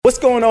What's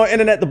going on,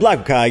 Internet? The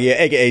Black Kage,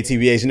 aka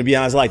TBH. And to be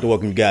honest, I'd like to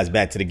welcome you guys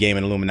back to the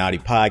Gaming Illuminati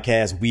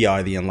podcast. We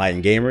are the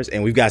Enlightened Gamers,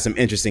 and we've got some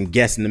interesting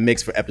guests in the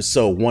mix for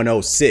episode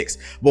 106.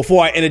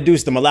 Before I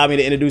introduce them, allow me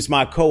to introduce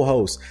my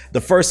co-host, the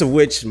first of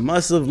which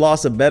must have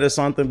lost a bet or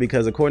something,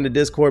 because according to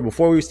Discord,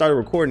 before we started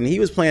recording, he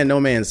was playing No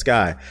Man's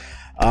Sky.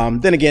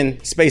 Then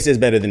again, space is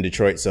better than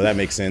Detroit, so that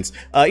makes sense.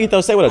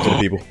 Ethos, say what up to the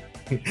people.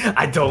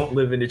 I don't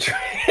live in Detroit.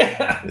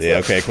 Yeah,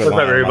 okay. What's up,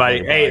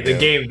 everybody? Hey, the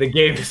game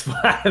is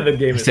fine. The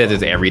game is said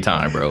this every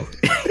time, bro.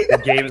 The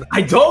game is.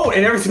 I don't,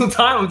 and every single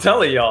time I'm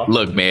telling y'all.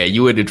 Look, man,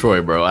 you in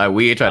Detroit, bro.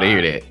 We ain't trying to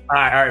hear that. All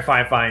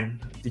right, fine.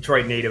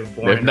 Detroit native.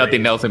 Born There's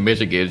nothing else in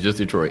Michigan. It's just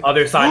Detroit.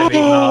 Other side of me.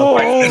 Oh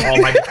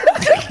my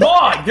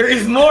God. There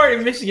is more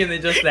in Michigan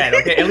than just that.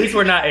 Okay, at least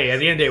we're not. Hey, at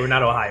the end of the day, we're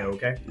not Ohio.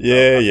 Okay.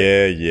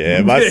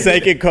 Yeah. My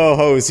second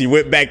co-host, he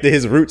went back to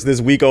his roots this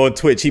week on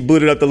Twitch. He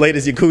booted up the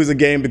latest Yakuza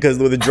game because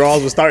the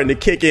draws were starting to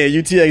kick in.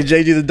 UTX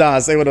JG the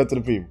Don, say what up to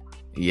the people.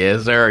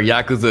 Yes, sir.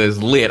 Yakuza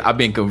is lit. I've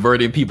been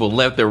converting people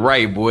left and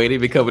right, boy. They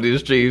been coming to the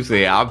stream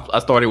saying, I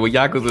started with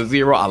Yakuza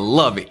 0. I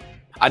love it.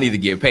 I need to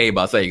get paid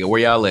by Sega.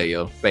 Where y'all at,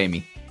 yo? Pay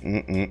me.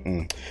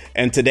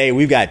 And today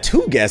we've got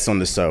two guests on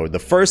the show. The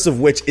first of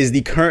which is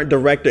the current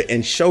director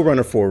and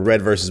showrunner for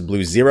Red vs.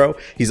 Blue Zero.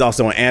 He's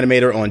also an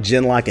animator on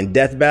Genlock and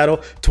Death Battle.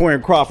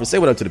 Torian Crawford, say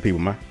what up to the people,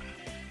 man.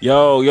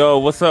 Yo,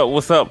 what's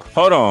up?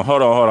 Hold on.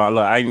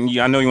 Look, I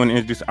know you want to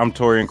introduce. I'm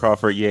Torian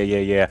Crawford.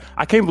 Yeah.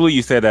 I can't believe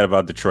you said that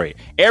about Detroit.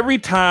 Every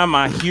time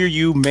I hear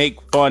you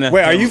make fun of.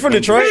 Wait, are you from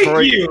Detroit?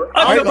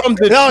 I'm from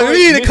Detroit. No,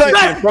 we need to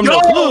cut from the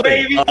hood,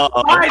 baby.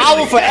 I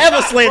will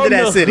forever slander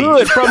that city.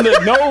 From the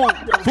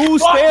food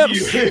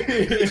stamps,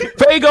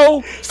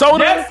 Fago,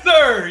 soda.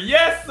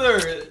 Yes,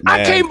 sir.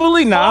 I can't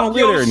believe. I don't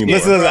live there anymore.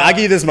 Listen, I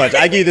give you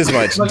this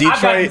much.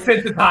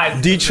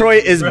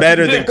 Detroit is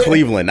better than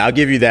Cleveland. I'll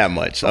give you that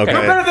much.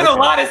 Okay. Than a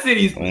lot of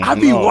cities. I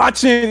be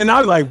watching and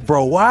I'm like,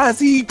 bro, why is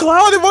he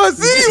clouding my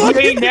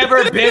city? He ain't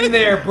never been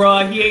there,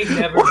 bro. He ain't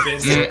never been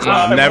there.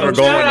 I'm never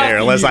going there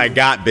unless I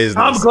got business.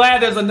 I'm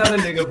glad there's another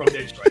nigga from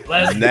Detroit.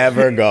 Let's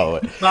never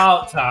going.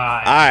 About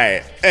time. All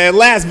right. And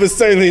last but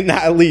certainly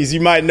not least,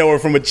 you might know her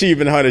from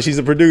Achievement Hunter. She's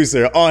a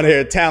producer,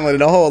 on-air talent,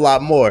 and a whole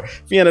lot more.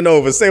 Fiona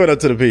Nova, say what up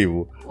to the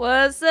people.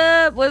 What's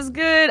up? What's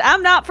good?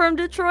 I'm not from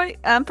Detroit.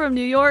 I'm from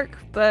New York,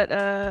 but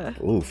I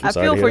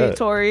feel for you,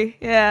 Tori.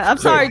 Yeah, I'm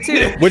sorry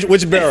too.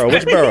 Which borough?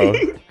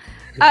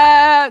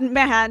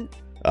 Manhattan.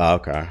 Oh,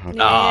 okay. All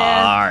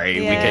right.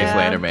 We can't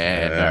slander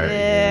Manhattan. All right.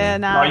 Yeah,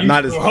 nah. You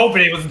were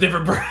hoping it was a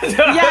different brand.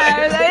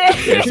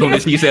 As soon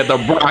as he said the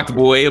Bronx,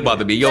 boy, it's about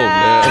to be over.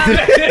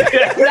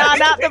 Nah,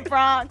 not the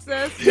Bronx.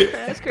 That's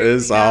crazy.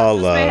 It's all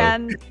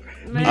love.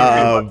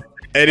 Manhattan.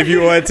 And if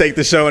you want to take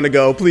the show on the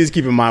go, please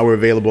keep in mind we're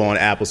available on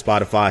Apple,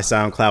 Spotify,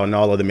 SoundCloud, and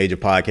all other major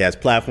podcast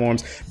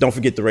platforms. Don't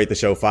forget to rate the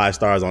show 5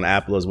 stars on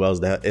Apple as well, as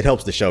that. It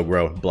helps the show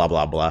grow, blah,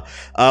 blah, blah.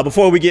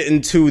 Before we get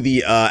into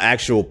the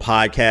actual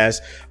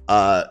podcast,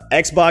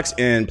 Xbox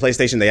and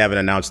PlayStation, they haven't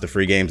announced the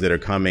free games that are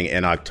coming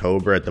in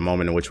October at the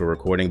moment in which we're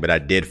recording, but I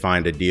did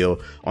find a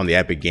deal on the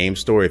Epic Game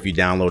Store. If you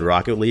download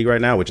Rocket League right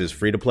now, which is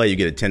free to play, you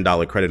get a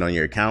 $10 credit on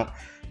your account,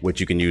 which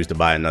you can use to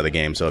buy another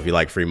game. So if you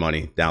like free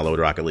money, download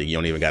Rocket League. You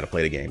don't even got to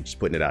play the game. Just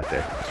putting it out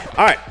there.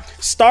 All right.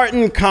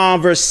 Starting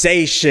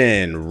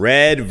conversation.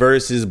 Red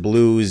versus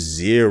Blue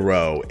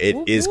Zero. It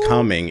is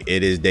coming.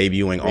 It is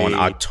debuting on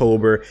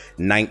October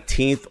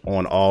 19th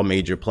on all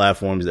major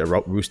platforms that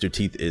Rooster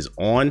Teeth is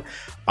on.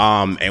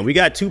 And we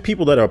got two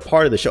people that are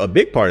part of the show, a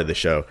big part of the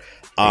show.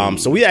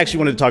 So we actually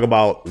wanted to talk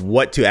about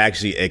what to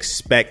actually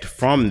expect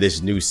from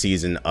this new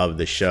season of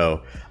the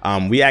show.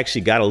 We actually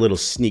got a little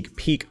sneak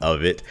peek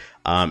of it.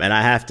 And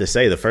I have to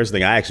say, the first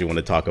thing I actually want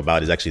to talk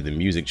about is actually the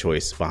music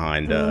choice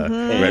behind Red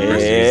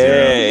vs.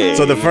 Zero.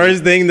 So the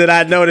first thing that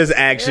I noticed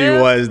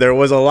actually was there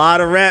was a lot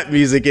of rap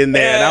music in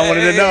there, and I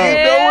wanted to know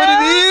what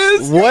it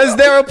is. Was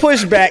there a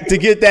pushback to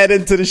get that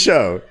into the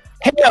show?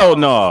 Hell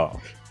no.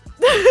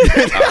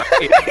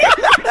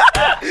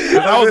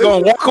 I was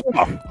gonna walk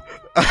off.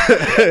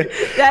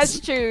 That's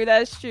true.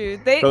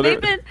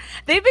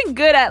 They've been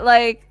good at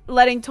like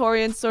letting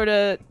Torian sort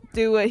of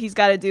do what he's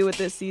got to do with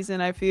this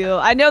season. I feel.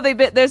 I know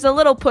there's a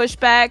little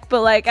pushback,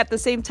 but like at the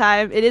same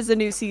time, it is a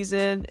new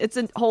season. It's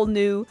a whole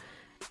new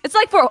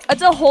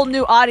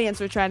audience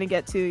we're trying to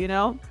get to. You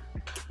know.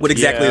 What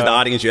exactly is the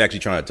audience you're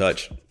actually trying to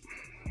touch?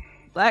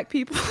 Black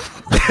people.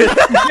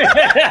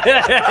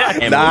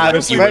 Nah,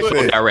 you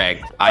were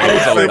direct. I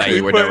told that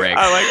you were direct.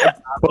 I like it.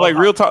 But like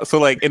real talk. So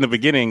like in the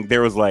beginning,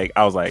 there was like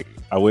I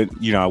went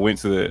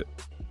to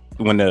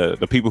when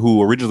the people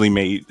who originally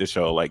made the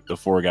show, like the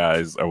 4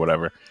 guys or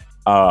whatever.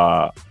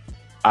 I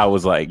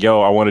was like,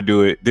 yo, I want to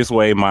do it this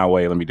way, my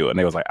way. Let me do it. And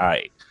they was like, all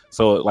right.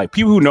 So like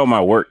people who know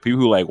my work, people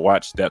who like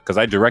watch that, because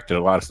I directed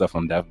a lot of stuff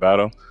on Death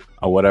Battle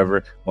or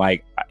whatever.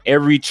 Like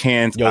every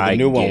chance the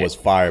new one was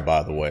fire,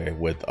 by the way,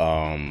 with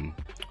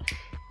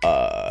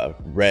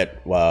Red.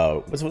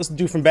 What's the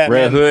dude from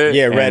Batman? Red Hood.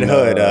 Yeah, Red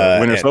Hood.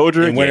 Winter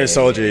Soldier. Winter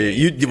Soldier.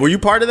 Were you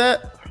part of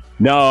that?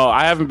 No,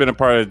 I haven't been a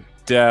part of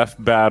Death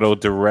Battle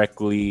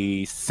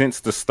directly since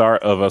the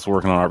start of us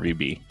working on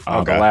RVB.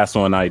 Okay. The last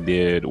one I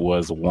did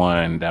was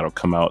one that'll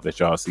come out that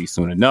y'all see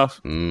soon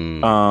enough.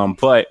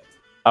 But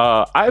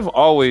I've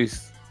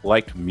always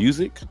liked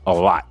music a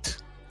lot.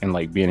 And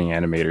like being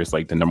an animator is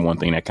like the number one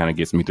thing that kind of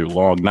gets me through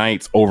long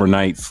nights,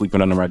 overnight, sleeping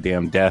under my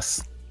damn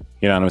desk.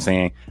 You know what I'm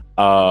saying?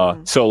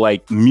 So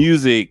like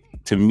music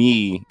to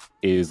me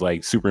is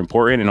like super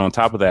important. And on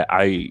top of that,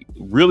 I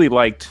really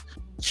liked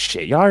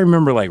shit. Y'all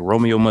remember like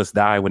Romeo Must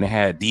Die when it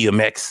had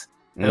DMX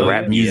and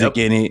rap music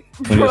in it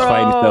when he was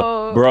fighting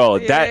stuff? Bro,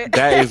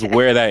 that is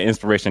where that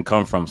inspiration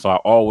comes from. So I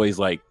always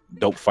like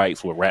dope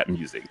fights with rap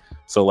music.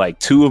 So like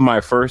two of my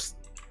first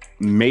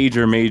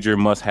major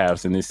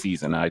must-haves in this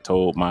season, I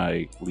told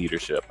my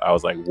leadership, I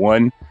was like,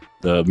 one,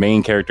 the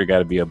main character got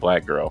to be a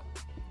black girl,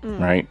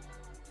 right?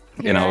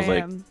 And I was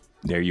like,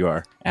 there you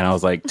are. And I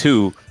was like,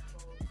 two,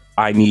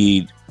 I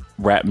need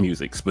rap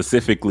music,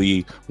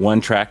 specifically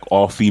one track,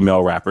 all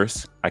female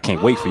rappers. I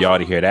can't wait for y'all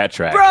to hear that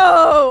track.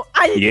 Bro,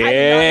 I did not know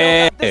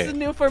that. This is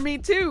new for me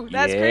too.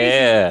 That's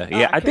crazy.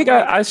 Yeah, I think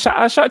I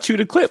shot you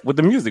the clip with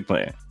the music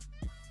playing.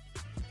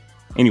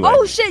 Anyway.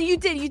 Oh shit, you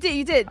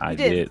did. I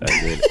did.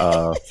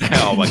 Oh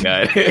my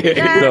god.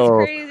 That's So,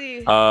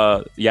 crazy.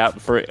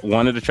 For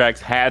one of the tracks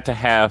had to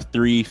have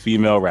 3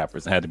 female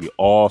rappers. It had to be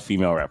all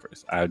female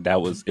rappers.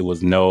 It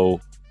was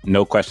no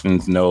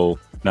questions, no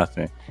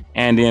nothing.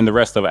 And then the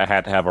rest of it, I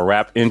had to have a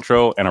rap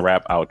intro and a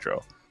rap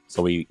outro.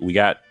 So we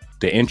got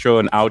the intro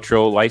and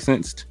outro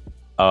licensed.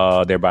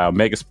 They're by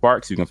Omega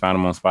Sparks. You can find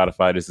him on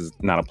Spotify. This is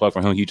not a plug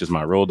for him. He's just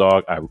my road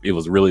dog. It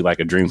was really like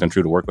a dream come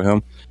true to work with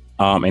him.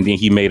 And then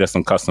he made us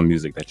some custom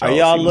music that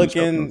y'all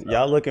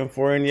looking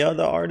for any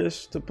other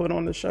artists to put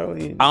on the show?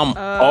 I'm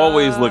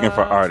always looking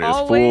for artists.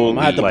 Always. I'm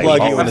gonna have to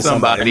plug you into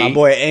somebody. My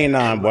boy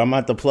Anon, boy. I'm gonna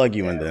have to plug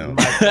you in them.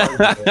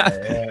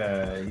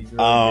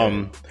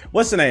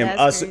 What's the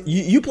name? So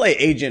you play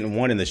Agent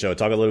 1 in the show.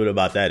 Talk a little bit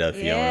about that,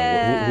 Fiona.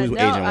 Yeah. Who's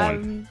Agent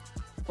 1?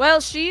 Well,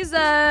 she's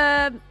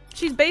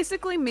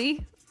basically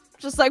me.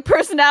 Just like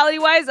personality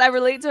wise, I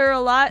relate to her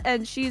a lot,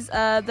 and she's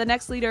the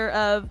next leader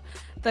of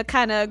the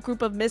kind of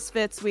group of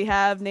misfits we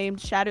have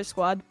named Shatter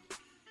Squad.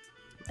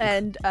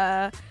 And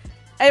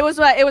it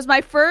was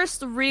my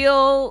first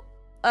real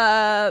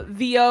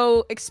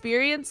VO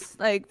experience,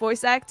 like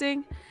voice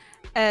acting.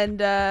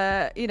 And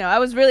I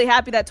was really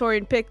happy that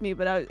Torian picked me,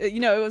 but it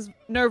was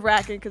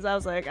nerve-wracking because I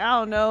was like, I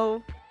don't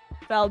know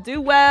if I'll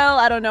do well.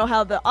 I don't know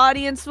how the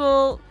audience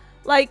will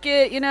like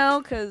it,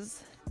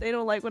 because they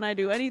don't like when I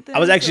do anything. I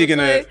was actually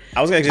gonna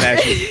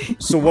ask you.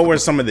 So, what were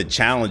some of the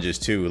challenges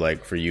too,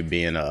 like for you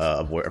being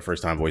a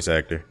first-time voice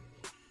actor?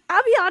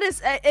 I'll be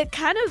honest, it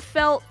kind of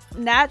felt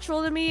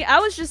natural to me. I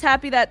was just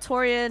happy that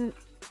Torian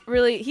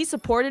he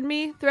supported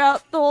me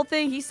throughout the whole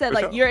thing. He said,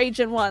 like, you're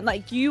Agent 1,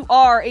 like you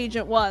are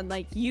Agent 1,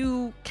 like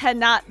you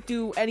cannot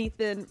do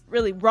anything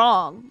really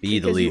wrong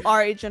because you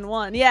are Agent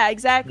 1. Yeah,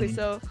 exactly. Mm-hmm.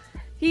 So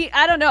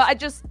I don't know.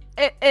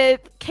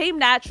 It came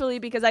naturally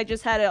because I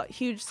just had a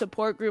huge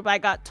support group. I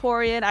got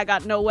Torian, I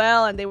got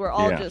Noel, and they were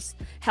all just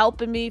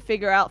helping me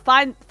figure out,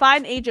 find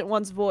Agent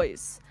 1's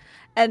voice,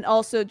 and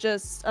also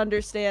just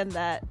understand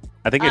that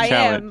I think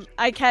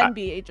I can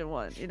be Agent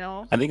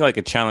 1, I think like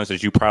a challenge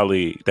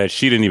that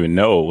she didn't even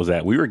know was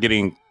that we were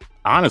getting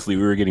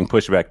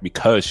pushback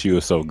because she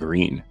was so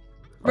green.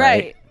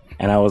 Right.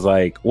 And I was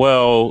like,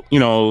 well,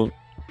 don't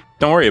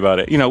worry about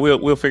it.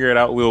 We'll figure it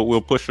out.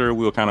 We'll push her.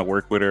 We'll kind of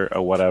work with her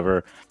or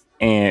whatever.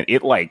 And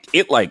it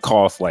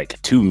cost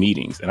like 2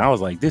 meetings. And I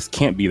was like, this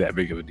can't be that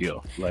big of a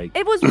deal. Like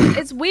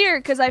it's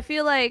weird because I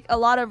feel like a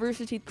lot of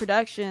Rooster Teeth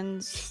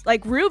productions,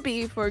 like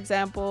RWBY, for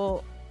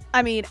example,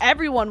 I mean,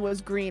 everyone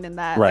was green in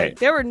that. Right. Like,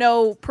 there were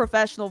no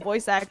professional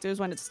voice actors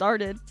when it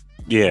started.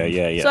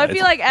 Yeah. So I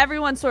feel like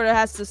everyone sort of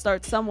has to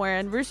start somewhere,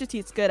 and Rooster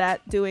Teeth's good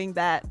at doing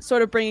that,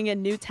 sort of bringing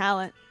in new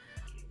talent.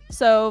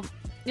 So,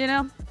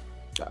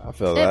 I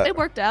feel that it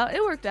worked out.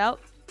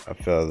 I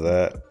feel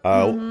that.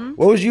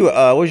 What was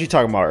you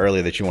talking about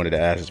earlier that you wanted to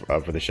ask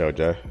for the show,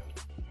 Jay?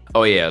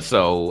 Oh yeah,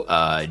 so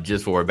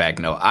just for a back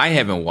note, I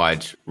haven't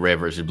watched Red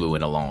vs. Blue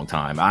in a long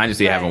time. I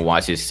honestly haven't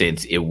watched it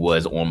since it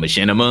was on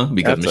Machinima,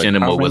 because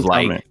Machinima was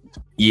like,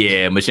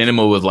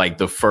 Machinima was like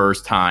the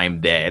first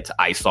time that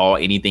I saw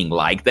anything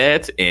like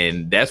that,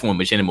 and that's when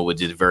Machinima was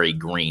just very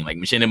green. Like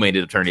Machinima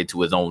ended up turning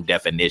into his own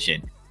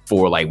definition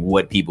for like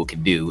what people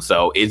can do.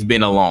 So it's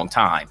been a long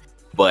time.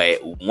 But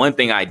one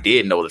thing I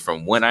did notice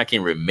from when I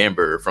can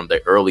remember from the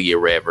earlier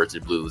Red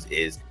vs. Blues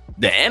is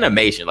the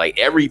animation. Like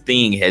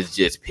everything has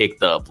just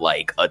picked up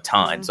like a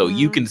ton. Mm-hmm. So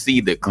you can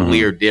see the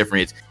clear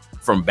difference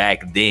from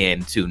back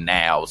then to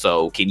now.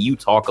 So can you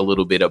talk a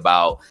little bit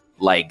about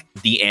like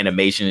the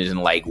animations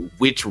and like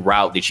which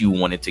route that you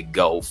wanted to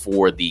go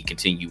for the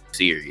continued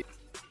series?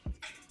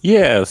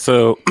 Yeah,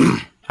 so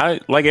I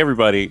like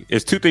everybody,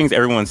 it's 2 things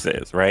everyone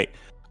says, right?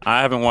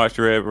 I haven't watched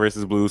Red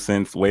vs. Blue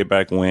since way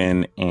back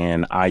when,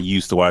 and I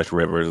used to watch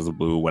Red vs.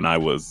 Blue when I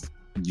was,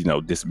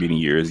 this many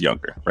years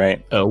younger,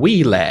 right? A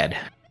wee lad.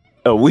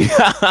 So,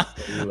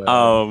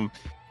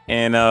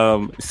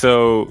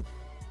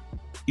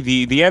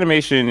 the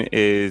animation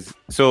is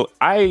so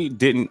I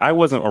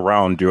wasn't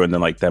around during the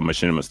like that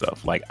machinima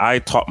stuff. Like I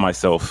taught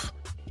myself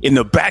in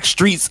the back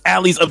streets,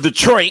 alleys of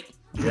Detroit.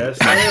 Yes,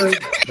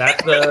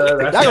 that's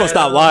Y'all gonna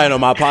stop lying on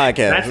my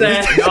podcast. That's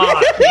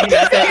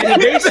that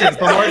innovation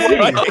from our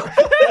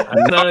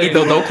team.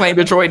 Don't claim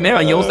Detroit now.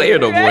 You don't say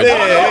it no more.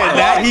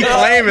 That he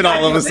claiming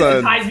all of a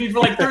sudden. Me for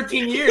like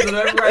 13 years. And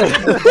I'm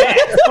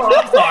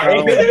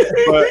sorry.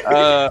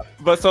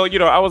 But so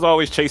I was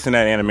always chasing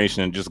that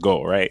animation and just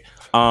go right.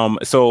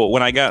 So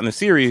when I got in the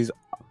series,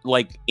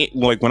 like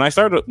when I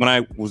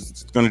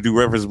was going to do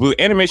Red vs. Blue,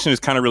 animation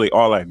is kind of really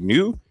all I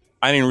knew.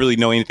 I didn't really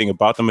know anything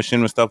about the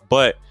machinima stuff,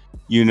 but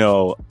we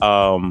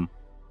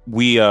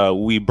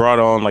brought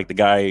on like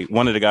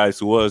one of the guys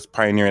who was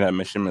pioneering that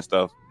machinima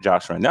stuff,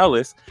 Josh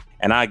Ranellis,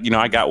 and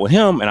I got with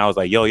him and I was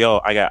like,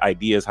 yo, I got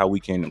ideas how we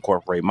can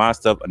incorporate my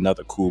stuff.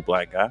 Another cool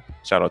black guy,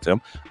 shout out to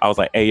him. I was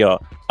like, hey, yo,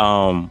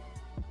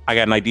 I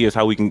got an ideas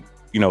how we can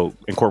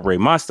incorporate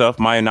my stuff,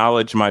 my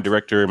knowledge, my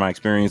director, my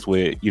experience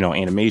with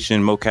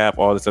animation, mocap,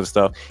 all this other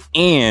stuff,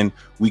 and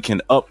we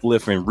can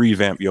uplift and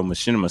revamp your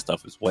machinima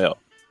stuff as well.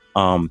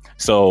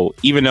 So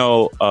even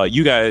though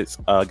you guys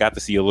got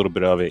to see a little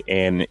bit of it,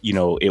 and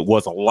it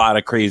was a lot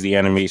of crazy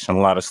animation, a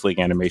lot of slick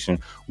animation,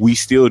 we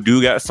still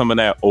do got some of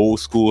that old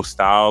school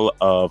style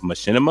of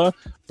machinima,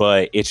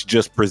 but it's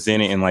just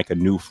presented in like a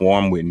new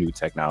form with new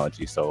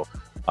technology. So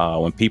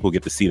when people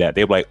get to see that,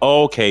 they're like,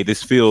 oh, okay,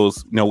 this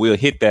feels, we'll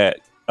hit that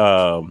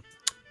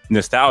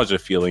nostalgia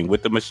feeling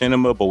with the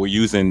machinima, but we're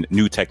using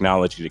new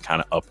technology to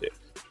kind of up it.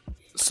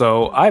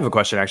 So I have a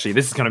question, actually.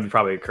 This is going to be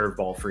probably a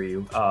curveball for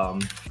you.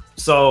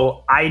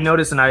 So I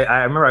noticed, and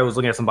I remember I was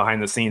looking at some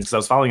behind the scenes because I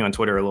was following you on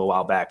Twitter a little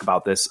while back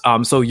about this.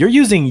 So you're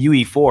using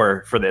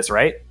UE4 for this,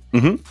 right?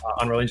 Mm-hmm.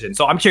 Unreal Engine.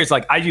 So I'm curious,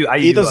 like I do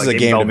Ethos is a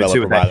game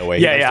developer, by the way.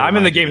 Yeah, I'm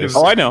in the game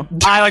developer. Oh, I know.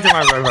 I like to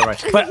remember.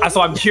 But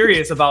so I'm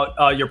curious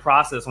about your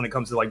process when it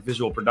comes to like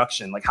visual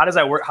production. Like, how does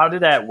that work? How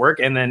did that work?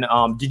 And then,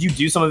 did you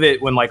do some of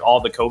it when like all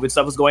the COVID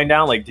stuff was going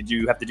down? Like, did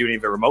you have to do any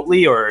of it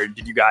remotely, or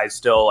did you guys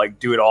still like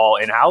do it all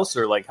in house,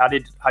 or like how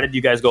did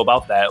you guys go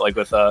about that? Like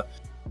with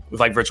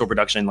like virtual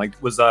production,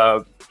 like was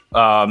did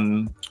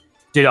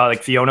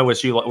like Fiona,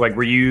 was she like,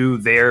 were you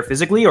there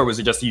physically, or was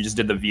it just you just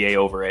did the VA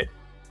over it?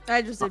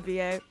 I just did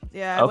VA.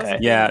 Yeah. Okay.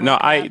 Yeah. No,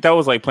 that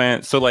was like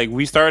planned. So like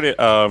we started.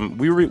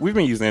 We've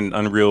been using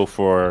Unreal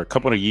for a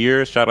couple of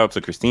years. Shout out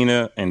to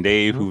Christina and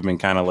Dave, who've been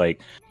kind of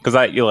like, because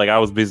I I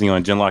was busy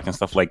on Genlock and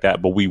stuff like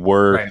that, but we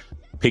were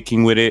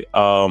picking with it.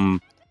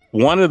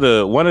 One of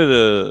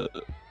the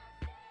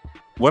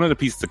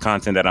pieces of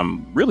content that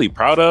I'm really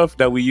proud of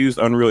that we used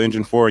Unreal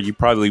Engine for, you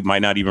probably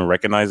might not even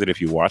recognize it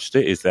if you watched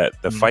it, is that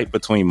the fight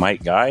between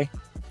Might Guy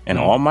and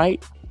All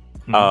Might.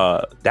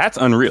 That's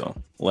Unreal.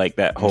 Like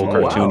that whole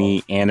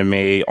cartoony anime,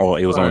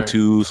 it was on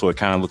 2, so it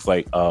kind of looks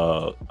like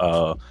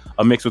a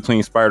mix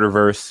between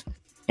Spider-Verse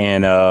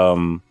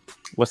and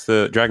what's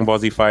the Dragon Ball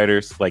Z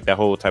Fighters, like that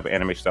whole type of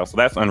animation style. So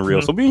that's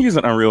Unreal. So we've been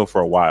using Unreal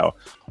for a while.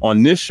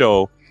 On this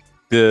show,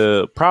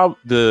 the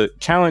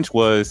challenge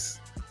was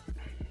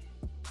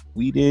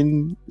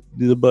the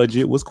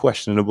budget was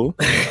questionable.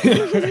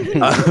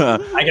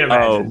 I can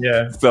imagine.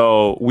 Yeah.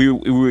 So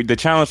we the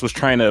challenge was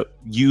trying to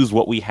use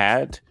what we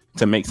had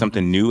to make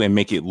something new and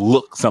make it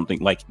look something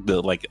like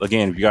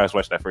again, if you guys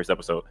watched that first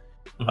episode,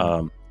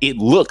 it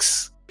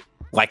looks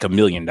like $1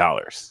 million.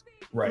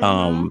 Right.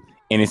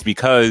 And it's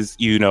because,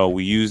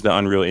 we use the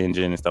Unreal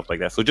Engine and stuff like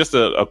that. So just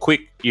a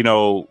quick,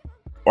 on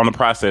the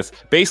process,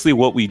 basically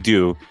what we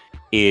do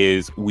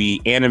is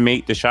we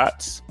animate the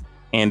shots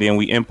and then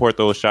we import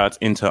those shots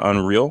into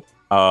Unreal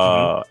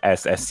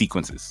as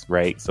sequences,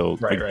 right? So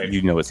right.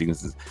 You know what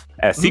sequences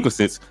as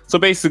sequences. So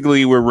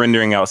basically we're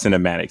rendering out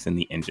cinematics in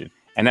the engine.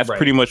 And that's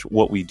pretty much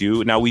what we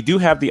do. Now, we do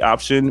have the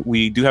option. To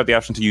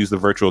use the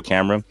virtual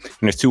camera. And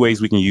there's 2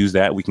 ways we can use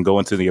that. We can go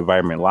into the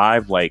environment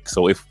live.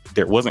 So if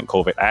there wasn't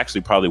COVID, I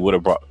actually probably would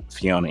have brought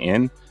Fiona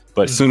in.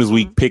 But as soon as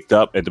we picked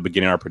up at the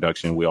beginning of our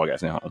production, we all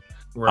got sent home.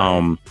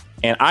 Right.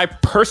 And I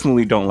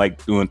personally don't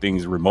like doing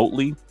things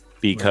remotely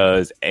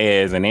because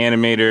as an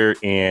animator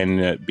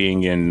and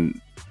being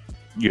in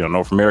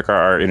North America,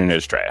 our internet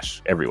is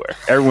trash everywhere.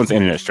 Everyone's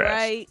internet is trash.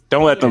 Right.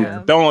 Don't let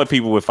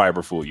people with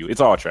fiber fool you.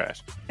 It's all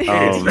trash.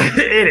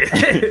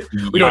 It is.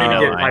 We don't even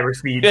get fiber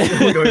speed.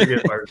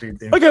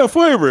 I got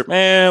fiber,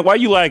 man. Why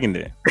you lagging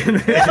there?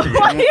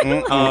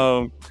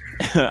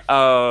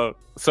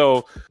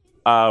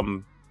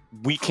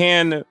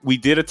 We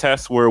did a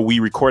test where we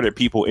recorded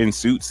people in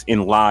suits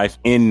in live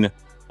in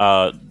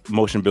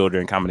Motion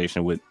Builder in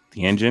combination with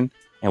the engine,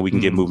 and we can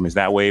get movements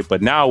that way.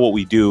 But now what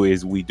we do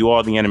is we do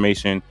all the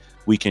animation.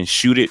 We can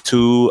shoot it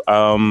to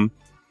our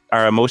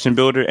Motion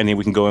Builder, and then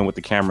we can go in with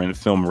the camera and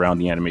film around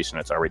the animation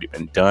that's already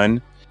been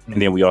done. And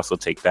then we also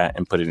take that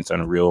and put it into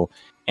Unreal.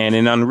 And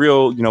in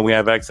Unreal, we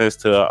have access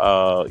to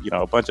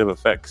a bunch of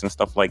effects and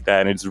stuff like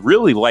that. And it's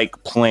really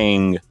like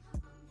playing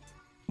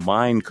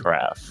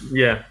Minecraft.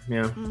 Yeah.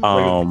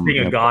 Like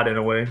being a god in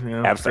a way.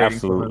 Yeah,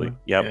 absolutely.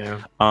 Yep.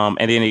 Yeah.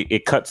 And then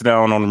it cuts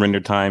down on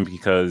render time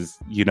because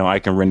I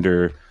can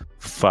render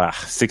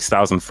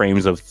 6,000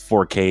 frames of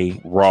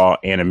 4K raw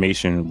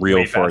animation, real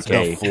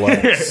 4K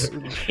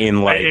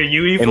in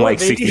like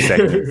 60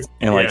 seconds.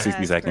 In like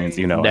 60 seconds,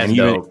 you know. And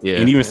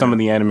even some of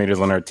the animators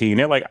on our team,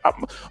 they're like,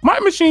 my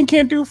machine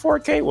can't do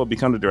 4K. Well,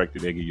 become the director.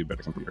 They give you a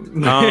better computer.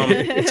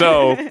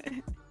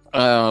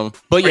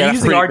 But yeah, are you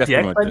using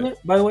RTX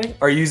by the way?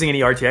 Are you using any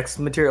RTX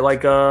material,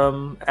 like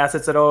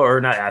assets at all, or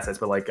not assets,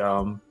 but like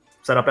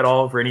set up at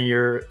all for any of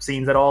your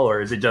scenes at all,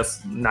 or is it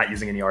just not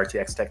using any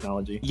RTX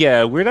technology?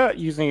 Yeah, we're not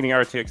using any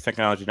RTX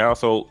technology now.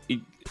 So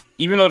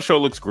even though the show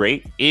looks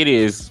great,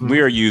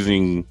 we are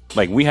using,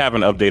 like, we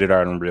haven't updated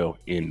our Unreal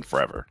in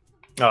forever.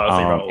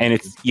 And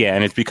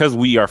it's because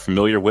we are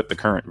familiar with the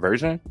current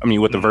version. I mean,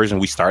 with the version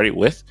we started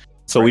with.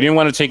 So we didn't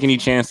want to take any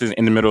chances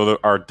in the middle of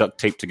our duct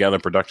tape together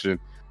production.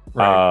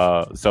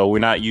 Right. So we're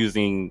not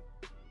using,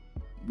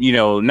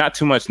 not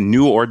too much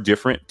new or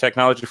different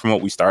technology from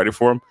what we started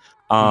for them.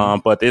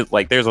 But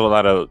there's a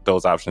lot of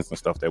those options and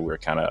stuff that we're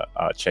kind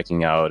of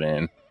checking out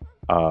and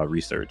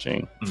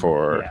researching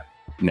for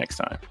next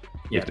time.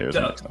 Yeah.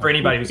 For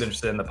anybody who's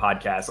interested in the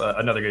podcast,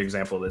 another good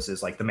example of this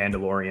is like The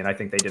Mandalorian. I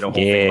think they did a whole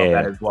thing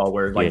about that as well,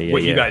 where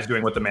what you guys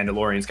doing with The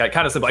Mandalorian is kind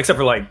of simple, except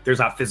for like there's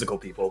not physical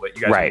people, but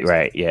you guys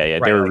right.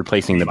 They were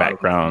replacing the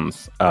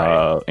backgrounds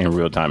in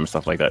real time and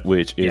stuff like that,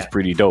 which is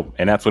pretty dope.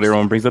 And that's what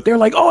everyone brings up. They're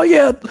like, oh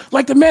yeah,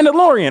 like The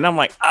Mandalorian. I'm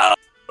like, oh.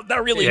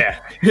 Not really. Yeah.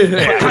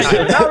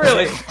 Not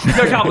really. It's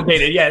more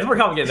complicated. Yeah, it's more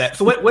complicated than that.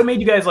 So what made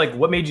you guys were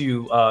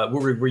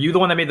you the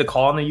one that made the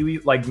call on the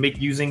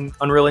using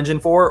Unreal Engine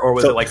 4, or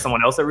was it like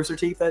someone else at Rooster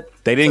Teeth that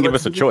they didn't give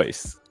us a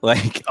choice?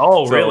 Like,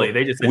 really?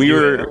 They just we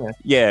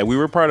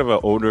were part of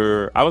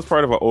I was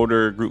part of an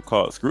older group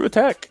called Screw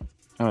Attack.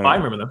 I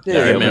remember them. Yeah,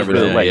 I remember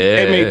them. Like,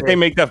 they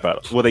make Death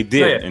Battle. Well, they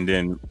did, and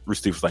then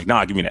Rooster Teeth was like,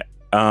 "Nah, give me that."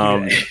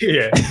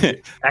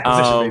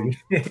 Acquisition.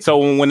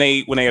 So when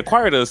they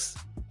acquired us,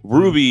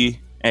 Ruby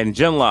and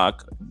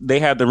Genlock, they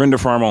had the render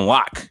farm on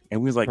lock.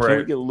 And we was like, can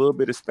we get a little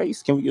bit of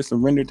space? Can we get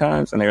some render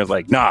times? And they was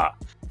like, nah.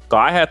 So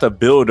I had to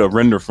build a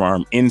render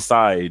farm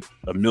inside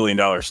 $1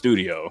 million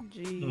studio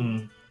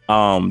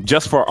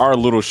just for our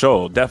little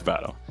show, Death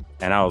Battle.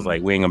 And I was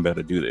like, we ain't gonna be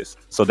able to do this.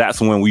 So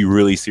that's when we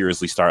really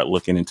seriously started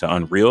looking into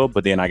Unreal.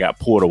 But then I got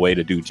pulled away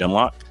to do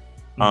Genlock.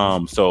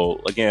 So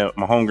again,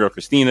 my homegirl,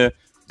 Christina,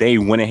 they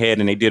went ahead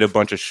and they did a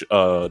bunch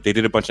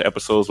of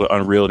episodes with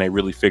Unreal, and they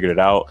really figured it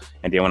out.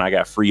 And then when I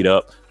got freed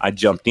up, I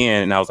jumped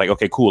in and I was like,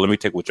 okay, cool. Let me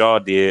take what y'all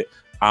did.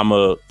 I'm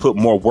gonna put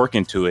more work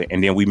into it.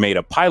 And then we made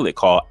a pilot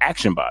called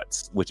Action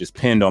Bots, which is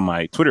pinned on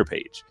my Twitter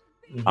page.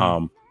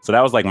 So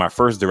that was like my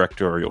first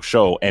directorial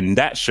show, and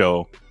that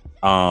show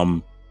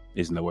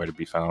is nowhere to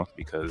be found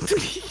because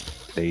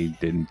they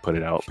didn't put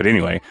it out. But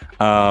anyway,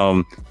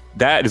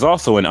 that is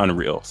also in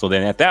Unreal. So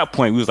then at that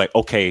point, we was like,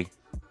 okay,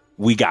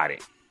 we got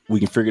it. We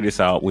can figure this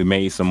out. We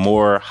made some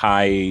more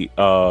high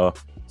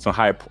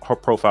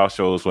profile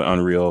shows with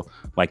Unreal,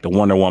 like the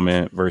Wonder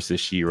Woman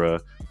versus She-Ra,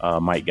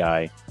 Might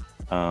Guy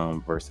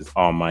versus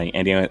All Might.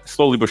 And then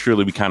slowly but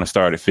surely, we kind of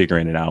started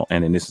figuring it out.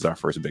 And then this is our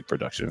first big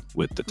production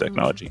with the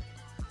technology.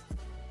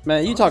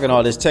 Man, you talking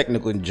all this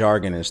technical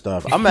jargon and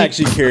stuff. I'm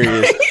actually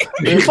curious.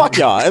 Fuck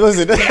y'all.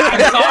 Listen. I'm sorry.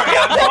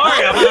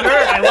 I'm a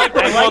nerd. I like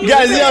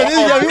guys, you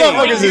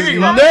motherfuckers is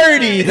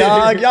nerdy,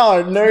 dog. Y'all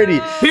are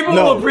nerdy. People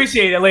will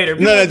appreciate it later.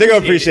 They're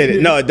gonna appreciate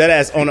it. No, that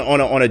ass on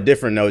a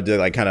different note to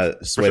like kind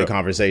of sway the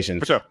conversation.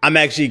 For sure. I'm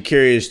actually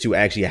curious to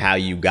actually how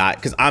you got,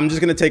 because I'm just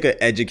gonna take an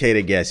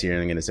educated guess here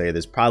and I'm gonna say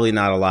there's probably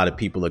not a lot of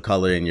people of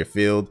color in your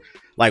field.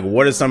 Like,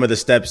 what are some of the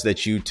steps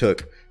that you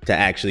took to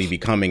actually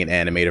becoming an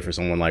animator for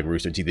someone like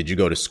Rooster Teeth? Did you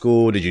go to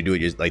school? Did you do it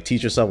just like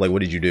teach yourself? Like, what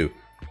did you do?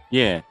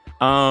 Yeah.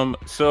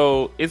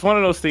 So it's one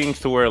of those things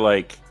to where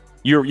like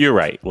you're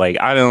right. Like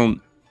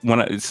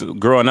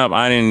growing up,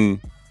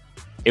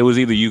 it was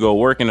either you go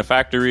work in a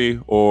factory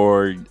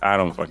or I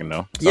don't fucking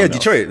know. Yeah,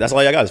 Detroit. That's all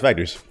I got is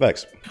factories.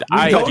 Facts.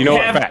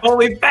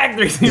 Only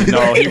factories.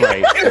 No, he's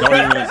right.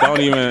 Don't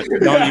even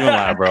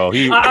lie, bro.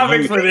 You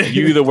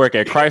either work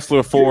at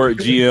Chrysler, Ford,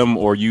 GM,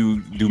 or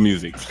you do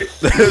music.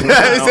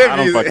 I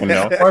don't fucking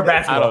know. Or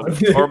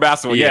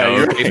basketball.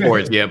 Yeah, play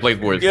sports. Yeah, play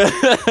sports.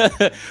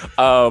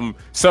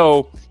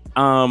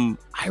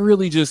 I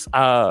really just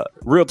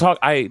real talk.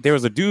 There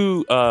was a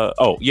dude.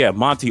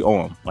 Monty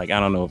Oum. Like,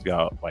 I don't know if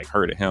y'all like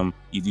heard of him.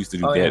 He used to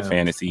do Dead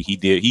Fantasy. He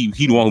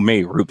the one who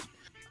made Ruby.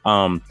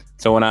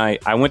 So when I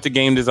went to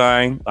game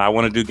design, I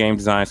want to do game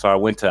design. So I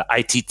went to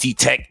ITT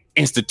Tech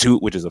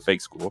Institute, which is a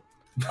fake school.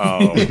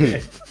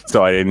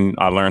 So I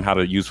learned how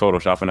to use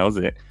Photoshop, and that was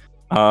it.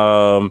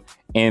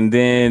 And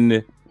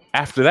then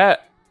after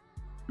that,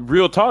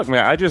 real talk,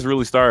 man, I just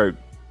really started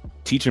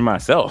teaching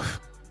myself.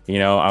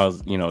 I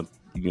was,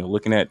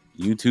 looking at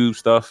YouTube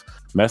stuff,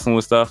 messing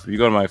with stuff. If you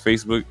go to my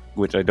Facebook,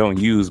 which I don't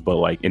use, but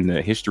like in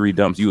the history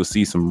dumps, you will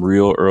see some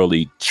real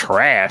early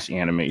trash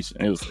animation.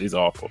 It's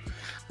awful.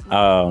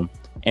 And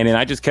then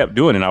I just kept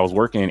doing it. I was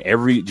working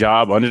every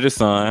job under the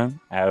sun.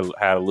 Had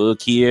a little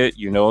kid,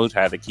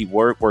 had to keep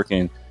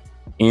working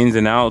ins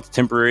and outs,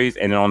 temporaries.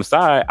 And then on the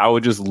side, I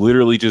would just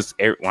literally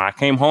when I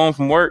came home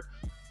from work,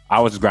 I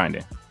was just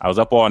grinding. I was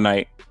up all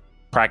night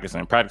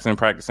practicing,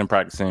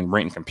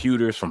 renting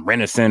computers from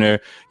Rent-A-Center,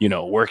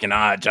 working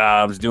odd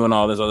jobs, doing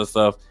all this other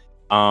stuff.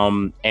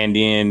 And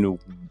then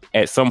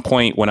at some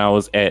point when I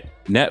was at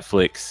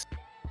Netflix,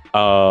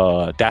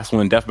 that's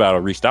when Death Battle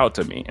reached out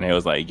to me and it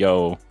was like,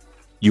 yo,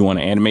 you want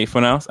to animate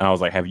for us? And I was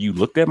like, have you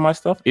looked at my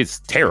stuff? It's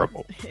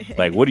terrible.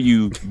 Like, what are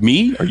you,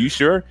 me? Are you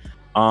sure?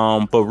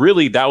 But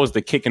really that was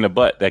the kick in the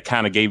butt that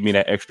kind of gave me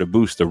that extra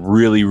boost to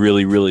really,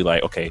 really, really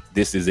like, okay,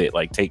 this is it.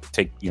 Like take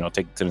it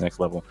to the next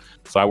level.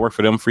 So I worked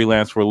for them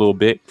freelance for a little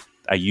bit.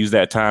 I used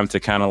that time to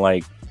kind of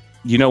like,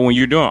 when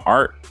you're doing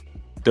art,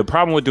 the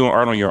problem with doing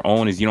art on your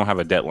own is you don't have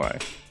a deadline.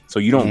 So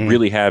you don't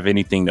really have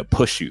anything to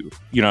push you,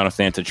 you know what I'm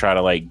saying, to try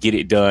to like get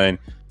it done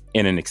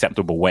in an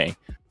acceptable way.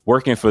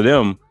 Working for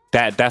them,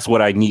 that's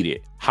what I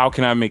needed. How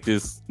can I make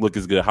this look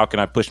as good? How can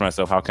I push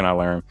myself? How can I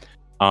learn?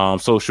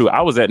 So shoot,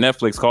 I was at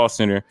Netflix call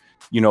center,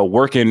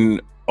 working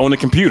on the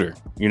computer,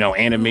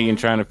 animating,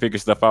 trying to figure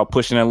stuff out,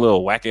 pushing that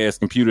little whack ass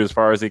computer as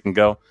far as it can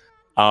go.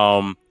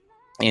 And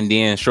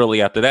then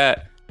shortly after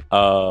that,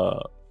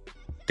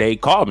 they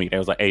called me. They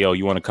was like, hey, yo,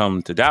 you want to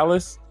come to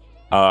Dallas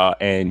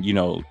and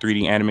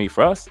 3D animate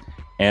for us?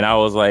 And I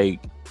was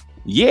like,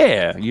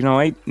 yeah,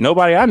 ain't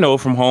nobody I know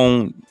from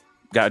home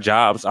got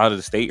jobs out of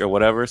the state or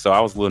whatever. So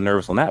I was a little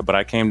nervous on that, but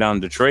I came down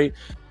to Detroit,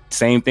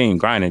 same thing,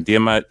 grinding, did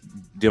my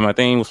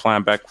thing, was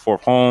flying back and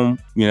forth home,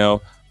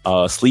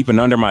 sleeping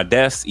under my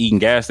desk, eating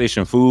gas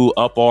station food,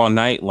 up all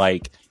night.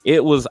 Like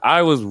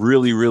I was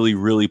really, really,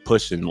 really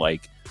pushing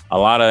like a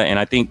lot of, and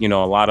I think, a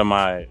lot of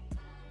my,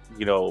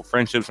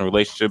 friendships and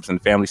relationships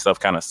and family stuff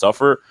kind of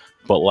suffer,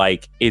 but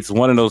like, it's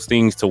one of those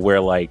things to where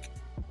like,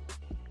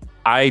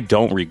 I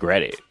don't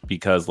regret it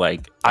because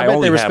like, I bet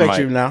they respect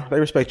you now. They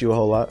respect you a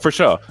whole lot. For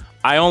sure.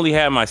 I only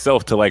had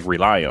myself to like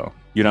rely on.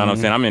 You know what I'm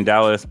saying? I'm in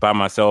Dallas by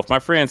myself. My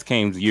friends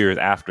came years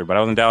after, but I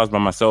was in Dallas by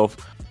myself.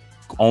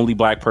 Only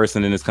black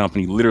person in this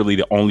company, literally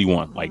the only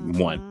one, like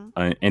one,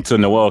 until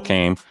Noel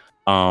came.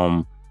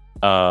 And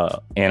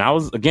I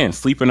was, again,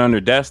 sleeping under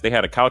desks. They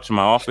had a couch in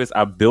my office.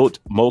 I built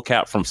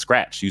mocap from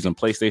scratch using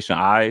PlayStation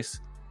Eyes.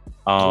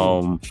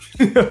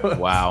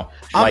 Wow.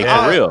 Like,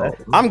 for real.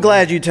 I'm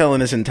glad you're telling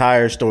this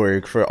entire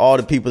story for all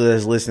the people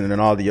that's listening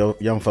and all the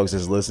young folks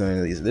that's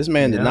listening. This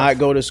man did not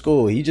go to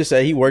school. He just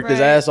said he worked his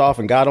ass off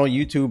and got on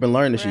YouTube and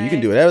learned the shit. You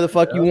can do whatever the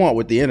fuck you want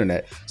with the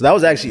internet. So that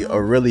was actually a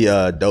really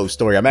dope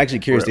story. I'm actually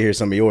curious to hear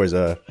some of yours,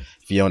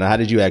 Fiona. How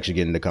did you actually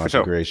get into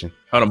content creation?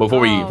 Hold on, before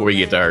we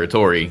get to her,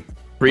 Tori,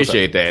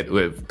 appreciate that.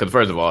 Because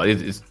first of all,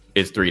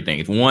 it's three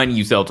things. One,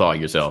 you self-taught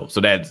yourself, so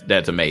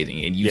that's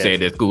amazing. And you said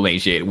that school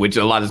ain't shit, which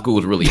a lot of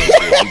schools really ain't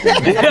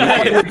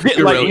shit.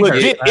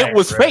 Legit, it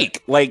was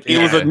fake. Like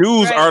it was a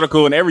news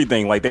article and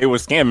everything. Like they were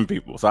scamming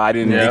people. So I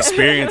didn't.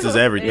 Experience is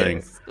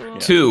everything.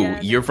 Two,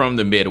 you're from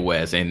the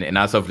Midwest, and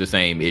I suffer the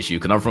same issue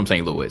because I'm from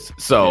St. Louis.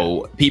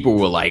 So people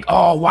were like,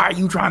 "Oh, why are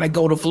you trying to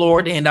go to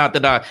Florida?" And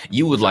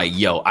You was like,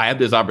 "Yo, I have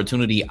this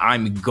opportunity.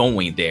 I'm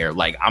going there.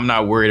 Like, I'm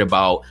not worried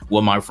about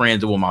what my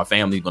friends or what my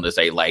family's going to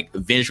say. Like,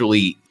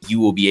 eventually, you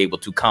will be able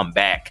to come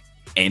back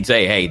and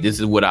say, hey, this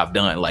is what I've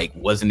done. Like,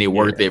 wasn't it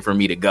worth it for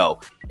me to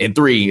go? And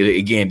three,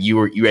 again, you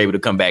were able to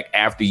come back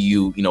after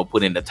you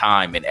put in the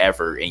time and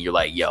effort, and you're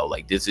like, yo,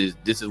 like this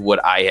is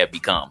what I have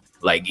become.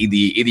 Like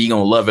either you're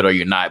gonna love it or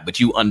you're not, but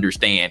you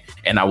understand,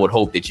 and I would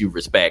hope that you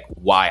respect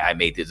why I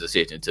made this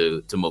decision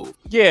to move.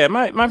 Yeah,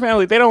 my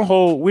family,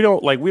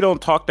 we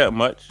don't talk that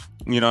much.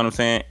 You know what I'm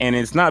saying? And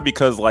it's not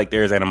because like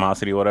there's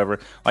animosity or whatever.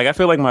 Like I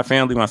feel like my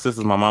family, my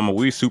sisters, my mama,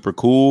 we super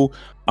cool.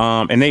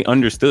 And they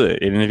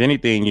understood. And if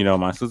anything,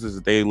 my sisters,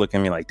 they look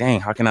at me like, dang,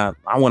 how can I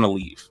want to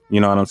leave?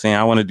 You know what I'm saying?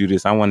 I want to do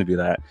this. I want to do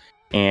that.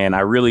 And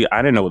I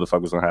didn't know what the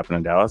fuck was going to happen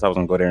in Dallas. I was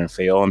going to go there and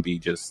fail and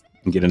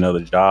get another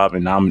job.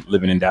 And now I'm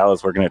living in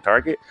Dallas working at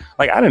Target.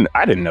 Like I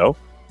didn't know.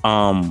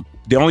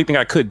 The only thing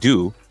I could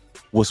do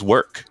was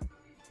work.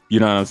 You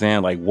know what I'm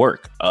saying? Like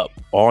work up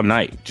all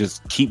night,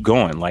 just keep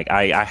going. Like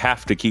I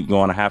have to keep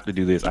going. I have to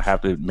do this. I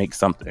have to make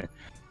something.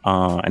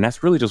 And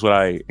that's really just what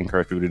I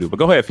encourage people to do. But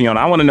go ahead, Fiona.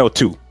 I want to know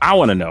too. I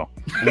want to know.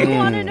 You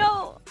want to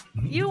know?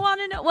 You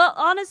want to know? Well,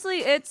 honestly,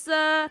 it's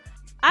I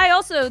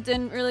also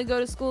didn't really go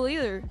to school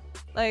either.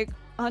 Like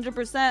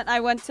 100%. I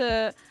went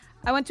to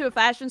a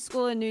fashion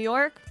school in New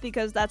York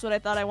because that's what I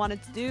thought I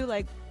wanted to do,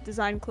 like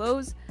design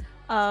clothes.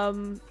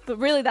 But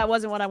really that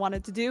wasn't what I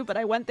wanted to do, but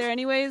I went there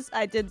anyways.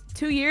 I did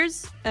 2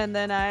 years and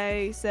then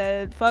I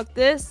said, fuck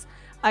this.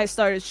 I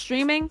started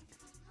streaming.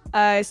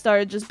 I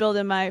started just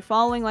building my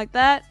following like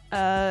that.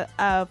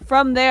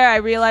 From there, I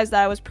realized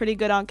that I was pretty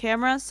good on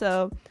camera,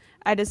 so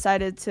I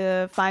decided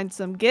to find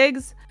some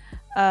gigs.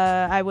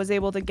 I was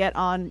able to get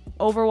on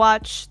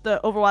Overwatch, the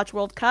Overwatch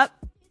World Cup,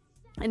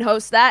 and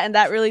host that, and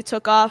that really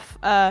took off.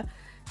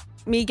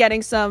 Me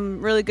getting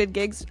some really good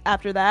gigs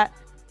after that.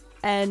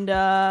 And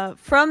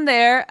from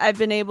there, I've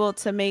been able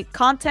to make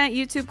content,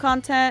 YouTube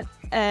content,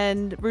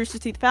 and Rooster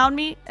Teeth found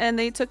me, and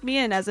they took me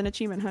in as an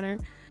achievement hunter.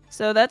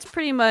 So that's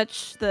pretty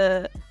much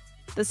the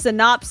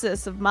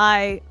synopsis of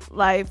my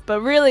life.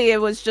 But really,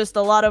 it was just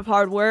a lot of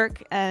hard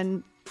work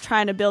and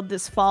trying to build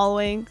this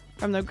following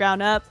from the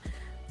ground up,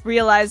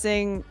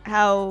 realizing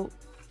how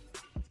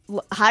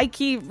high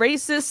key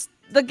racist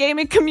the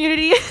gaming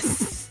community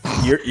is.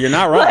 You're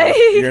not wrong. Like,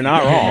 you're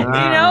not wrong.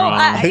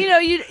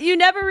 You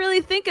never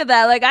really think of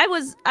that. Like I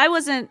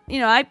wasn't,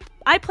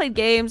 I played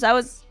games.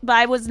 But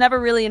I was never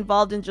really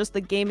involved in just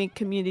the gaming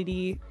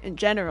community in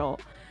general.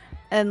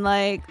 And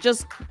like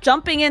just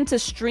jumping into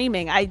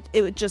streaming,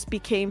 it just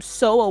became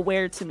so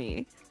aware to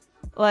me.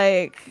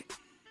 Like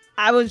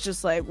I was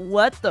just like,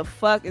 what the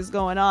fuck is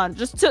going on?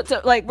 Just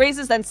to like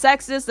racist and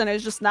sexist, and it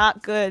was just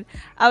not good.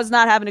 I was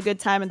not having a good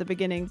time in the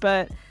beginning,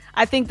 but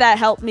I think that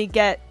helped me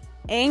get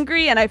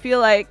angry, and I feel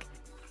like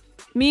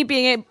me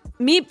being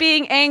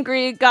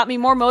angry got me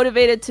more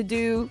motivated to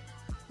do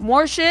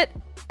more shit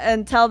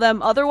and tell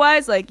them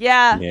otherwise. Like,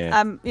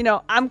 I'm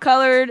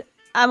colored.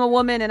 I'm a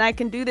woman and I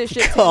can do this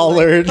shit.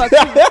 Colored. She said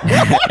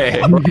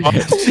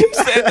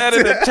that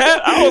in the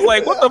chat. I was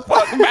like, what the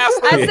fuck,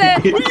 master?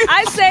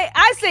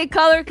 I say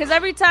colored because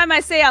every time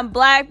I say I'm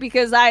black,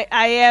 because I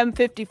am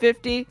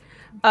 50-50,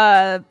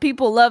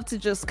 people love to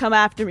just come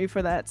after me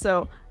for that.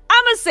 So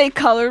I'm gonna say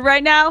colored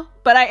right now,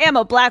 but I am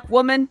a black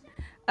woman.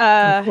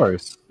 Of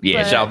course.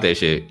 Yeah, shout that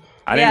shit.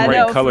 I didn't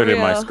write colored in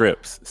my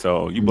scripts,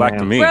 so you black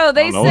to me. Bro,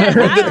 they said,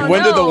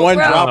 when did the one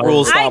drop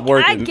rule stop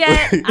working? I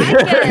get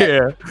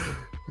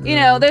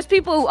there's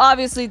people who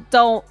obviously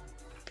don't,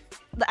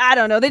 I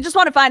don't know, they just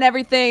want to find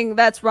everything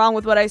that's wrong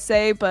with what I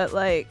say, but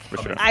like,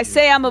 sure. I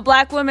say I'm a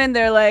black woman,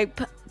 they're like,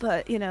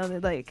 but they're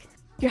like,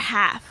 you're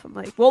half. I'm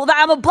like, well,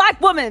 I'm a black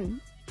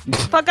woman.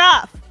 Fuck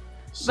off.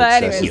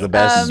 But anyways, is the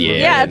best.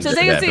 So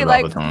they can see,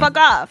 like, fuck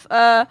off.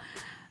 So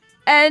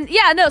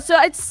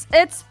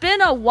it's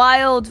been a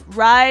wild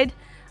ride,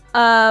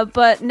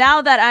 but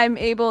now that I'm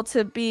able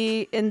to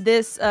be in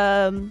this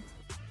production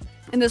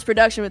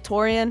with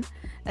Torian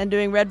and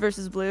doing Red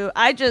versus Blue,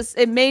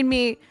 it made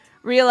me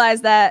realize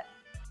that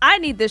I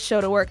need this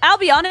show to work. I'll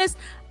be honest,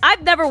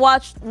 I've never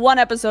watched one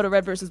episode of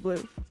Red versus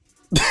Blue.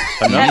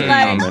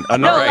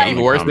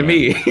 Even worse than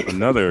me.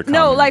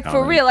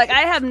 For real, like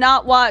I have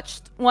not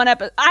watched one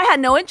episode. I had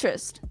no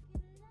interest.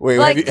 Wait,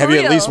 like, have you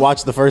at least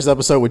watched the first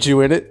episode with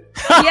you in it?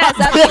 Yes,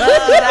 the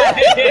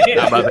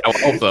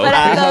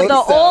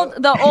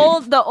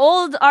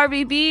old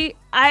RBB,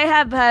 I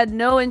have had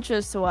no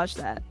interest to watch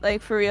that,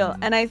 like for real.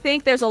 And I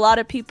think there's a lot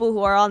of people who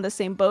are on the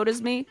same boat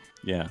as me.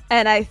 Yeah.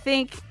 And I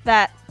think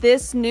that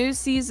this new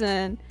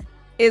season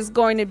is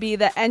going to be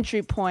the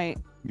entry point.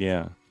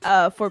 Yeah.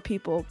 For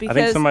people, because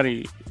I think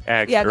somebody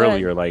asked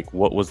earlier, like,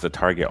 what was the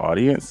target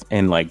audience,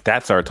 and like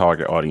that's our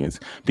target audience,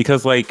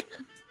 because like.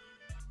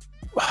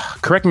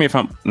 Correct me if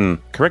I'm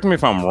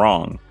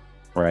wrong,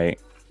 right?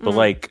 But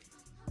like,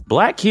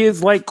 black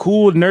kids like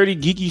cool, nerdy,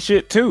 geeky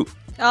shit too.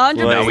 100%.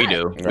 No, we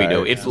do.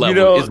 It's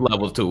levels. It's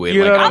levels to it.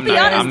 Like, I'll be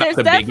honest, I'm not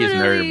the biggest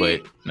nerd,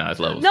 but no, it's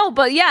levels. No,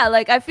 but yeah,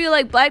 like I feel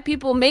like black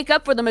people make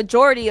up for the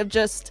majority of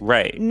just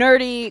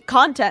nerdy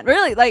content.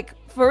 Really, like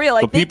for real,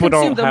 like but people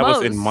don't have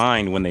us in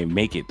mind when they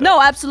make it. Though.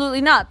 No,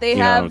 absolutely not. They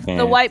have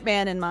the white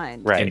man in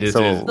mind. Right. And this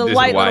is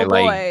why,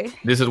 like,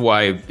 this is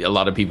why a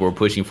lot of people are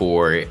pushing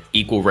for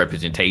equal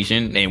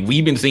representation, and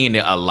we've been seeing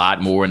it a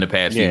lot more in the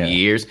past few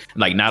years.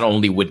 Like not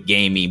only with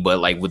gaming, but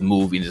like with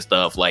movies and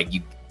stuff. Like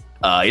you.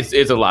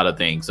 It's a lot of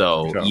things.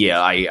 So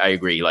I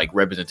agree. Like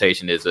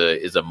representation is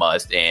a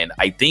must, and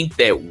I think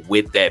that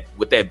with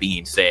that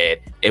being said,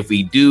 if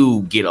we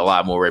do get a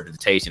lot more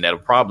representation, that'll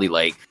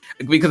probably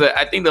because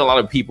I think that a lot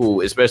of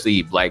people,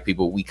 especially black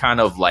people, we kind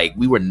of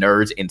we were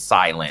nerds in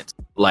silence.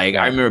 Like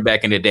I remember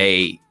back in the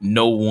day,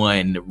 no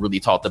one really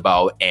talked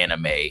about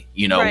anime.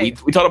 We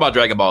talked about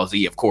Dragon Ball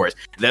Z, of course.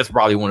 That's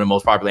probably one of the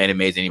most popular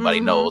animes anybody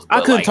knows. But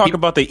I couldn't talk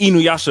about the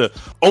Inuyasha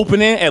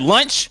opening at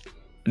lunch.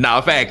 Nah,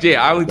 in fact,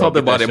 I only talked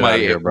about it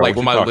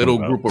with my little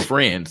group of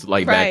friends,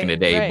 back in the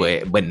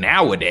day. But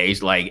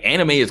nowadays,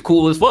 anime is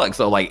cool as fuck.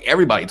 So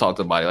everybody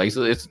talks about it.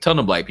 So it's a ton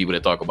of black people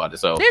that talk about it.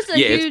 So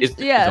it's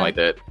like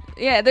that.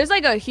 Yeah, there's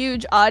a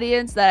huge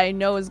audience that I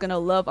know is gonna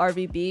love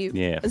RBB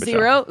Zero.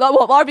 Sure.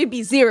 Well,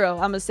 RBB Zero,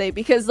 I'm gonna say,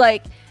 because I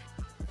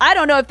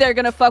don't know if they're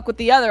gonna fuck with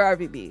the other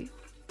RBB.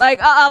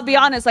 I'll be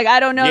honest, I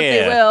don't know if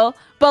they will,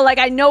 but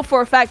I know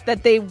for a fact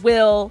that they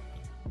will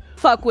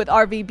fuck with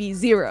RBB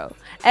Zero.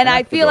 And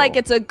I feel like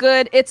it's a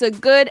good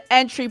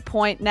entry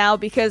point now,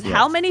 because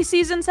how many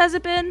seasons has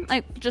it been?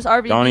 Just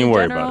RBB Don't even in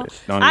worry general? about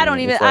it. I don't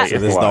even. It's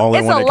the only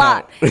it's one a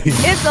lot.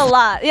 It's a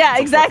lot. Yeah,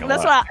 exactly.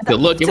 That's what.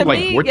 Look, it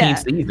was 14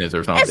 seasons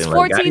or something. It's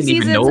 14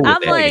 seasons.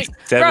 I'm like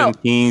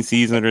 17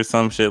 seasons or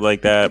some shit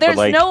like that. There's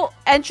no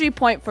entry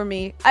point for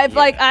me.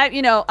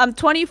 I'm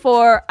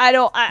 24.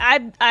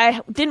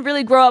 I didn't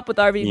really grow up with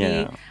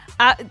RBB.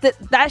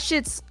 That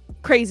shit's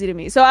crazy to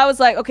me. So I was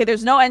like, okay,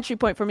 there's no entry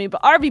point for me,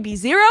 but RBB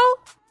Zero.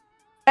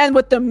 And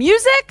with the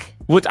music,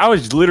 which I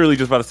was literally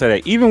just about to say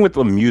that, even with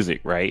the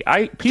music, right?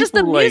 Just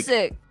the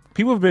music.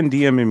 People have been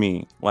DMing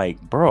me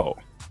bro,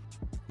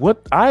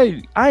 what?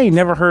 I ain't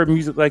never heard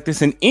music like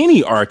this in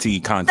any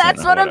RT content.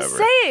 That's what I'm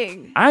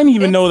saying. I didn't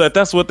even know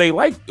that's what they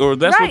liked, or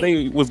that's what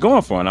they was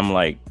going for. And I'm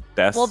like,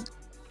 that's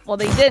well,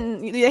 they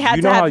didn't. They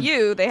had to have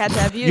you. They had to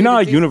have you. You know how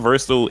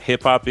universal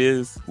hip hop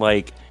is,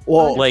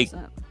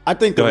 I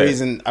think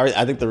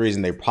the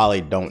reason they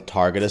probably don't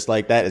target us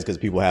like that is because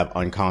people have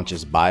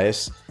unconscious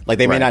bias. Like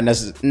they may not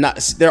necessarily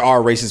there are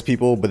racist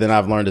people, but then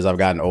I've learned as I've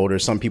gotten older,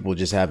 some people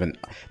just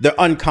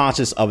they're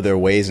unconscious of their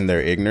ways and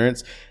their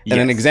ignorance. And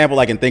an example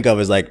I can think of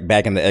is like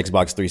back in the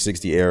Xbox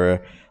 360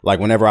 era, like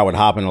whenever I would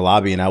hop in the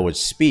lobby and I would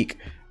speak,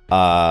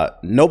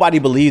 nobody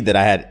believed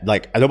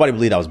nobody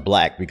believed I was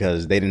black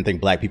because they didn't think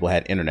black people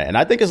had internet. And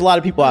I think there's a lot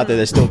of people out there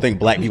that still think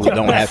black people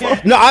don't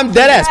have. No, I'm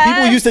dead ass.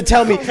 People used to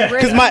tell me,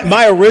 because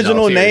my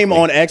original name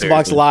on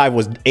Xbox Live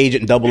was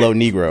Agent 00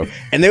 Negro,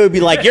 and they would be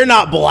like, "You're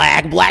not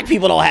black. Black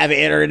people don't have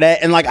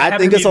internet." And like I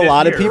think it's a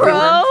lot of people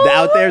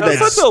out there that's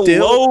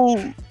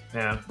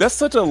that's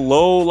such a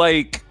low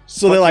like.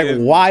 So they're like,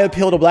 why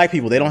appeal to black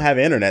people? They don't have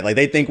internet. Like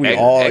they think we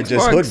all are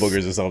just hood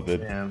boogers or something.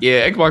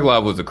 Yeah, Xbox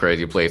Live was a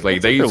crazy place.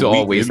 Like they used to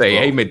always say,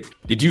 "Hey man,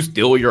 did you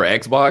steal your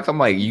Xbox?" I'm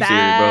like, "You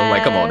serious, bro?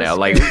 Like, come on now."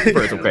 Like,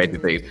 for some crazy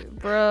things.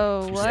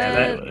 Bro, what?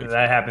 Yeah,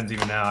 that happens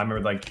even now. I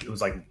remember like it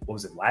was like, what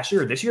was it, last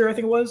year or this year? I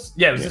think it was.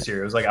 Yeah, it was this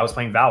year. It was like I was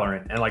playing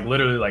Valorant and like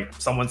literally like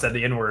someone said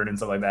the N-word and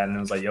stuff like that, and it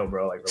was like, "Yo,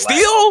 bro, like relax."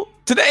 Steal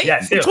today?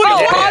 Yeah, steal.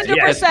 100%,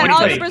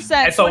 100%.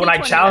 And so when I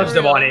challenged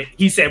him on it,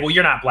 he said, "Well,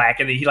 you're not black,"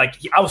 and then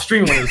I was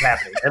streaming when it was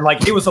happening, and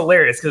like it was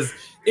hilarious because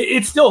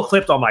it's still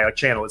clipped on my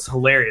channel. It's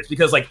hilarious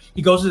because like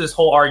he goes through this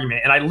whole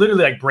argument and I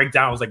literally like break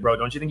down. I was like, "Bro,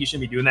 don't you think you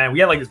shouldn't be doing that?" And we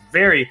had like this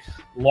very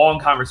long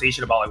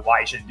conversation about like why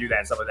you shouldn't do that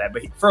and stuff like that.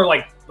 But for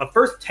like the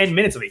first 10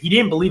 minutes of it, he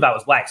didn't believe I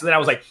was black. So then I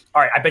was like,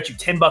 "All right, I bet you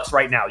 $10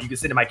 right now. You can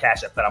send in my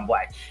Cash App that I'm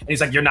black." And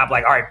he's like, "You're not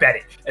black." "All right, bet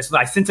it." And so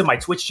I sent him my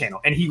Twitch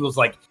channel and he was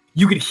like,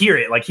 you could hear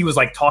it, like he was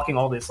like talking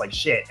all this like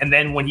shit, and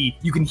then when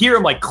you can hear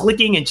him like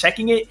clicking and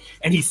checking it,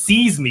 and he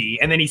sees me,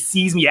 and then he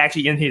sees me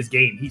actually in his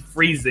game. He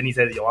freezes and he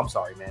says, "Yo, I'm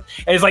sorry, man."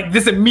 And it's like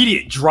this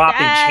immediate drop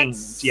in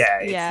change.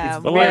 Yeah,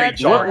 it's very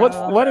jarring.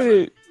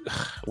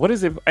 What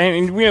is it?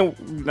 And we don't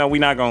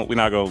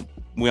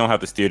have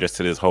to steer just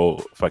to this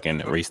whole fucking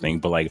race thing,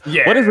 but like,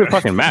 what does it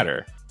fucking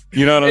matter?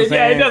 You know what I'm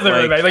saying? Yeah, it doesn't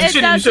really matter. Like, you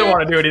shouldn't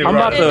want to do it either. I'm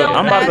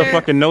about to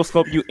fucking no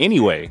scope you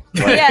anyway.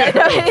 Like,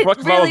 fuck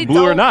if I was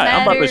blue or not.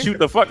 I'm about to shoot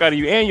the fuck out of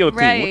you and your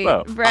team.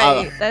 What's up?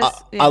 Right.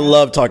 I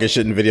love talking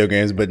shit in video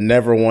games, but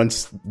never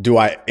once do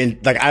I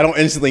don't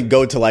instantly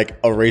go to like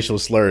a racial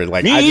slur.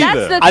 Like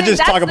I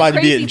just talk about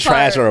you being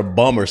trash or a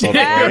bum or something.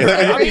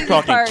 I be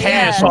talking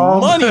cash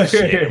money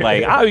shit.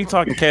 Like I be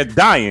talking cash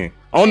dying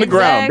on the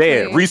ground,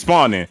 dead,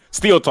 respawning,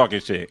 still talking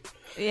shit.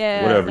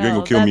 Yeah. Whatever. You're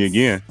gonna kill me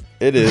again.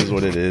 It is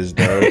what it is,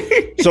 though.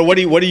 So what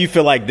do you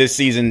feel like this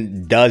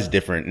season does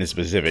different in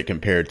specific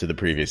compared to the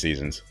previous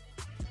seasons?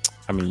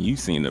 I mean,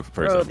 you've seen the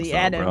first episode, the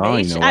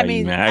animation. Bro. I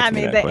mean, the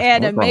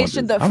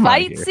animation, the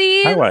fight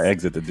scenes. How do I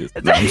exit the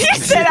Discord? You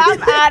said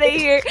I'm out of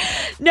here.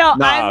 No,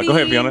 I mean, go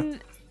ahead, Fiona.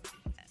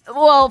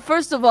 Well,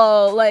 first of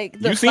all, like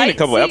you've seen a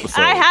couple episodes.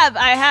 I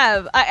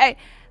have.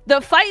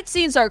 The fight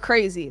scenes are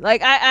crazy.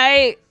 Like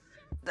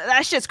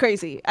that shit's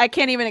crazy. I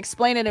can't even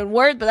explain it in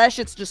words, but that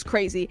shit's just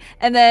crazy.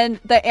 And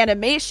then the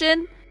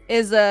animation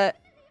is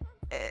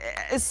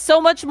so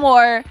much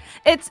more.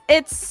 It's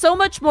so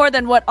much more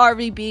than what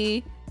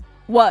RVB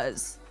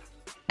was.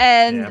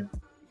 And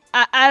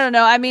I don't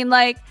know. I mean,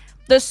 like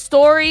the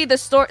story,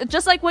 just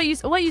like what you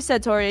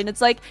said, Tori. And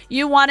it's like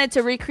you wanted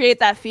to recreate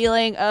that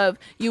feeling of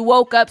you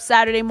woke up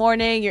Saturday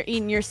morning, you're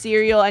eating your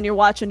cereal, and you're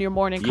watching your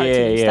morning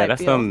cartoons. Yeah,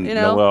 that's something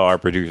Noel, our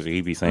producer, he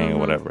be saying or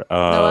whatever.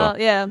 Noel,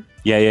 yeah.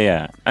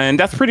 Yeah. And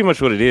that's pretty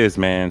much what it is,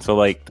 man. So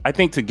like I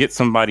think to get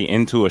somebody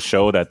into a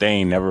show that they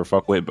ain't never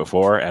fuck with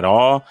before at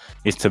all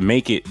is to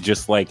make it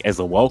just like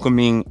as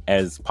welcoming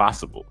as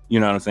possible. You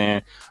know what I'm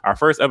saying? Our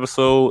first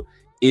episode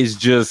is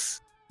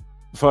just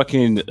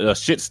fucking a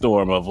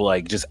shitstorm of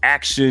like just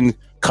action,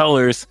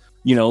 colors,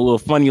 little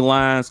funny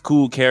lines,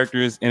 cool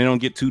characters, and they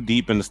don't get too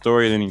deep in the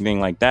story or anything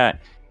like that.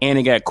 And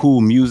it got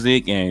cool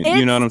music, and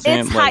you know what I'm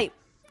saying? It's hype.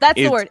 That's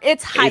the word.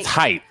 It's hype. It's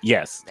hype,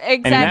 yes.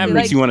 Exactly. And that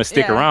makes you want to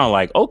stick around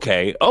like,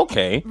 okay.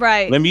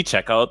 Right. Let me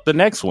check out the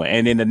next one.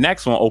 And then the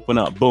next one open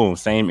up, boom,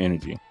 same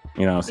energy.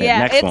 You know what I'm saying?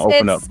 Next one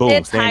open up,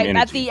 boom, same hype. energy.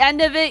 At the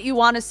end of it, you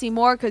want to see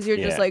more because you're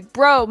just like,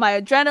 bro, my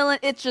adrenaline,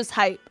 it's just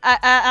hype.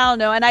 I don't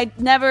know. And I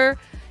never,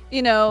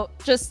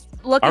 just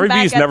looking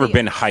back RVB's never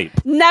been hype.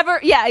 Never.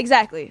 Yeah,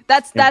 exactly.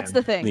 That's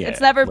the thing. Yeah,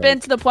 it's never been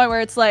to the point where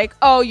it's like,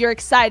 oh, you're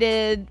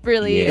excited,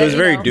 really. Yeah. It was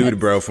very dude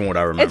bro from what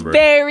I remember. It's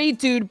very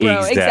dude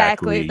bro.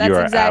 Exactly. That's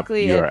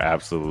exactly it. You're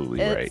absolutely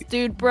right. It's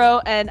dude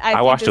bro. And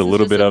I watched a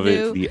little bit of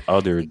it the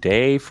other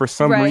day for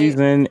some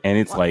reason, and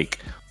it's like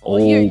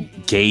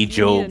old gay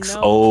jokes,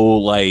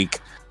 old like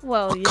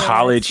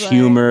college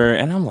humor,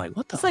 and I'm like,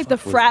 what the? It's like the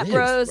frat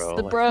bros,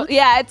 the bro.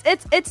 Yeah,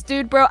 it's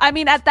dude, bro. I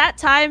mean, at that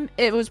time,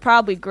 it was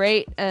probably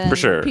great, and for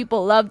sure,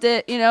 people loved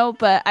it,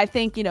 But I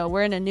think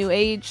we're in a new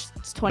age.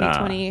 It's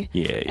 2020.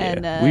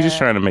 And, we just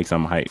trying to make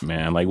some hype,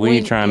 man. Like we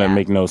ain't trying to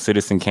make no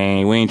Citizen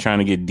Kane. We ain't trying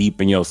to get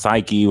deep in your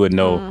psyche with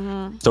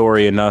no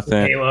story or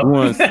nothing. We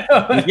want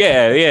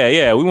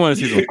We want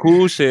to see some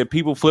cool shit.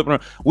 People flipping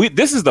around.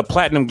 This is the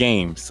platinum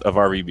games of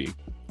RVB.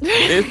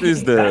 This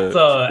is That's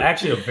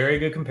actually a very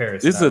good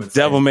comparison. This is a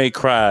Devil May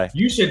Cry.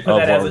 You should put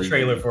that as a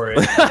trailer for it.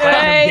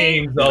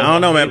 I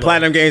don't know, man.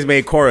 Platinum Games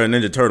made Korra and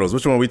Ninja Turtles.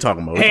 Which one are we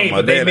talking about? Hey,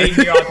 but they made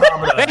Nier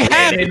Automata. They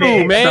had to,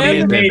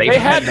 man. They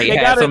had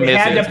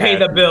to pay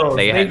the bills.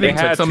 They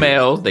took some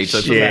L's. They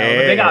took some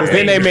L's.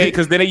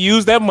 Then they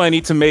used that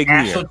money to make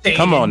Nier.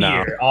 Come on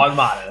now.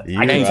 Automata.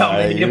 I can tell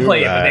them they need to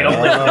play it, but they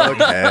don't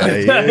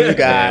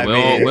let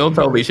them. We'll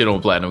totally shit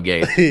on Platinum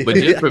Games. But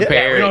just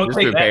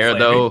prepare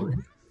though.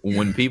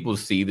 When people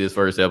see this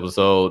first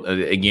episode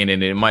again,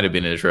 and it might have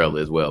been in the trailer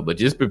as well, but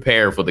just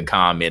prepare for the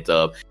comments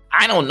of,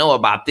 I don't know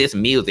about this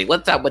music.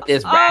 What's up with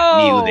this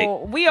rap music?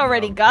 We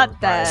already got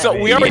that. So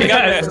we already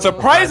got that.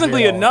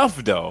 Surprisingly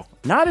enough, though,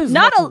 not as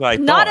much as I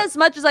thought. Not as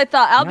much as I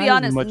thought. I'll be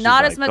honest,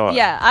 not as much.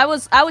 Yeah, I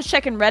was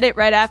checking Reddit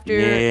right after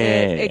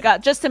it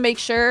got, just to make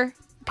sure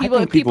people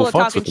are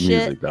talking shit.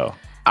 Music, though.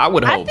 I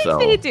would hope so. I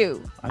think they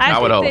do. I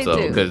would hope so,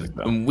 because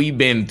we've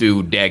been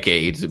through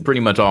decades, pretty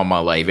much all my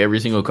life. Every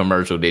single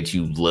commercial that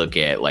you look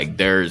at, like,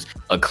 there's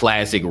a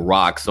classic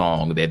rock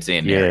song that's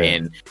in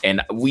there,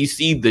 and we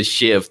see the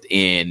shift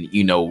in,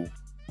 you know,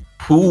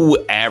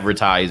 who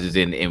advertises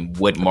in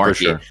what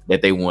market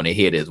that they want to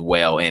hit as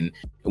well. And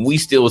we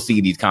still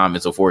see these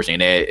comments, unfortunately.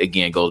 And that,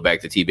 again, goes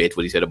back to T-Bates,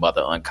 what he said about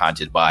the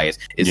unconscious bias.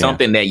 It's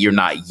something that you're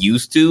not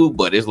used to,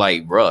 but it's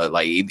like, bro,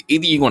 like,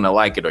 either you're going to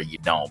like it or you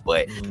don't.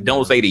 But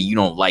don't say that you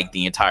don't like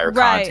the entire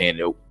content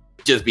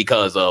just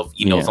because of,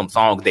 you know, some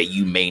songs that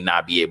you may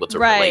not be able to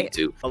relate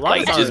to.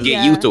 Like, just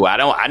get used to it.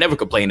 I never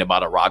complain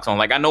about a rock song.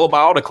 Like, I know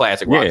about all the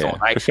classic rock songs.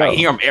 I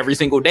hear them every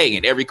single day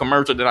in every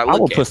commercial that I look at. I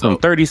will put some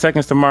 30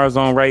 Seconds to Mars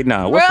on right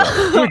now. What's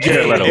up?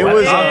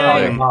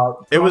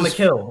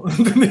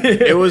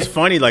 It was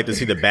funny, like, to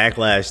see the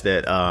backlash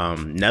that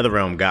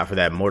NetherRealm got for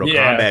that Mortal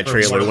Kombat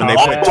trailer when they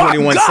put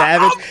 21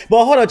 Savage.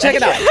 But hold on, check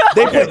it out.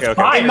 They put,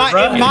 in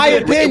my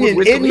opinion,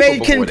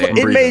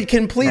 it made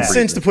complete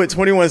sense to put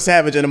 21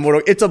 Savage in a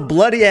Mortal. It's a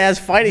bloody ass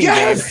fighting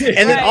game.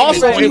 And then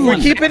also,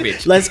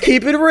 let's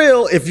keep it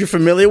real. If you're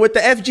familiar with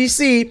the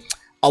FGC,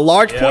 a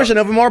large portion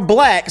of them are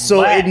black,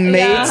 so it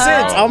made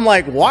sense. I'm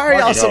like, why are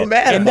y'all so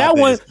mad? And that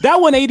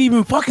one ain't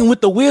even fucking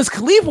with the Wiz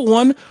Khalifa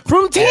one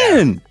from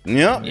 10.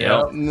 Yep.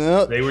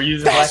 They were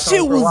using that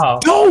shit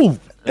was dope.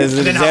 As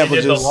an example,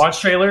 they did the launch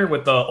trailer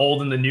with the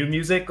old and the new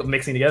music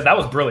mixing together. That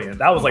was brilliant.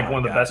 That was like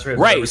one of the best trailers.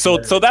 Right. So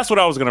that's what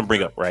I was gonna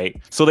bring up.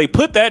 Right. So they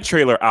put that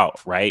trailer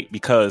out, right,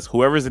 because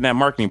whoever's in that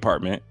marketing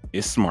department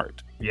is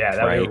smart. Yeah,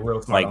 that was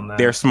real smart. Like,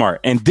 they're smart.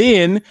 And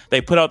then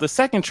they put out the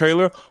second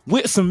trailer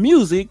with some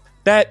music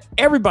that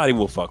everybody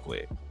will fuck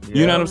with.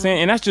 You know what I'm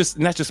saying? And that's just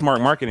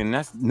smart marketing. And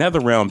that's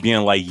NetherRealm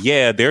being like,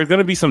 yeah, there's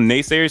gonna be some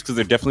naysayers, because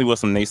there definitely was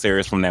some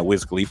naysayers from that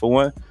Wiz Khalifa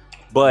one.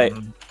 But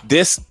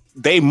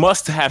they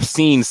must have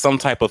seen some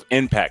type of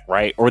impact,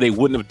 right? Or they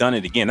wouldn't have done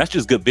it again. That's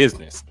just good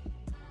business.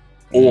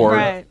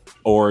 Or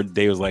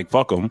they was like,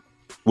 fuck them,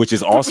 which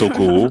is also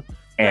cool,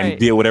 and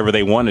did whatever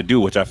they want to do,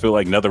 which I feel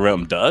like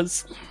NetherRealm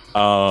does.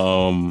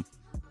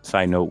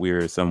 Side note,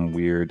 we're some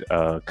weird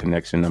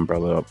connection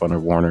umbrella up under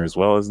Warner as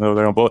well as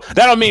NetherRealm. But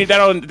that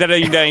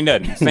ain't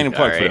nothing. Same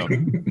plug for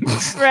them.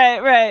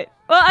 Right.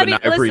 Well, I mean,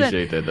 I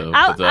appreciate that though.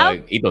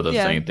 He does the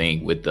same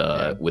thing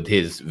with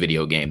his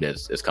video game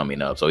that's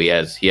coming up. So he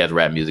has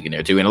rap music in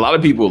there too. And a lot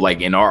of people,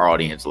 like, in our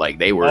audience, like,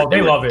 they were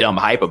dumb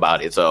hype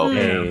about it. So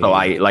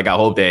I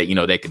hope that, you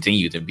know, that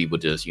continues and people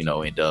just, you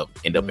know, end up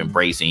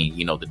embracing,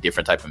 you know, the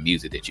different type of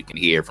music that you can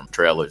hear from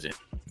trailers and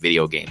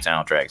video game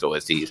soundtracks,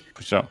 OSTs.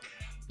 For sure.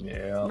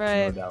 Yeah.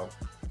 Right. No doubt.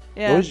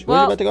 Yeah. What you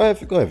about to go ahead,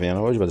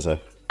 Fiona? What was you about to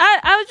say?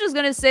 I was just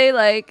gonna say,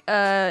 like,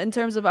 in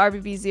terms of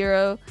RBB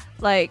Zero,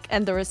 like,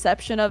 and the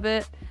reception of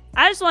it,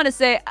 I just want to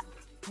say,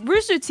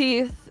 Rooster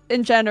Teeth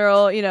in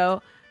general, you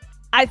know,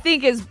 I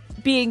think is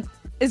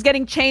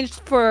getting changed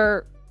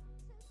for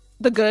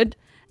the good,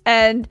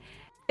 and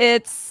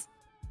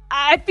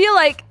I feel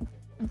like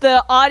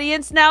the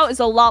audience now is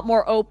a lot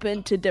more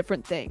open to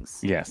different things.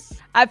 Yes.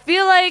 I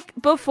feel like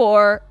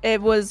before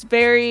it was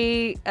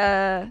very,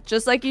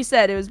 just like you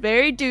said, it was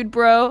very dude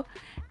bro,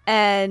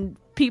 and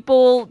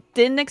people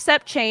didn't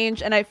accept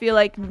change. And I feel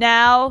like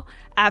now,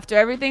 after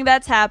everything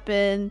that's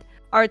happened,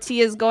 RT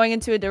is going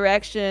into a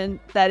direction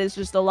that is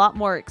just a lot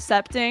more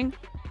accepting,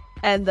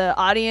 and the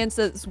audience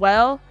as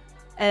well.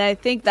 And I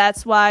think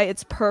that's why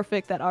it's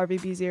perfect that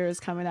RBB Zero is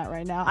coming out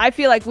right now. I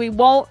feel like we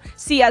won't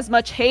see as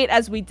much hate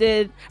as we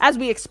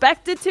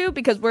expected to,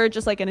 because we're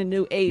just like in a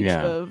new age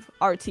of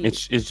RT.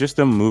 It's just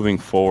them moving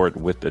forward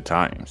with the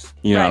times.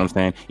 You know what I'm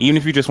saying? Even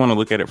if you just want to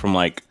look at it from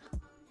like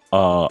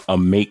a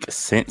make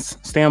sense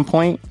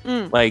standpoint,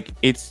 like,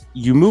 it's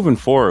you moving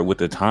forward with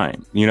the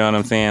time. You know what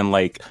I'm saying?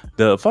 Like,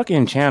 the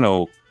fucking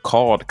channel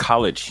called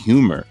College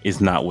Humor is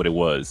not what it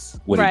was,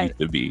 it used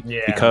to be,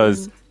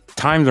 because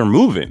times are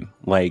moving.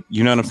 Like,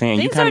 you know what I'm saying?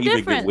 Things you kind of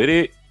either get with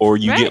it, or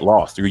you get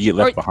lost, or you get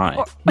left behind.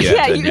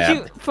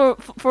 You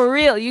for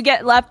real, you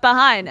get left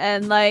behind.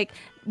 And like,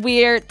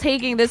 we're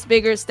taking this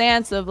bigger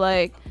stance of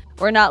like,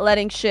 we're not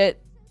letting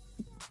shit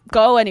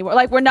go anywhere.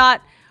 Like, we're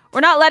not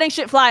we're not letting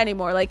shit fly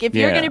anymore. Like, if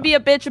you're gonna be a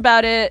bitch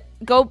about it,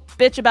 go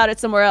bitch about it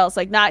somewhere else.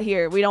 Like, not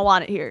here. We don't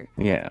want it here.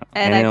 Yeah.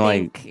 And I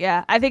think,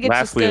 I think it's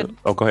lastly, just good.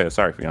 Oh, go ahead.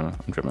 Sorry, Fiona.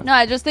 I'm tripping. No,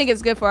 I just think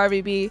it's good for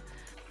RVB,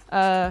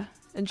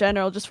 in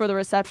general, just for the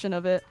reception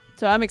of it.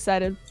 So I'm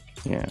excited.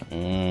 Yeah.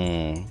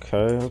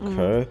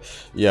 Okay.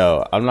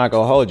 Yo, I'm not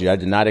gonna hold you. I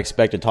did not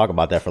expect to talk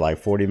about that for like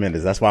 40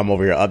 minutes. That's why I'm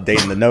over here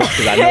updating the notes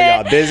because I know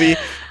y'all busy.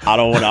 I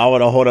want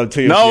to hold up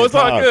to you. No, it's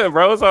all good,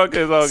 bro. It's all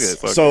good.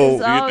 It's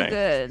all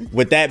good.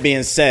 With that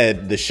being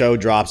said, the show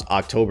drops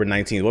October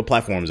 19th. What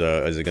platforms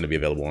is it going to be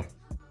available on?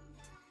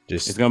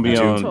 It's going to be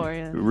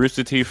on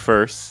Rooster Teeth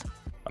first,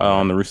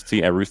 on the Rooster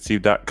Teeth at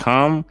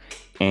roosterteeth.com,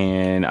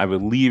 and I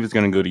believe it's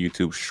going to go to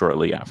YouTube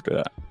shortly after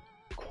that.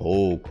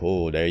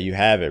 Cool. There you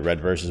have it. Red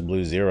versus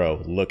Blue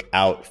 0. Look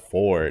out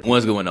for it.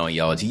 What's going on,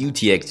 y'all? It's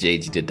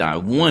UTXJG the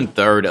Don,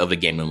 1/3 of the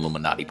Gaming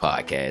Illuminati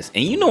podcast.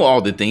 And you know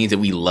all the things that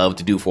we love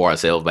to do for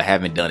ourselves, but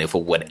haven't done it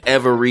for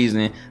whatever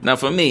reason. Now,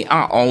 for me,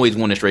 I always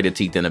want to straighten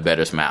teeth and a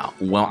better smile.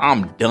 Well,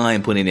 I'm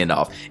done putting it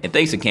off. And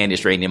thanks to Candid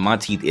Straightening, my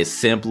teeth is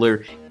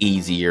simpler,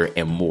 easier,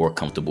 and more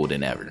comfortable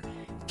than ever.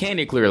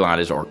 Candid clear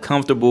aligners are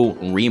comfortable,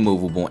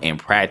 removable, and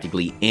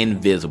practically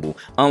invisible,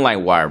 unlike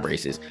wire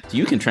braces, so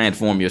you can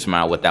transform your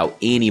smile without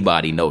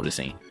anybody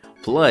noticing.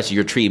 Plus,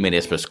 your treatment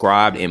is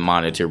prescribed and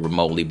monitored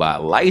remotely by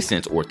a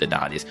licensed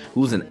orthodontist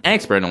who's an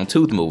expert on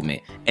tooth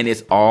movement, and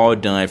it's all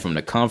done from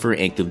the comfort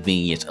and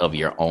convenience of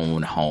your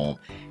own home.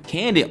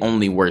 Candid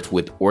only works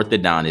with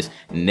orthodontists,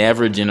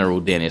 never general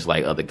dentists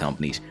like other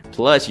companies.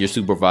 Plus, your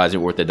supervisor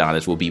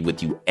orthodontist will be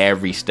with you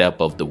every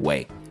step of the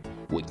way.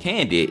 With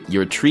Candid,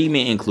 your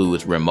treatment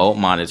includes remote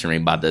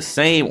monitoring by the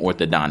same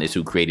orthodontist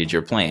who created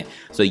your plan,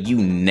 so you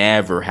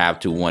never have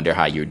to wonder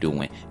how you're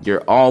doing.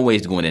 You're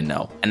always going to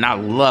know, and I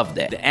love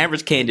that. The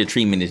average Candid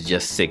treatment is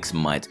just 6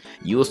 months.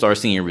 You'll start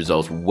seeing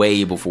results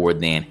way before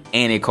then,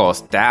 and it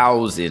costs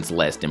thousands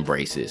less than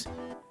braces.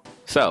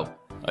 So,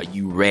 are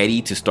you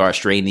ready to start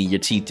straightening your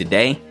teeth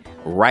today?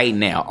 Right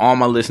now, all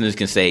my listeners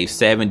can save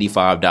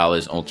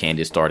 $75 on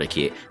Candid Starter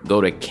Kit. Go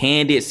to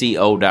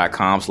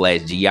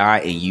candidco.com/GI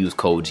and use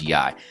code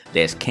GI.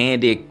 That's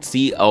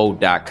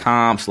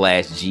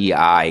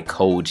candidco.com/GI,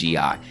 code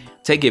GI.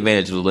 Take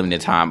advantage of the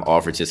limited time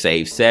offer to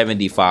save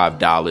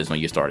 $75 on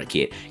your starter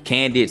kit.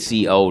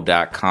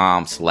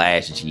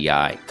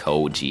 candidco.com/GI,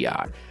 code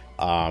GI.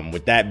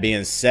 With that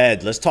being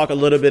said, let's talk a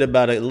little bit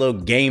about a little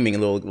gaming,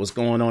 what's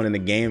going on in the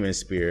gaming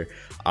sphere.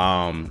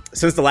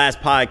 Since the last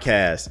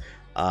podcast,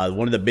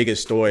 one of the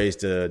biggest stories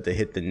to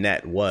hit the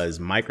net was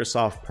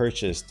Microsoft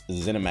purchased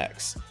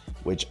ZeniMax,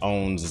 which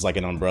is like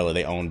an umbrella.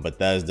 They own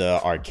Bethesda,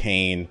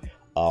 Arcane,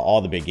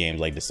 all the big games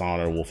like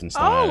Dishonored,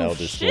 Wolfenstein,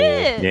 Elder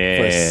Scrolls for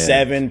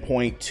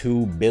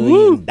 $7.2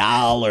 billion.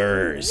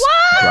 What?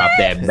 Drop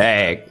that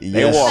bag.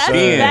 He walked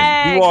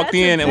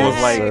in and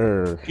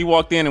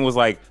was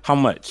like, how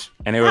much?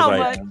 And they was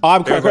like,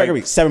 I'm correct.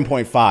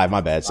 7.5.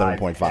 My bad.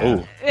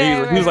 7.5.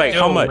 He was like,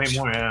 how much?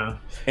 More, yeah.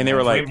 And they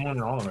were like,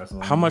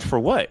 how much for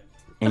what?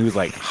 And he was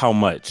like, how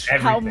much?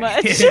 How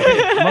much?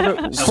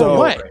 So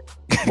what?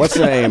 What's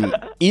the name?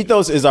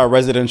 Ethos is our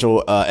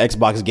residential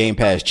Xbox Game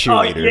Pass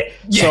cheerleader.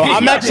 So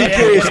I'm actually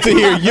curious to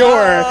hear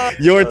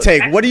your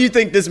take. What do you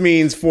think this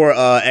means for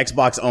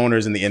Xbox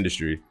owners in the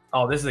industry?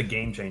 Oh, this is a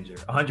game changer,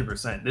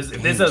 100%.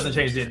 If this doesn't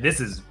change it,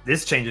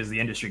 this changes the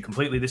industry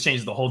completely. This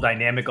changes the whole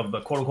dynamic of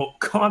the quote unquote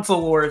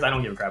console wars. I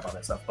don't give a crap about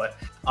that stuff, but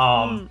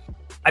I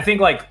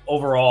think like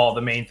overall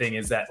the main thing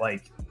is that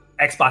like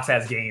Xbox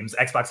has games.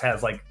 Xbox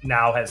has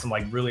some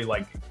like really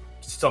like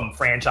some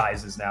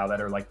franchises now that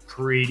are like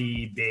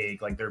pretty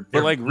big. Like they're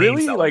like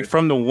really sellers. Like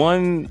from the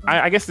one.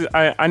 I guess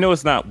I know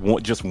it's not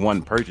just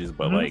one purchase,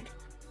 but like.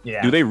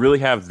 Yeah. Do they really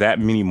have that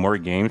many more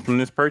games from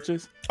this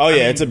purchase? Oh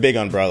yeah, it's a big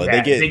umbrella.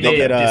 Yeah, they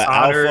get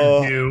Dishonored,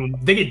 Alpha. Doom.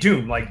 They get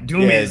Doom. Like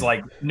Doom is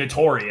like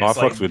notorious.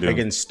 Like, with Doom. They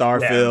get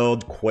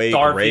Starfield, Quake,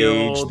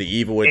 Rage, The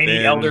Evil Within,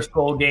 any Elder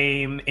Scroll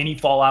game, any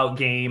Fallout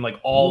game, like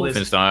all this.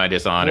 Wolfenstein,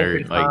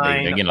 Dishonored, like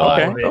they're getting a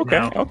lot.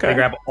 Okay. They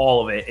grab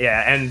all of it.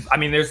 Yeah, and I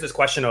mean, there's this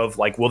question of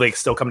like, will they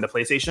still come to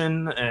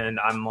PlayStation?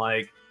 And I'm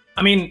like,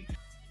 I mean,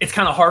 it's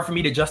kind of hard for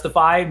me to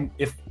justify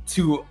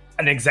to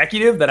an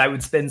executive that I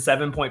would spend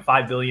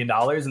 $7.5 billion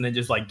and then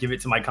just like give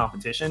it to my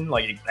competition.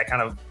 Like that kind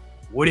of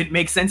wouldn't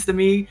make sense to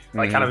me.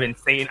 Like kind of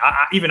insane.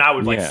 I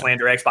would like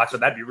slander Xbox,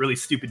 but that'd be really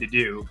stupid to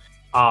do.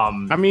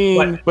 I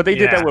mean, but they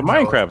did that with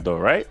Minecraft though,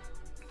 right?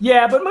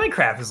 Yeah, but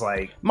Minecraft is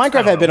like...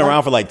 Minecraft had been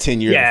around for like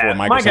 10 years before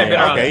Microsoft.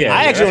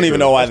 I actually don't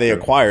even know why they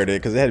acquired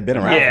it because it had been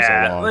around for so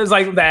long. It's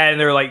like that, and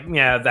they're like,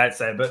 that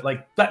said. But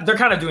like they're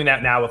kind of doing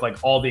that now with like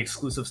all the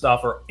exclusive stuff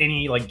or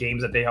any like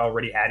games that they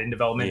already had in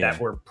development that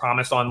were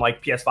promised on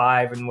like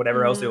PS5 and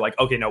whatever else. They're like,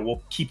 okay, no,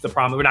 we'll keep the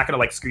promise. We're not going to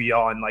like screw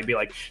y'all and like be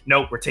like,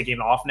 nope, we're taking it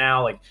off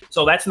now. Like,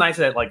 so that's nice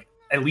that like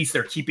at least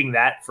they're keeping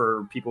that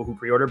for people who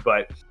pre-order,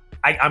 but...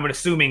 I'm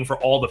assuming for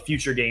all the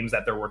future games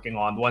that they're working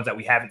on, the ones that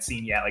we haven't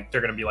seen yet, like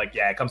they're going to be like,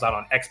 it comes out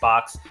on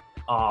Xbox,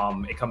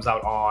 it comes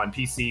out on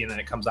PC, and then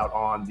it comes out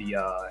on the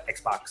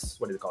Xbox,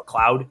 what is it called,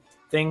 Cloud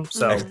thing.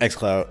 So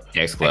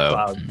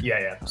xCloud.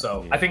 Yeah.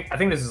 So I think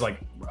this is like,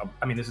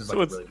 this is like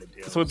a really big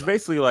deal. So it's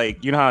basically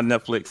like, you know how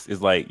Netflix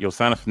is like, you'll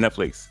sign up for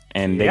Netflix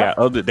and they got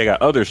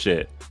other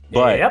shit,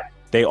 but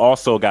they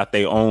also got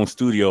their own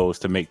studios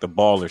to make the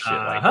baller shit,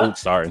 like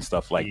Oakstar and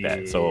stuff like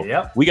that.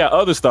 So we got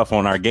other stuff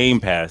on our Game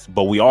Pass,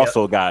 but we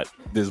also got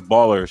this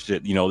baller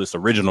shit, this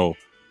original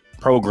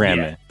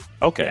programming.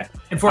 Okay.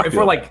 And for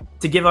like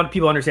to give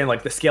people understand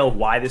like the scale of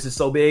why this is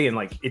so big, and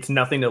like it's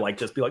nothing to like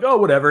just be like, oh,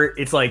 whatever.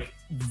 It's like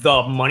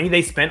the money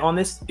they spent on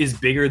this is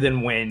bigger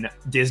than when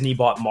Disney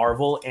bought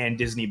Marvel and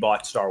Disney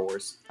bought Star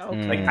Wars.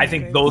 Okay. Like I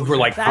think those were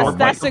like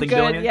that's a good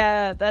billion.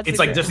 Yeah, that's it's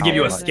like just to give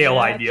you a scale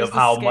idea of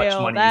how much money is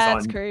on.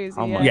 That's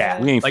crazy. We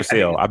ain't for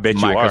sale. I bet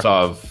you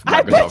Microsoft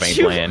ain't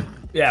playing.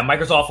 Yeah,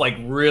 Microsoft like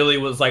really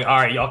was like, all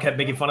right, y'all kept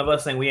making fun of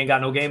us saying we ain't got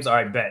no games. All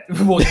right, bet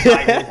we'll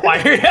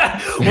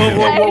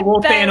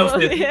Thanos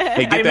this.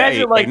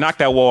 Hey, knock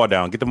that wall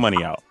down. Get the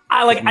money out.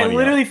 I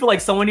literally feel like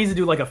someone needs to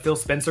do like a Phil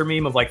Spencer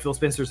meme of like Phil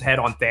Spencer's head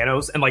on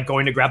Thanos and like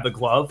going to grab the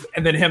glove,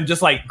 and then him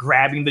just like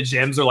grabbing the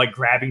gems or like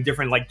grabbing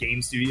different like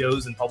game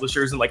studios and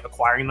publishers and like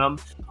acquiring them.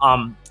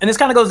 And this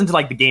kind of goes into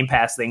like the Game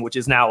Pass thing, which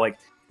is now like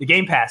the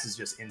Game Pass is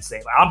just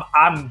insane.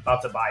 I'm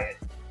about to buy it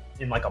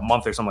in like a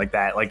month or something like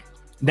that. Like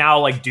now,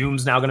 like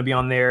Doom's now going to be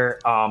on there.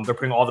 They're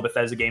putting all the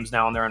Bethesda games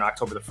now on there on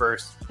October the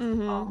 1st.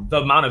 Mm-hmm. The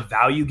amount of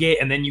value you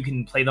get, and then you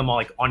can play them all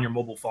like on your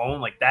mobile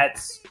phone. Like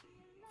that's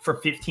for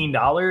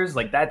 $15.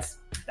 Like that's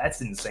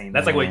insane.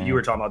 That's like what you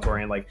were talking about,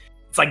 Torian. Like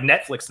it's like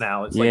Netflix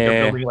now. It's like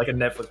they're building like a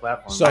Netflix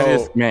platform.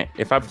 So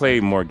if I play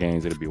more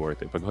games, it'd be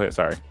worth it. But go ahead.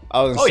 Sorry.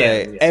 I was gonna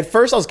say at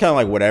first I was kind of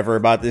like whatever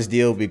about this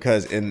deal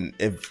because in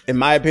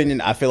my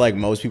opinion, I feel like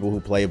most people who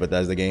play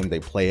Bethesda games, they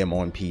play them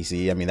on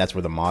PC. I mean, that's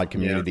where the mod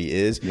community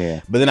is.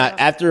 Yeah. But then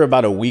after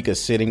about a week of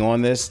sitting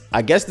on this,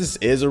 I guess this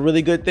is a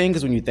really good thing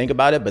because when you think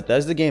about it,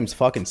 Bethesda games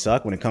fucking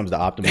suck when it comes to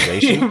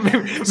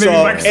optimization.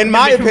 So in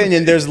my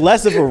opinion, there's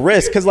less of a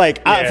risk because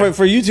like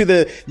for you two,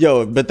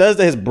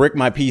 Bethesda has bricked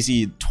my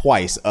PC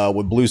twice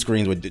with blue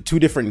screens with 2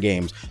 different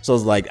games. So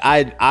it's like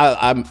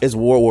I'm it's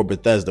War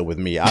Bethesda with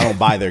me. I don't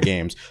buy their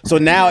games. So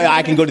now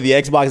I can go to the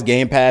Xbox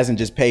Game Pass and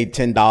just pay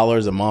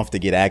 $10 a month to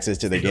get access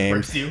to the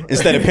games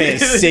instead of paying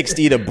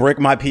 $60 to brick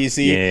my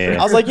PC. Yeah.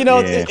 I was like,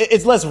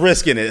 it's less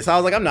risk in it. So I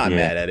was like, I'm not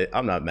mad at it.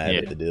 I'm not mad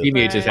at the deal.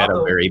 TBH just had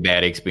a very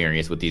bad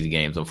experience with these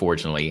games,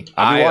 unfortunately.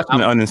 I be watching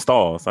the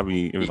uninstalls.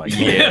 It was like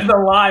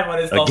the live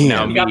uninstalls.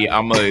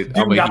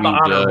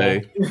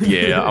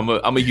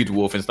 I'm a huge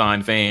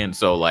Wolfenstein fan.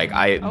 So like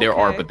there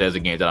are Bethesda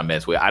games that I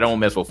mess with. I don't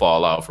mess with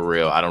Fallout for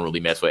real. I don't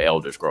really mess with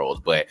Elder Scrolls,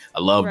 but I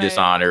love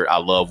Dishonored. I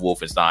love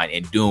Wolfenstein,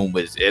 and Doom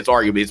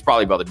it's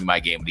probably about to be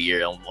my game of the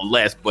year,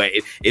 unless, but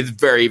it's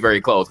very,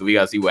 very close because we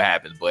gotta see what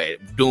happens.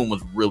 But Doom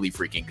was really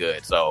freaking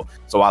good, so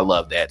I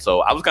love that. So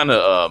I was kind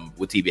of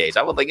with TBH.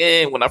 I was like,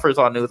 when I first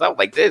saw the news, I was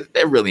like,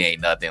 there really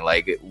ain't nothing.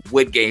 Like,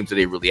 what games do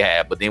they really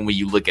have? But then when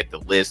you look at the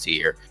list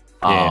here,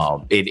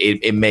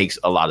 it makes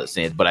a lot of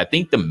sense. But I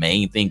think the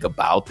main thing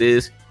about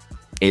this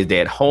is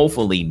that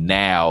hopefully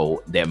now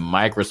that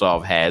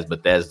Microsoft has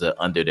Bethesda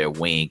under their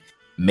wing,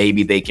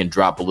 maybe they can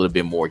drop a little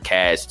bit more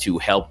cash to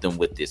help them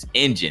with this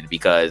engine,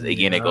 because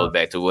again, it goes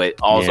back to what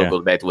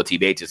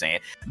TBH is saying.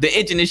 The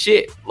engine is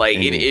shit. Like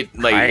it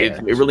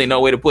really no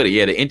way to put it.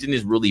 Yeah, the engine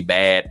is really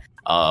bad.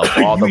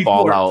 All the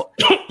Fallout,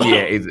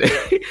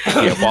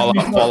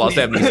 Fallout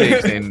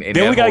 76, and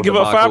then we gotta give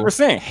up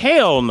 5%.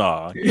 Hell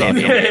no.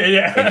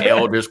 And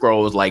Elder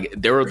Scrolls, like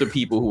there are the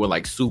people who are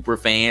like super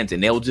fans,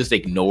 and they'll just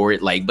ignore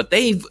it. Like, but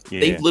they've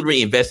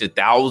literally invested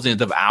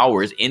thousands of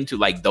hours into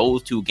like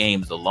those 2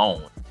 games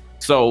alone.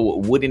 So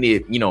wouldn't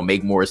it,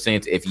 make more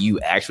sense if you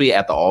actually,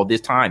 after all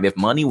this time, if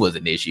money was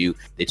an issue,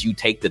 that you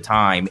take the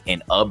time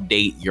and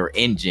update your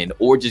engine,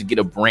 or just get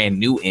a brand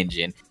new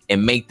engine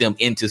and make them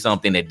into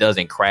something that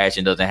doesn't crash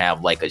and doesn't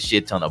have like a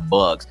shit ton of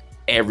bugs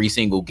every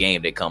single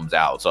game that comes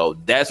out. So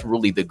that's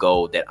really the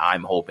goal that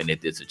I'm hoping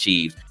that this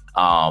achieves.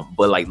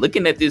 But like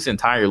looking at this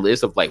entire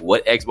list of like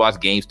what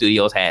Xbox Game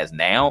Studios has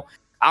now,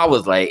 I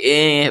was like,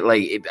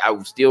 I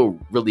still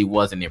really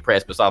wasn't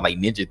impressed. Besides like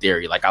Ninja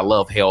Theory, like I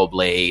love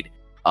Hellblade.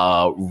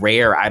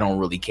 Rare, I don't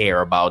really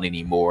care about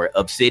anymore.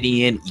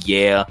 Obsidian,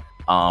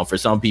 for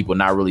some people,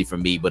 not really for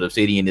me, but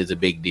Obsidian is a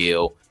big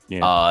deal.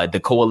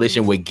 The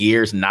Coalition with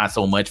Gears, not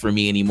so much for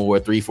me anymore.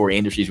 343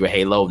 Industries with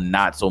Halo,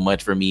 not so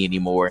much for me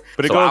anymore.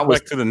 But it goes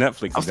back to the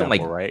Netflix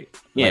example, right?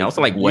 Yeah, I was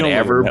like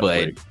whatever,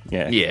 but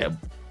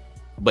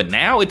but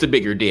now it's a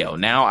bigger deal.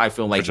 Now I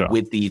feel like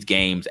with these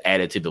games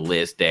added to the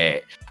list,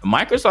 that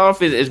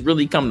Microsoft is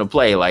really come to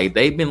play. Like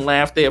they've been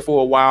laughed at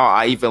for a while.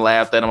 I even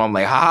laughed at them. I'm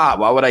like,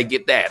 why would I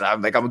get that?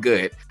 I'm like, I'm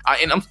good.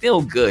 And I'm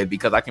still good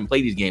because I can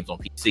play these games on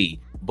PC.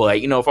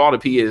 But, for all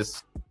the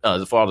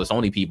for all the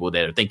Sony people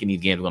that are thinking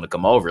these games are going to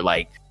come over,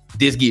 like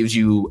this gives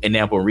you an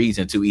ample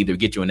reason to either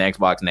get you an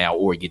Xbox now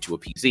or get you a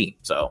PC.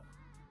 So,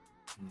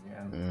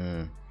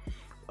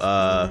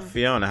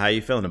 Fiona, how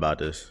you feeling about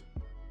this?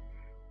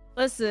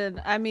 Listen,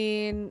 I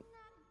mean,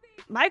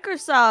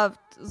 Microsoft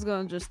is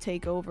going to just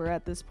take over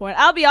at this point.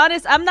 I'll be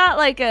honest, I'm not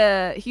like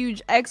a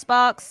huge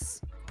Xbox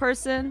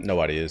person.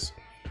 Nobody is.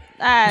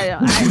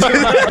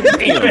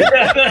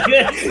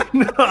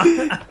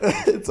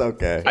 It's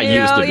okay. I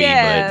used to be,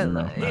 yeah.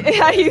 but no.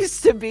 I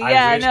used to be.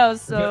 Yeah, I know.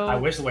 So I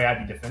wish the way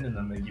I'd be defending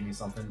them, they'd give me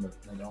something, but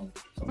they don't.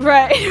 So,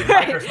 right.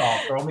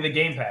 Microsoft, throw me the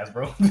Game Pass,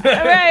 bro.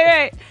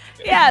 right.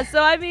 Yeah.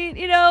 So I mean,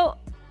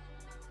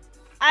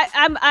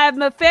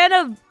 I'm a fan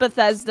of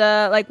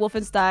Bethesda, like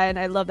Wolfenstein.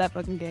 I love that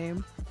fucking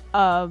game.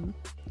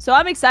 So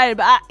I'm excited,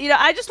 but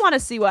I just want to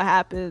see what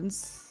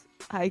happens.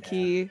 High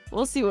key,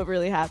 we'll see what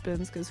really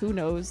happens because who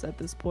knows at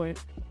this point.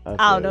 I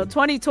don't know.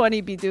 2020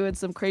 be doing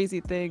some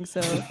crazy things,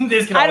 so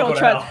I don't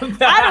trust.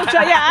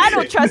 I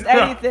don't trust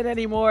anything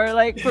anymore.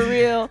 Like for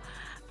real.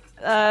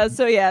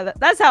 So yeah,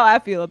 that's how I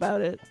feel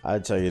about it.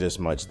 I'd tell you this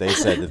much: they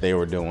said that they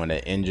were doing an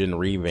engine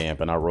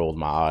revamp, and I rolled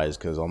my eyes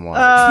because I'm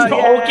like,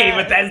 okay,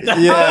 but that's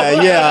I'm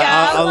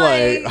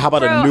like, how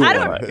about a new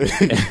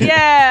one?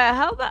 Yeah,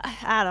 how about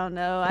I don't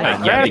know.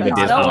 I think at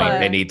this point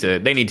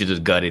they need to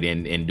just gut it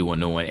and do a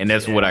new one, and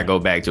that's what I go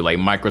back to. Like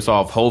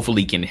Microsoft,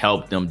 hopefully can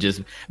help them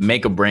just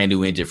make a brand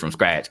new engine from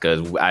scratch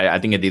because I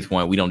think at this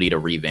point we don't need a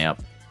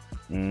revamp.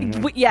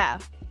 Mm-hmm. Yeah,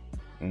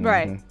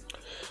 right.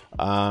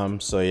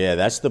 So yeah,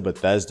 that's the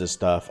Bethesda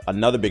stuff.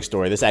 Another big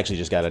story, this actually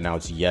just got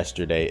announced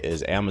yesterday,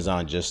 is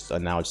Amazon just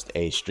announced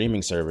a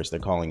streaming service they're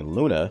calling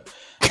Luna.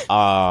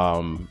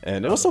 And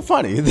it was so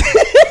funny. I'm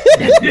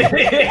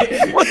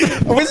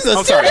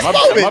sorry,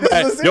 my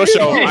bad. Your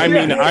show. I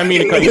mean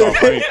to cut you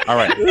off. All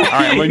right.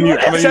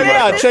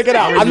 Check it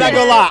out. I'm not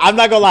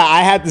gonna lie.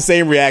 I had the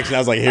same reaction. I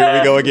was like, here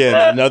we go again,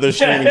 another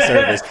streaming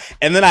service.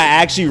 And then I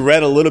actually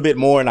read a little bit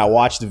more and I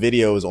watched the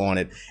videos on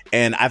it.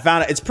 And I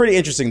found it's pretty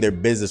interesting, their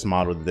business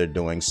model that they're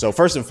doing. So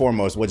first and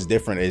foremost, what's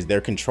different is their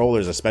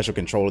controller is a special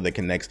controller that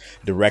connects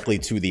directly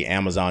to the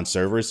Amazon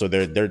servers. So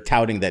they're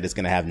touting that it's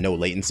going to have no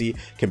latency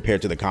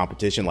compared to the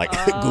competition, like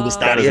Google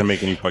Stadia. That doesn't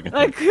make any fucking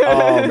sense.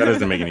 That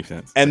doesn't make any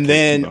sense. And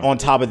then on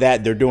top of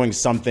that, they're doing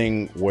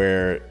something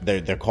where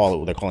they're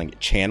calling it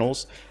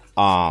channels.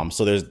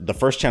 So there's the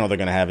first channel they're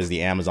going to have is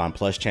the Amazon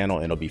Plus channel,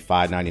 and it'll be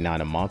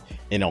 $5.99 a month,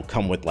 and it'll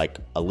come with like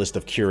a list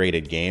of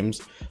curated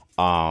games.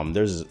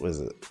 There's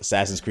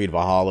Assassin's Creed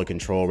Valhalla,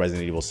 Control,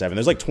 Resident Evil 7.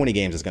 There's like 20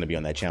 games that's going to be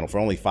on that channel for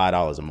only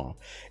 $5 a month.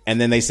 And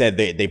then they said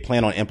they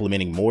plan on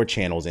implementing more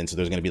channels in. So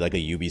there's going to be like a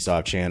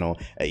Ubisoft channel,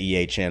 a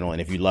EA channel.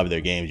 And if you love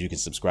their games, you can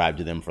subscribe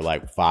to them for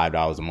like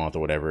 $5 a month or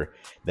whatever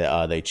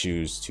that they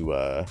choose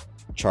to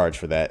charge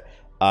for that.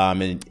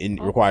 And it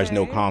requires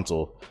no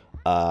console.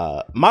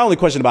 My only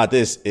question about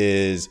this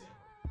is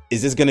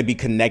this going to be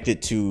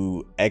connected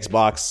to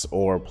Xbox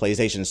or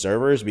PlayStation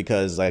servers?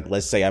 Because like,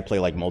 let's say I play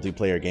like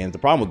multiplayer games. The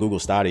problem with Google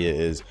Stadia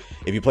is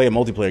if you play a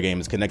multiplayer game,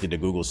 it's connected to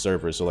Google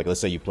servers. So like, let's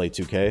say you play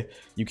 2K,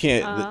 you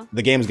can't,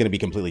 the game is going to be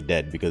completely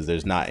dead because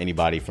there's not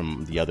anybody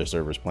from the other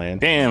servers playing.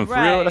 Damn, for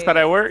real? That's how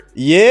that works?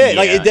 Yeah.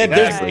 Like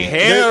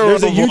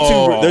there's a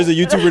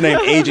YouTuber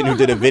named Agent who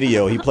did a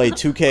video. He played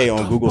 2K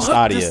on Google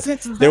Stadia.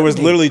 There was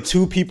literally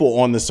 2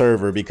 people on the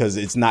server because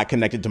it's not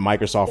connected to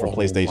Microsoft or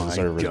PlayStation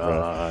servers,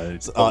 bro.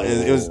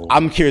 It was.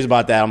 I'm curious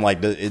about that. I'm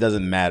like, it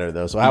doesn't matter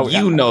though. So how the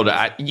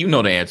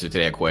answer to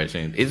that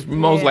question? It's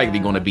most likely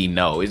going to be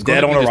no. It's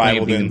going to be the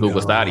same thing in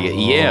Google Stadia.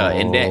 Yeah,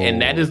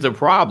 and that is the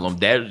problem.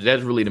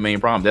 That's really the main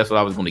problem. That's what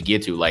I was going to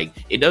get to. Like,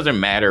 it doesn't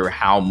matter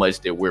how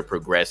much that we're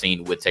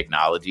progressing with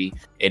technology.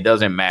 It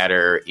doesn't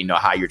matter,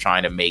 how you're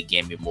trying to make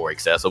gaming more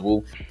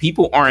accessible.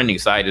 People aren't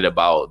excited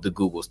about the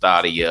Google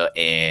Stadia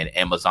and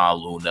Amazon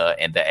Luna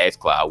and the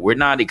xCloud. We're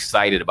not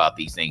excited about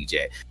these things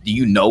yet. Do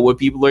you know what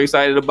people are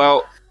excited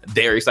about?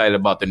 They're excited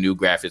about the new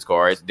graphics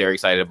cards. They're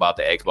excited about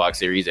the Xbox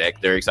Series X.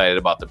 They're excited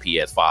about the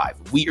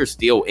PS5. We are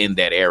still in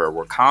that era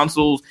where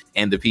consoles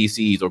and the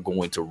PCs are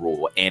going to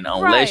rule. And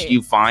unless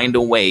you find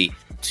a way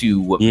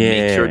to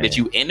make sure that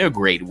you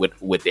integrate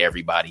with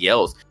everybody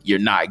else, you're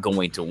not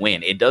going to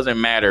win. It doesn't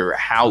matter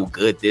how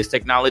good this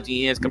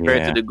technology is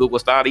compared to the Google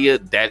Stadia.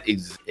 That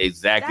is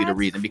exactly the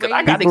reason, because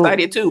I got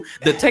excited too.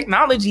 The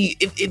technology,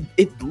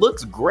 it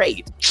looks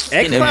great.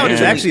 xCloud is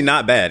actually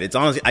not bad. It's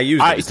honestly, I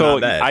used it. It's not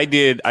bad.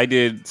 I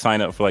did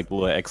sign up for like the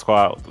little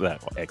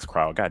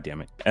xCloud, god damn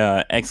it,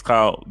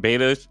 xCloud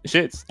beta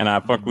shits, and I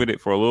fucked with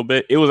it for a little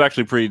bit. It was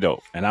actually pretty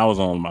dope, and I was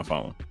on my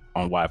phone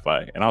on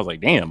Wi-Fi, and I was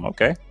like, damn,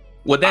 okay.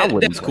 Well,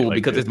 that's cool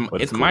because it's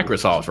cool.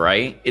 Microsoft's,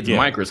 right? It's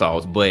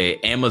Microsoft's,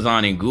 but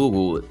Amazon and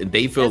Google,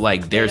 they feel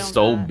like they're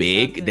so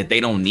big that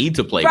they don't need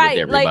to play with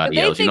everybody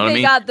else. You know what I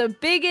mean? They got the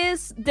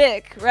biggest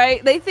dick,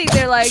 right? They think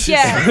they're like,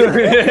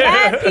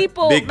 bad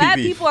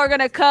people are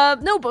gonna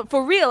come. No, but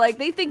for real, like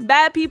they think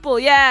bad people,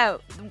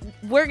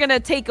 we're gonna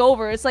take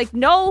over. It's like,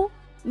 no,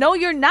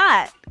 you're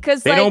not.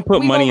 Because they don't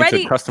put money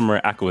into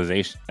customer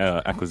acquisition.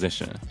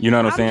 You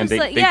know what I'm saying?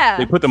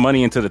 They put the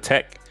money into the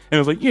tech. And it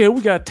was like,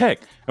 we got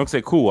tech. I would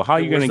say, cool. How are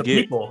you going to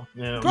get people?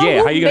 Bro,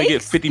 how are you going to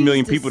get 50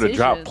 million people to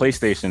drop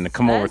PlayStation to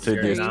come over to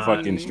this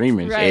fucking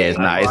streaming shit? Right. Yeah,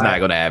 it's not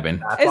going to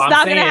happen. It's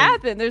not going to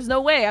happen. There's no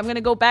way. I'm going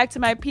to go back to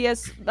my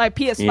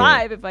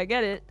PS5 if I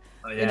get it.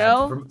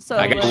 So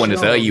I got one to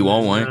sell you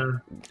on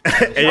one.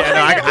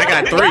 I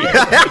got 3.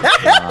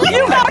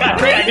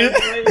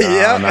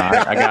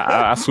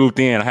 I swooped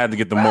in. I had to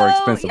get the more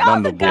expensive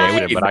bundle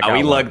bullshit, but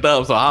we lucked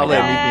up, so I'll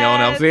let me be on.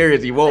 I'm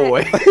serious, you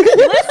boy. Listen,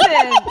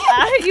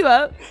 I hit you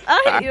up.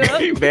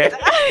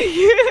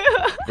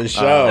 For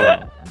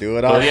sure. Do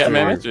it all. Yeah,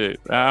 man.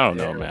 I don't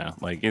know, man.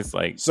 Like it's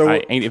like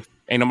ain't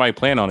nobody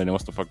playing on it. Then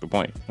what's the fuck the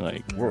point?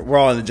 Like we're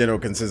all in the general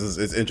consensus.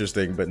 It's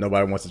interesting, but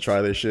nobody wants to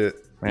try this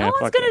shit. Man, no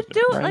one's gonna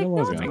do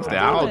it.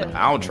 Like,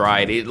 I'll try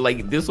it.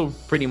 Like this will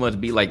pretty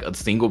much be like a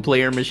single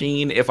player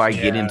machine if I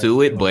get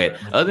into it. But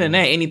other than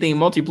that, anything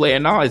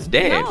multiplayer, it's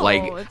dead.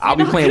 I'll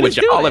be playing with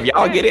y'all if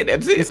y'all get it.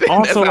 That's it. It's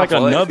also like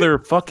another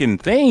fucking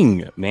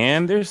thing,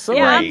 man. There's so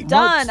I'm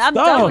done. I'm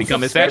done.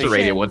 Becoming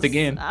saturated once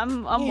again.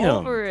 I'm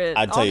over it.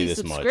 I tell you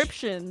this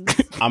much.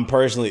 I'm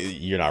personally,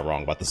 you're not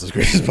wrong about the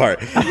subscriptions part.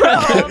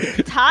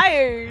 I'm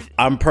tired.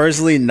 I'm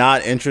personally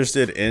not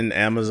interested in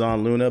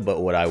Amazon Luna,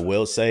 but what I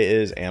will say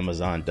is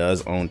Amazon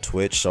does own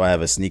Twitch, so I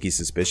have a sneaky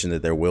suspicion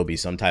that there will be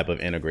some type of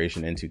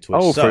integration into Twitch.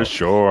 Oh, so, for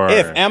sure.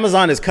 If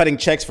Amazon is cutting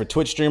checks for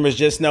Twitch streamers,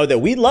 just know that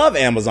we love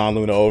Amazon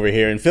Luna over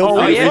here, and feel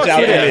free to reach out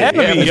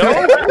to me.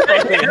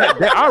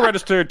 I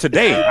registered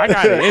today. I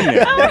got it in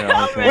there.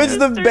 When's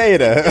the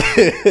beta?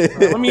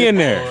 Let me in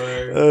there.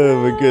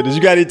 Oh my goodness!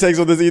 You got any takes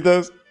on this,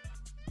 Ethos?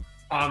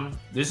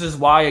 This is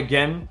why,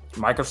 again,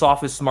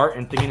 Microsoft is smart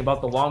and thinking about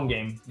the long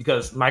game,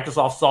 because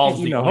Microsoft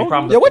solves the only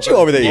problem. Yeah, what you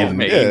over there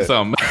eating?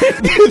 Something.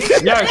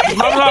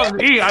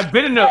 I've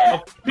been in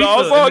a pizza.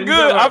 No, it's all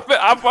good.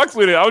 I fucks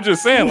with it. I was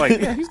just saying, like,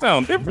 you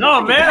sound different.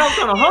 No, man, I'm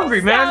kind of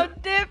hungry, man.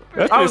 That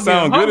shit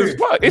sound good as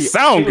fuck. It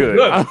sound good.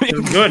 It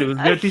was good. It was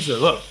good pizza.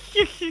 Look.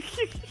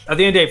 At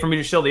the end of the day, for me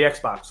to shill the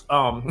Xbox,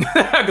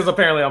 because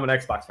apparently I'm an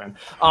Xbox fan.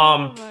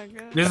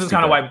 This is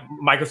kind of why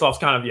Microsoft's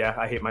kind of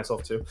I hate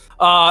myself too.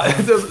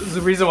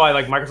 The reason why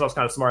Microsoft's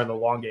kind of smart in the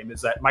long game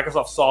is that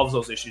Microsoft solves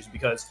those issues,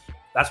 because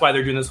that's why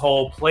they're doing this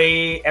whole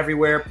play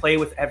everywhere, play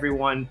with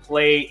everyone,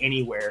 play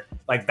anywhere.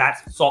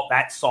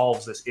 That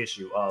solves this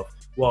issue of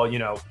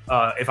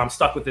if I'm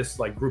stuck with this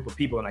group of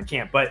people and I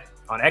can't. But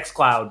on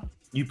xCloud,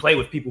 you play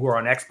with people who are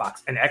on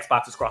Xbox, and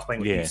Xbox is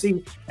cross-playing with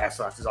PC.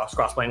 Xbox is also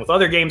cross-playing with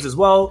other games as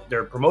well.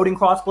 They're promoting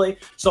cross-play.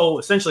 So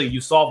essentially, you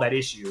solve that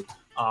issue.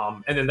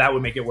 And then that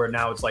would make it where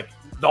now it's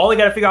all they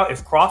got to figure out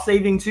is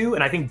cross-saving too.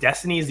 And I think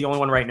Destiny is the only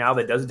one right now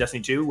that does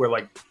Destiny 2, where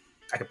I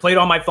can play it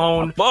on my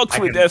phone. Fucks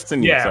with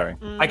Destiny. Yeah, sorry.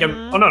 I can.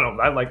 Oh no,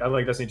 I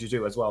like Destiny 2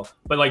 too as well.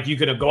 But you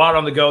could go out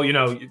on the go.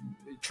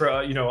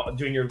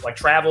 Doing your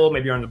travel.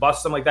 Maybe you're on the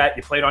bus, something like that.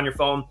 You play it on your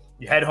phone.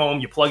 You head home,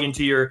 you plug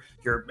into your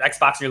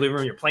Xbox in your living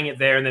room, you're playing it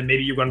there, and then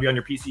maybe you're going to be on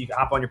your PC, you can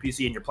hop on your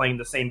PC and you're playing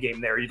the same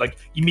game there. You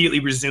immediately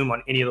resume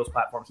on any of those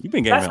platforms. You've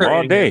been gaming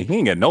all day. He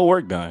ain't got no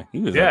work done. He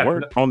was at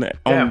work on your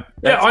phone.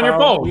 He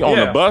on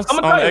the bus,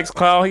 on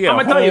xCloud. I'm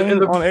gonna tell you, and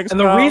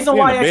the reason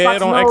why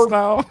Xbox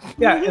knows,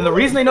 and the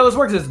reason they know this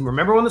works is,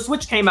 remember when the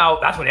Switch came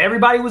out? That's what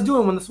everybody was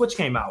doing when the Switch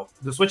came out.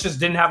 The Switch just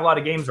didn't have a lot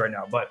of games right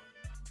now, but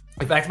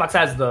if Xbox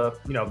has they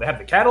have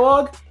the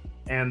catalog.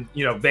 And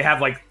they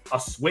have a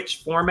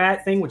Switch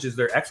format thing, which is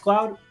their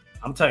xCloud.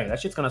 I'm telling you, that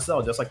shit's gonna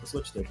sell just like the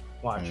Switch did.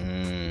 Watch.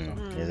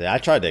 I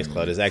tried the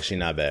xCloud. It's actually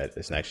not bad.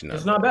 It's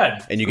not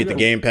bad. And you get the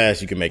Game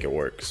Pass. You can make it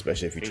work,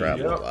 especially if you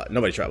travel a lot.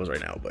 Nobody travels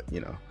right now, but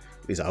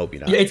at least I hope you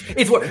not.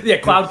 Yeah,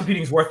 cloud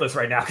computing is worthless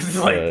right now because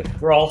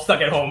we're all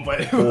stuck at home.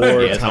 But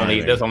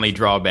that's only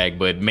drawback.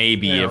 But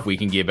maybe if we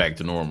can get back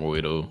to normal,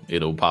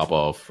 it'll pop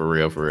off for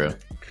real.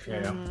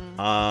 Yeah.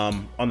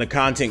 On the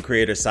content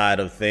creator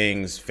side of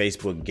things,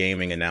 Facebook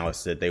Gaming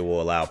announced that they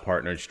will allow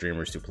partnered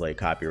streamers to play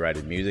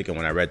copyrighted music. And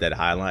when I read that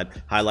highlight,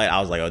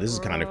 I was like, oh, this is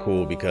kind of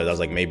cool, because I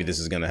was like, maybe this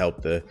is going to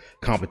help the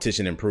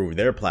competition improve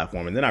their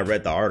platform. And then I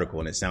read the article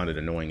and it sounded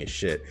annoying as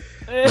shit.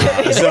 So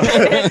how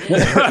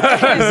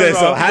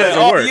does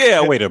it work?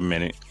 Yeah, wait a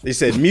minute. They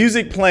said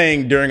music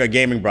playing during a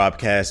gaming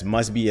broadcast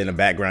must be in a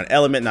background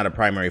element, not a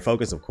primary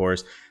focus, of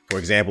course. For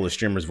example, a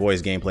streamer's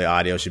voice, gameplay,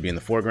 audio should be in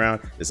the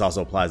foreground. This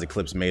also applies to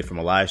clips made from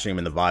a live stream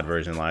and the VOD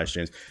version live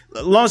streams.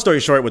 Long story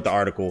short, with the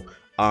article,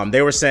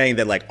 they were saying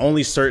that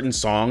only certain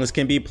songs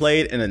can be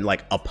played, and then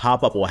a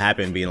pop-up will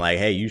happen being like,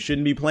 hey, you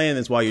shouldn't be playing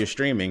this while you're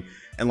streaming.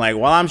 And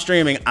while I'm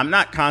streaming, I'm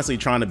not constantly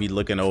trying to be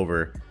looking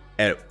over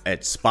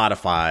at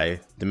Spotify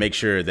to make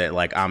sure that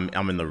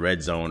I'm in the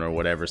red zone or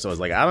whatever. So it's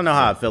I don't know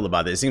how I feel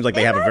about it. It seems like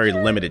they have a very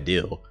limited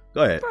deal.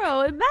 Go ahead.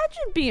 Bro,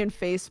 imagine being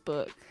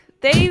Facebook.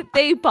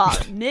 They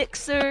bought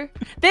Mixer.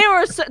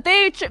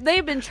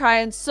 They've been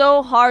trying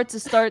so hard to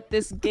start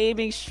this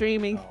gaming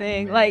streaming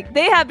thing.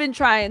 They have been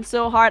trying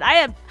so hard.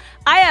 I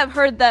have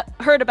heard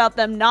about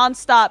them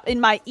nonstop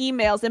in my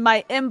emails, in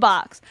my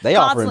inbox. They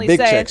offering big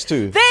checks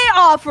too. They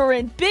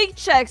offering big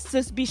checks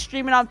to be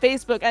streaming on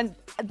Facebook, and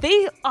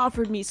they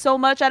offered me so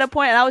much at a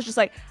point, and I was just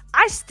like,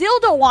 I still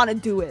don't want to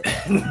do it.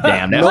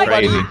 Damn, that's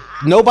crazy.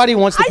 Nobody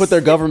wants to put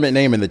their government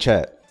name in the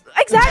chat.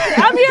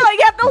 Exactly. I'm here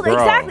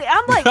exactly.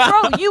 I'm like,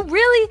 bro, you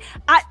really?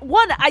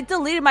 I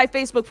deleted my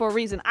Facebook for a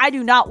reason. I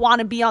do not want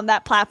to be on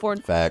that platform.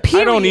 Fact.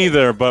 Period. I don't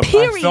either, but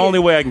Period. it's the only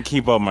way I can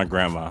keep up with my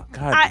grandma.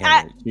 God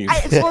damn it.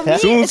 For me,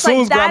 Soon it's like,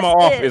 as grandma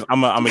off, it.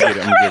 I'm gonna get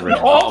it. I'm gonna get rid of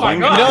it. Oh my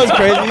god! You know what's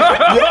crazy?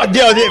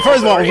 Yo,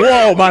 first of all,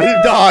 whoa, my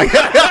dog.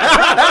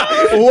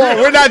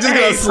 Whoa, we're not just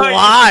gonna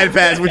slide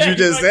past what you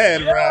just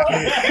said, bro.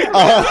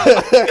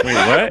 Wait,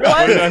 what?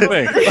 What did I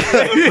think?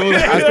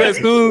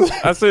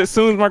 I said as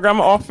soon as my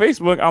grandma off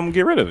Facebook, I'm gonna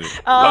get rid of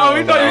it. Oh,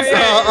 we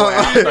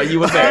thought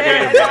you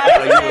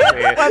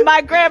said. When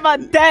my grandma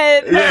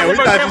dead. Yeah, we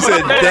thought you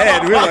said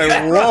dead. We were like,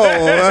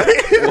 whoa.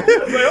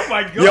 Oh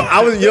my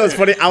god! Yo, it's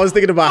funny. I was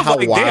thinking about how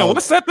Like, wild. damn,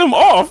 what set them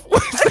off?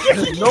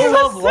 No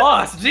love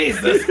lost.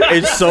 Jesus.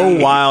 It's so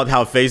wild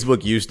how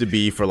Facebook used to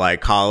be for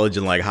like college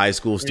and like high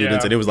school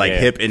students, Yeah. and it was like Yeah.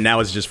 hip, and now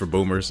it's just for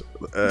boomers.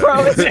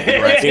 Bro, it's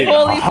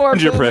fully for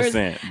 100%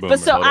 boomers. But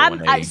so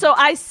boomer.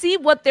 I see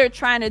what they're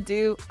trying to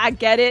do. I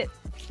get it.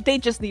 They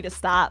just need to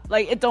stop.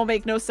 Like, it don't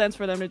make no sense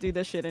for them to do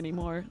this shit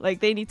anymore. Like,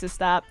 they need to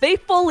stop. They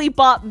fully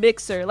bought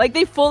Mixer. Like,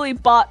 they fully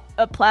bought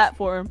a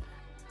platform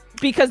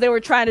because they were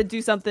trying to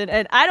do something.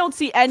 And I don't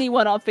see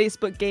anyone on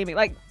Facebook gaming.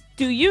 Like,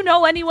 do you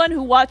know anyone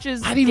who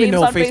watches I didn't even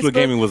games know on Facebook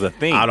gaming was a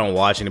thing. I don't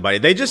watch anybody.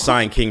 They just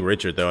signed King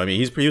Richard though. I mean,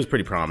 he was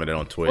pretty prominent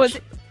on Twitch. Was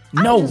it-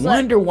 No I'm just like-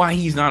 wonder why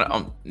he's not.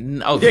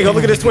 No, Yeah, go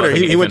look at his Twitter.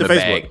 He went to in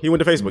the Facebook. bag. He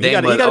went to Facebook. He They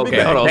got must- a big okay,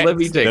 bag. hold on. Let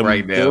me check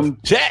right now. Them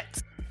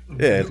chats.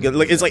 Yeah,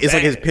 it's like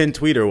his pinned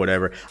tweet or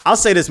whatever. I'll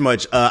say this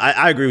much: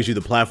 I agree with you. The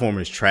platform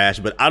is trash,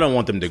 but I don't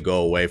want them to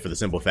go away for the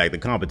simple fact that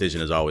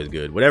competition is always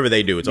good. Whatever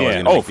they do, it's always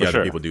Yeah. going to Oh, make for the other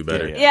sure. people do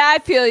better. Yeah. Yeah, I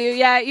feel you.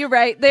 Yeah, you're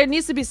right. There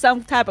needs to be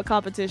some type of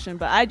competition,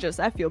 but I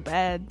feel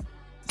bad.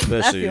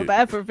 I feel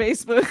bad for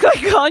Facebook, like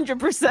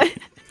 100%.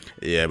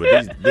 Yeah,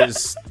 but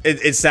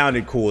it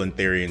sounded cool in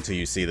theory until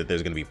you see that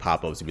there's going to be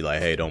pop-ups to be like,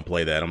 hey, don't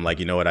play that. I'm like,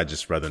 you know what? I'd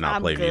just rather not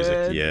I'm play good.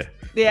 music. Yeah.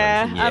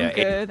 Yeah, Yeah, I'm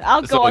good.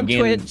 I'll go on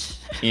Twitch.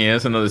 Yeah,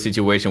 it's another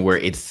situation where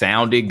it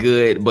sounded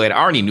good, but I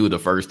already knew the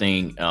first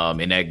thing,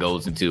 and that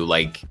goes into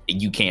like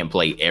you can't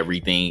play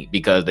everything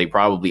because they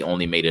probably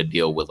only made a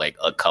deal with like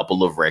a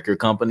couple of record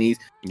companies.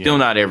 Yeah. Still,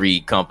 not every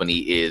company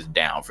is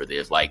down for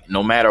this. Like,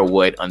 no matter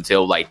what,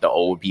 until like the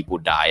old people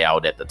die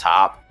out at the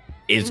top,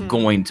 it's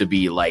going to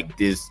be like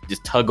this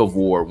tug of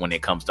war when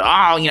it comes to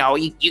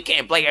you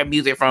can't play your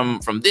music from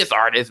this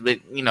artist, but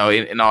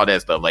and all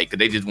that stuff. Like, 'cause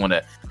they just want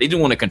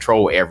to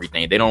control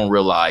everything. They don't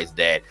realize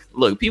that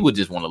look, people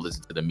just want to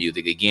listen to the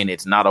music. Again,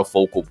 it's not a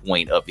focal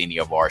point of any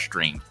of our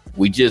streams.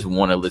 We just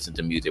want to listen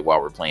to music while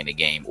we're playing the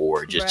game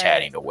or just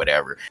chatting or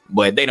whatever.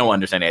 But they don't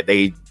understand that.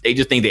 They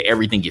just think that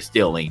everything is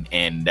stealing,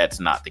 and that's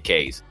not the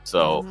case.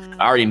 So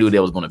I already knew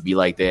that was going to be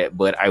like that.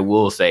 But I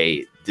will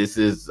say this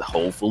is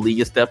hopefully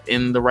a step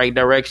in the right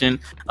direction.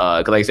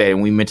 Because like I said,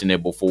 and we mentioned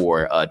it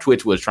before,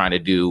 Twitch was trying to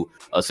do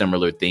a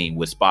similar thing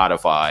with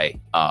Spotify.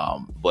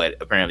 But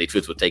apparently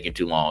Twitch was taking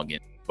too long, and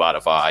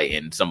Spotify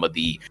and some of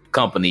the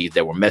companies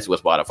that were messing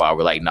with Spotify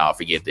were like, nah,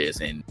 forget this.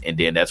 And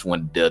then that's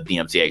when the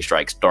DMCA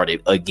strike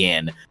started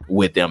again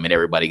with them, and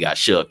everybody got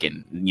shook.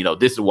 And,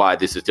 this is why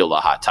this is still a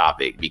hot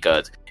topic,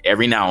 because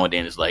every now and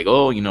then it's like,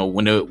 oh,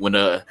 when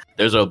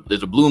there's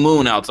a blue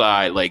moon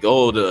outside, like,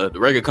 oh, the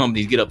record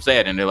companies get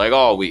upset and they're like,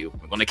 oh, we're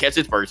going to catch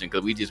this person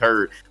because we just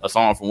heard a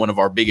song from one of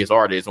our biggest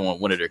artists on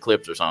one of their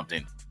clips or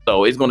something.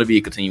 So it's going to be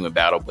a continuing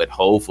battle, but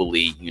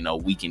hopefully,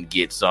 we can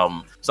get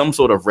some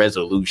sort of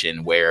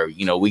resolution where,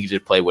 we can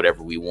just play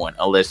whatever we want,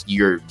 unless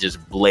you're just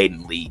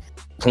blatantly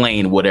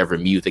playing whatever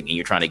music and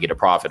you're trying to get a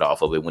profit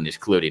off of it when it's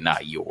clearly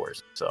not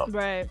yours. So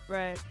Right.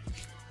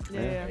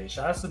 Yeah. Hey,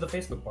 shout outs to the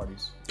Facebook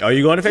parties. Are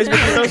you going to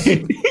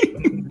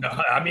Facebook?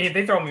 I mean, if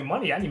they throw me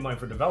money, I need money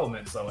for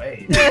development. So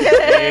hey,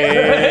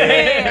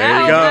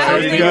 There you go. I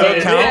hope There they you go.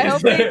 do. I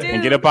hope they do.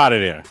 And get up out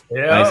of there.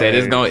 yeah, like I said,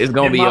 it's gonna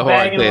Get be my a hard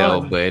bag and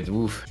sell, run. but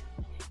oof.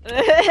 All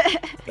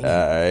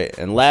right,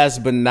 and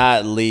last but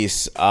not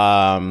least,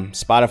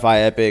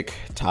 Spotify, Epic,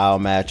 Tile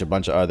Match, a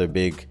bunch of other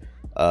big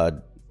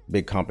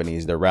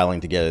companies, they're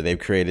rallying together. They've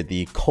created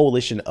the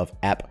Coalition of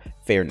App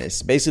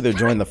Fairness. Basically, they're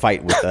joining the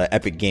fight with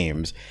Epic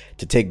Games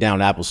to take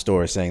down Apple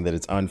Store, saying that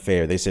it's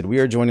unfair. They said, we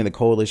are joining the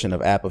Coalition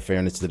of App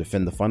Fairness to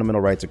defend the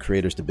fundamental rights of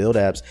creators to build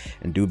apps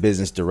and do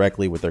business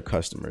directly with their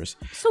customers.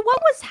 So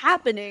what was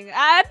happening?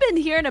 I've been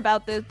hearing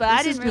about this, but I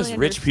This is didn't really just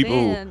rich people.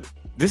 understand.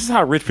 This is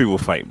how rich people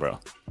fight, bro.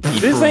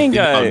 This ain't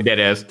got dead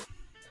ass.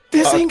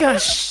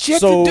 shit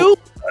so- to do.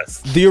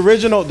 The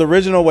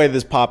original way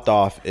this popped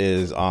off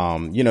is, you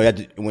had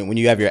to, when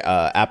you have your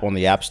app on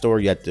the App Store,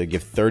 you have to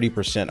give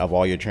 30% of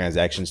all your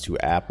transactions to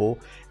Apple.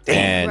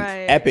 And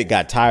Right. Epic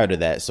got tired of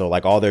that, so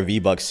like all their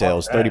V-Bucks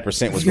sales,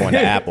 30% was going to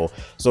Apple.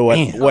 So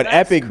what that's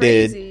Epic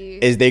crazy.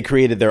 did is they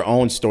created their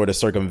own store to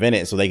circumvent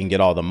it, so they can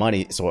get all the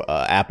money. So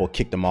Apple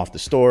kicked them off the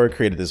store,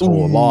 created this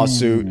whole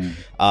lawsuit,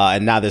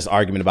 and now this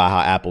argument about how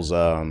Apple's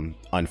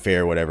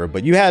unfair or whatever.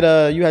 But you had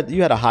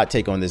a hot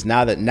take on this.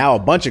 Now a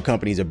bunch of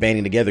companies are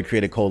banding together,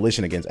 create a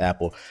coalition against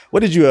Apple.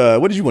 What did you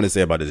want to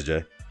say about this,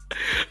 Jay?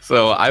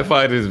 So I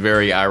find this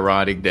very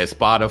ironic that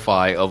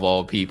Spotify, of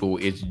all people,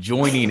 is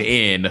joining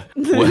in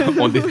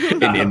on this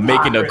and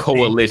making a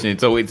coalition.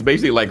 So it's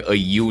basically like a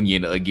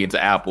union against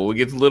Apple,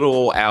 against little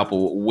old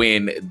Apple,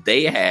 when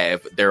they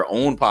have their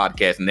own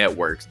podcast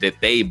networks that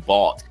they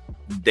bought.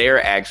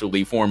 They're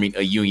actually forming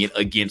a union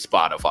against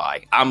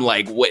Spotify. I'm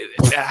like, what?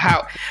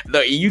 How?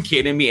 Are you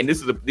kidding me? And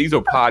these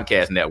are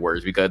podcast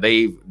networks, because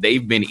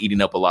they've been eating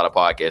up a lot of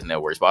podcast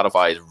networks.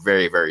 Spotify is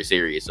very, very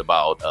serious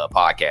about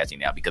podcasting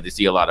now, because they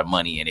see a lot of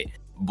money in it.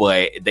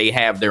 But they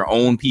have their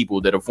own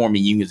people that are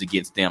forming unions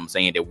against them,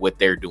 saying that what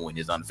they're doing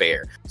is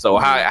unfair. So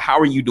how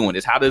are you doing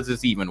this? How does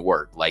this even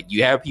work? Like,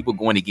 you have people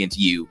going against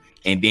you,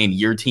 and then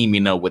you're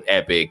teaming up with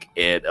Epic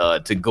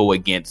to go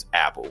against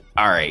Apple.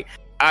 All right.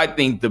 I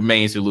think the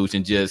main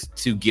solution just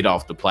to get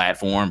off the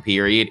platform,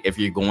 period. If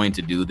you're going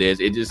to do this,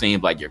 it just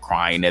seems like you're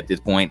crying at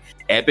this point.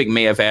 Epic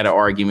may have had an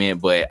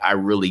argument, but I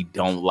really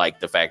don't like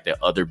the fact that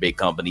other big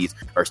companies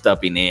are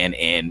stepping in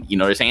and,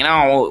 they're saying,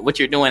 oh, what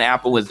you're doing,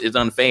 Apple, is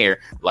unfair.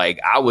 Like,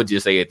 I would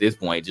just say at this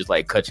point, just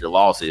like cut your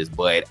losses.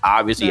 But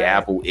obviously,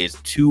 Apple is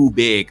too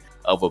big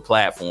of a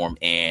platform,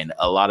 and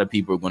a lot of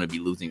people are going to be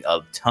losing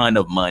a ton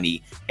of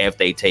money if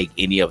they take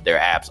any of their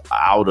apps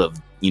out of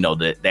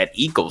that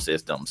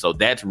ecosystem. So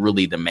that's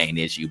really the main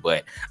issue.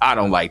 But I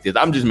don't like this.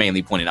 I'm just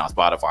mainly pointing out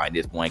Spotify at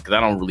this point, because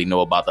I don't really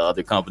know about the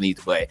other companies,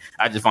 but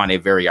I just find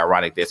it very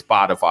ironic that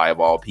Spotify,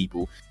 of all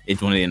people, is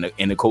joining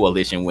in a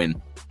coalition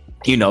when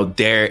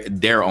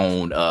their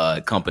own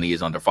company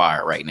is under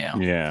fire right now.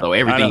 Yeah. So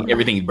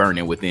everything's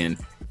burning within.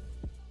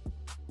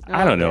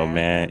 I don't know,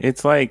 man.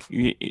 It's like,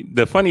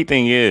 the funny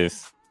thing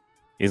is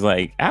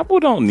like, Apple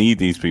don't need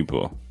these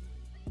people.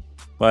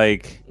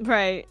 Like,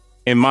 right.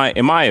 In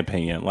my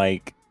opinion,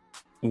 like,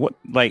 what,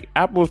 like,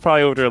 Apple's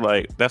probably over there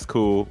like, that's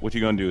cool. What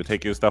you gonna do?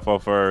 Take your stuff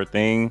off our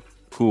thing?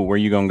 Cool. Where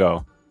you gonna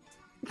go?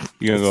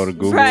 You gonna go to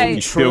Google? Right.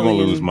 You still gonna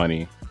lose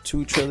money.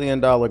 $2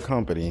 trillion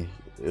company.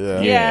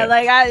 Yeah,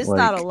 like, it's like,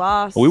 not a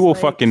loss. We will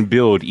fucking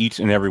build each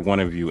and every one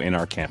of you in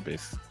our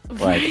campus.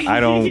 Like, I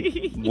don't.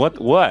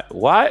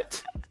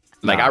 What?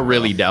 Like, I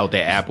really doubt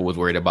that Apple was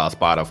worried about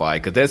Spotify,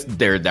 because that's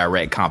their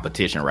direct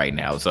competition right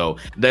now. So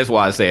that's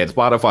why I said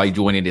Spotify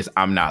joining this,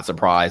 I'm not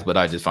surprised, but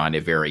I just find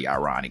it very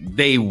ironic.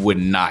 They would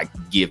not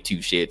give two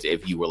shits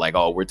if you were like,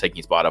 oh, we're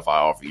taking Spotify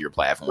off of your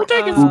platform. We're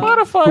taking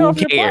Spotify off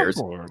your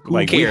platform.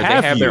 Who cares? They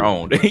have their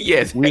own.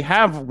 Yes. We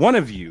have one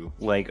of you.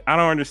 Like, I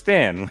don't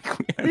understand.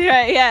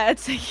 Yeah.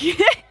 It's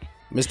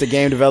Mr.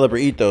 Game Developer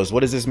Ethos,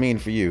 what does this mean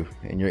for you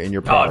in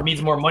your product? It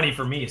means more money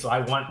for me, so I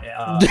want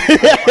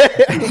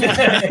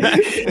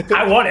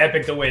I want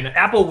Epic to win.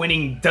 Apple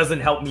winning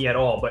doesn't help me at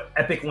all, but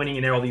Epic winning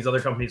and all these other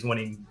companies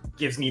winning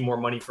gives me more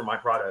money for my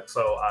product,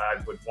 so I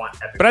would want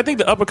Epic. But I think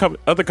the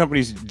other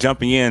companies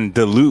jumping in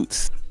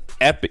dilutes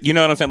Epic. You know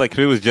what I'm saying? Like, if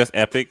it was just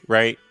Epic,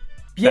 right?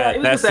 Yeah,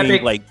 it was just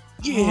Epic. Like,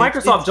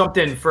 Microsoft jumped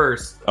in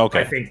first. Okay.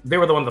 I think they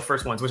were one of the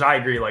first ones, which I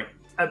agree. Like,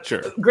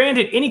 sure.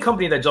 Granted, any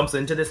company that jumps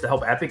into this to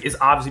help Epic is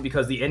obviously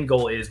because the end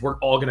goal is we're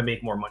all going to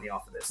make more money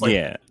off of this.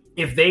 Like,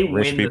 if they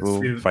rich win people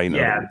the suit, fighting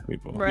other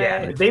people. Right.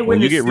 Yeah, if they win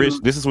when you the get suit, rich,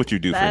 this is what you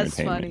do for That's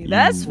entertainment. funny.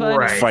 That's funny.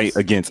 Right. Fight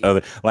against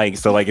other, like,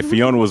 so like if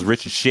Fiona was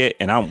rich as shit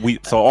and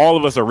so all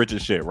of us are rich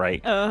as shit, right?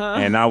 Uh-huh.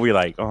 And now we're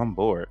like, oh, I'm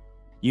bored.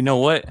 You know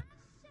what?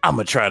 I'm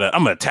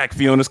gonna attack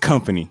Fiona's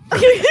company.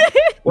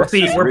 Well,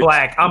 see, we're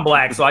black. I'm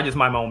black, so I just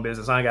mind my own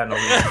business. I ain't got no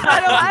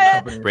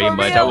reason. Pretty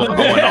much. I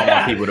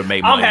want people to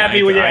make money. I'm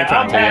happy with what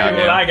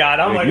I got.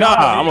 I'm like,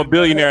 nah, I'm a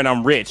billionaire and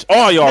I'm rich.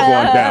 All y'all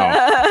going down.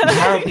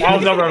 I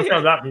was never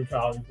gonna that me,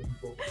 Charlie.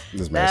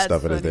 This man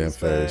stuffing his damn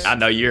face. I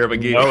know you're a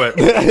beginner. Know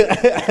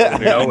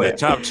it. Know it.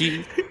 Chop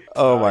cheese.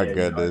 Oh my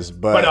goodness!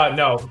 But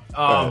no.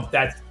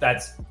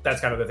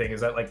 That's kind of the thing,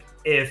 is that, like,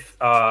 if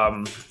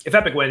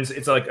Epic wins,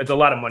 it's a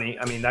lot of money.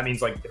 I mean, that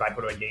means, like, if I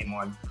put a game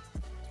on.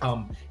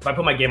 If I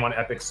put my game on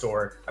Epic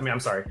Store,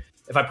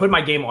 if I put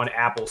my game on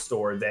Apple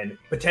Store, then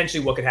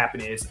potentially what could happen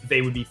is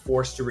they would be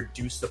forced to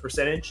reduce the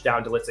percentage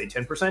down to, let's say,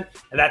 10%, and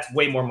that's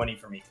way more money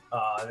for me.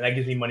 That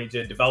gives me money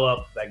to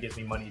develop. That gives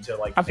me money to,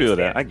 like, I feel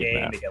that. I game,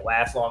 get make it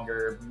last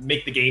longer,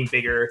 make the game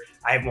bigger.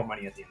 I have more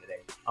money at the end of the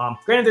day.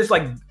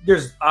 Granted,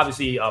 there's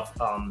obviously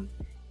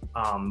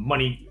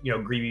money,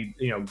 greedy,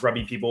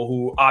 grubby people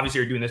who obviously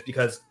are doing this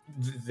because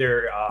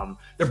their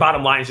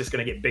bottom line is just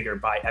going to get bigger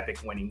by Epic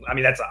winning. I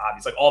mean, that's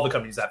obvious. Like, all the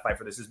companies that fight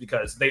for this is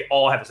because they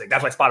all have a stake.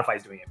 That's why Spotify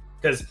is doing it,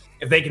 because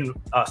if they can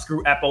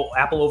screw Apple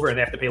over and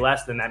they have to pay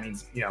less, then that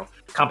means,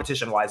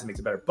 competition wise, it makes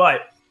it better.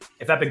 But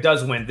if Epic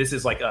does win, this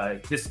is like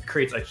this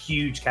creates a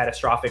huge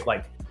catastrophic,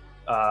 like,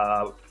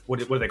 what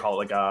do they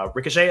call it? Like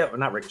ricochet, or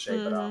not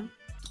ricochet, but I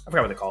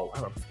forgot what they call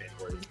it.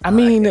 I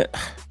mean,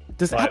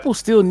 does Apple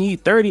still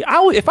need 30?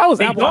 If I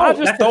was Apple, I'd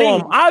just throw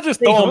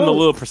them the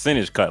little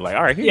percentage cut. Like,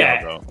 all right, here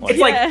y'all go. Like, it's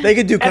like they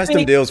could do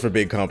custom deals for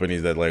big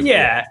companies that, like,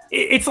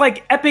 it's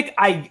like Epic.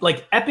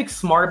 Epic's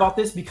smart about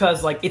this,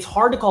 because, like, it's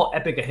hard to call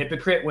Epic a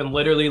hypocrite when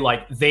literally,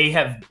 like, they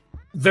have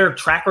their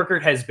track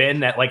record has been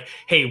that like,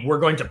 hey, we're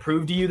going to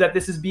prove to you that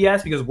this is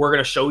BS because we're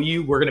going to show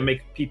you, we're going to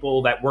make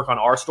people that work on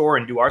our store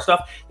and do our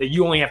stuff that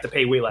you only have to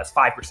pay way less,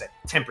 5%,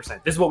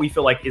 10%. This is what we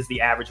feel like is the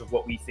average of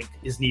what we think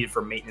is needed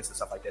for maintenance and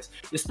stuff like this.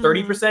 This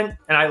 30%,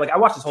 and I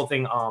watched this whole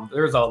thing.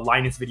 There's a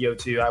Linus video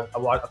too. I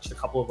watched a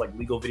couple of like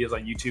legal videos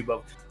on YouTube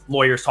of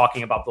lawyers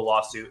talking about the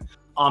lawsuit.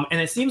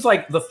 And it seems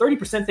like the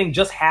 30% thing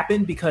just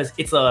happened because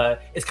it's kind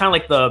of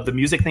like the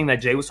music thing that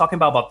Jay was talking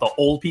about the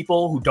old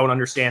people who don't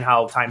understand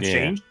how times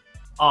change.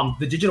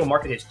 The digital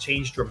market has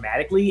changed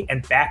dramatically.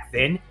 And back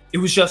then it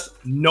was just,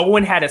 no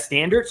one had a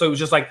standard. So it was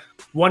just like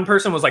one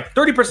person was like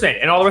 30%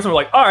 and all the rest of them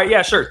were like, all right,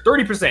 yeah, sure.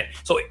 30%.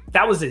 So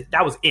that was it.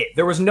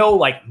 There was no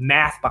like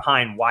math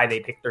behind why they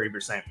picked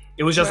 30%.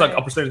 It was just like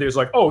a percentage. They was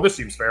like, oh, this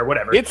seems fair,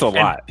 whatever. It's a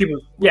lot.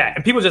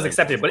 People just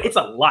accepted it, but it's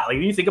a lot. Like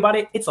when you think about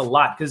it, it's a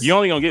lot because you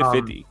only gonna get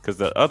 50 because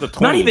the other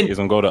 20 is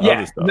gonna go to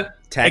other stuff.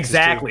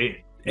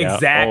 Exactly.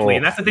 Exactly.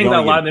 And that's the thing that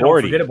a lot of them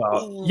don't forget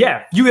about.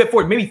 Yeah, you get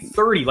 40, maybe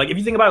 30. Like if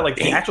you think about it, like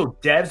the actual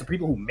devs, the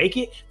people who make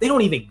it, they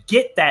don't even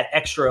get that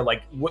extra.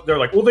 Like what they're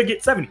like, well, they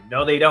get 70.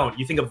 No, they don't.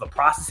 You think of the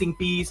processing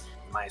fees,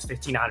 minus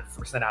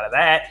 15% out of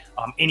that.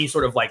 Any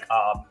sort of like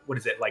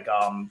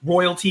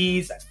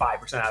royalties, that's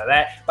 5% out of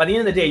that. By the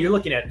end of the day, you're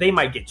looking at they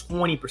might get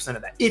 20%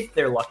 of that if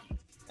they're lucky.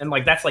 And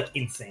like that's like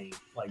insane.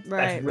 Like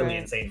that's really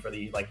insane for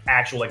the like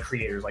actual like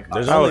creators. Like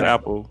there's only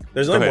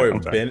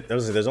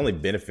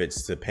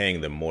benefits to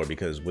paying them more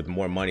because with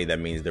more money that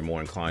means they're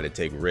more inclined to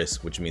take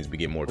risks, which means we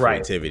get more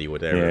creativity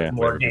with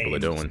whatever people are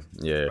doing.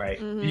 Yeah, right.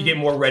 You get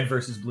more red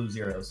versus blue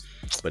zeros.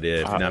 But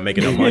if you're not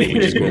making no money, we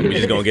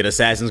just gonna get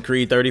Assassin's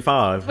Creed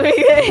 35.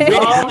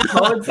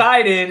 I'm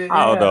excited.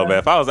 I don't know, man.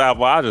 If I was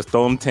Apple, I'd just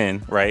throw them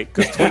 10, right?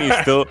 Because 20 is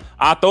still.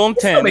 I throw them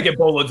 10. Still making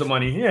boatloads of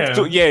money. Yeah.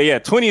 So, yeah.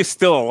 20 is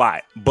still a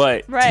lot,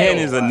 but 10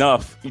 is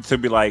enough to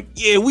be like,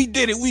 yeah, we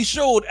did it. We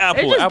showed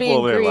Apple. They're just Apple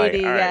being greedy. Like,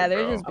 yeah,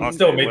 they're just being I'm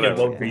still making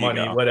loads of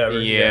money. Whatever.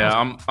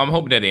 Yeah, I'm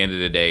hoping at the end of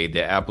the day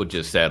that Apple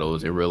just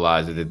settles and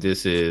realizes that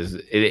this is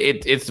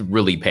it's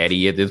really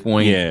petty at this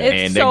point. Yeah,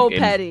 it's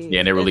petty.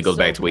 Yeah, and it really goes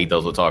back to what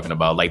Ethos was talking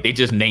about. Like they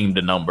just named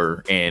the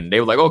number and they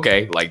were like,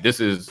 okay, like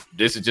this is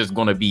just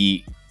gonna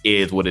be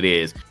is what it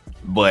is.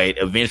 But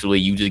eventually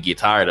you just get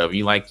tired of it.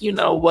 You're like, you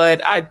know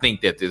what? I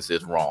think that this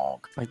is wrong.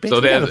 Like, so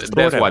that's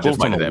why I just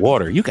like the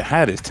water. You can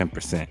have this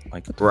 10%.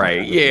 Like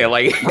right. Yeah,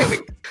 like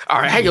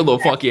all right, I get a little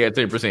funky at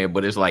 10%,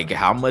 but it's like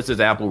how much does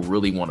Apple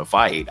really want to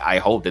fight? I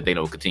hope that they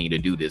don't continue to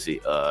do this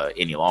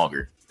any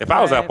longer. If I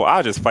was Apple,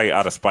 I'd just fight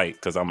out of spite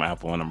because I'm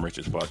Apple and I'm rich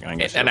as fuck.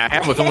 And I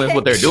have a feeling that's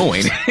what they're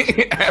doing.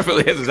 I feel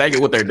that's exactly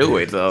what they're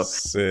doing. So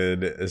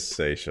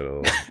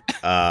sensational.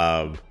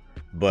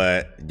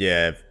 But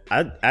yeah,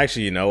 I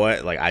actually, you know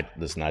what? Like, I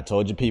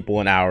told you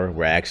people an hour.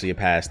 We're actually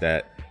past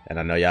that, and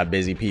I know y'all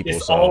busy people.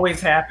 This always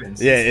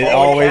happens. Yeah, it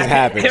always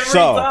happens. Every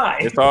so time.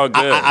 It's all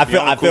good.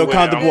 I feel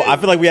comfortable. I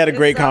feel like we had a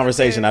great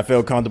conversation. I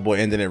feel comfortable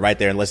ending it right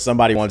there, unless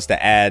somebody wants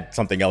to add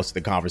something else to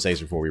the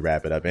conversation before we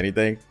wrap it up.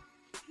 Anything?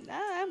 Nah,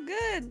 I'm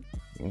good.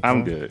 Okay.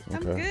 I'm good.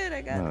 I'm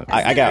good.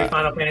 I got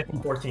Final Fantasy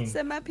 14.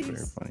 Said my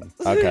piece.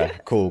 Okay,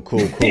 cool. All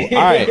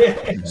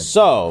right.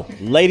 So,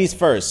 ladies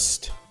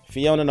first.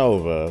 Fiona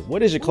Nova,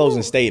 what is your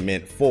closing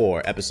statement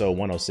for episode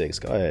 106?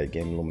 Go ahead,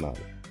 Game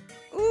Illuminati.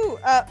 Ooh,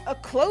 a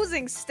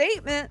closing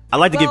statement. I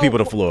like to give people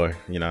the floor,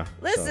 you know.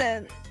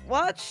 Listen,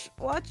 watch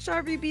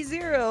RVB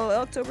 0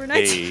 October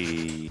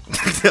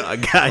 19th. Hey. I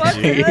got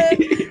you.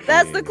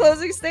 That's the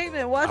closing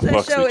statement. Watch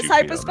that show. It's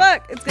hype as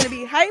fuck. It's gonna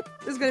be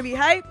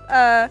hype.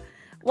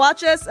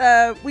 Watch us.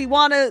 We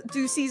want to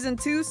do season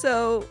 2,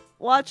 so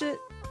watch it.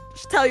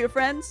 Just tell your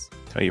friends.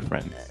 Tell your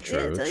friends.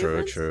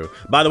 True.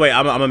 By the way,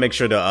 I'm gonna make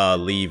sure to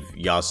leave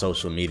y'all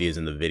social medias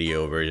in the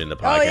video version of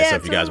the podcast, so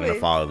if you guys want to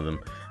follow them.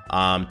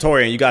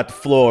 Torian, you got the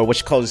floor.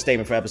 What's your closing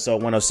statement for episode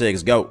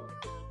 106? Go.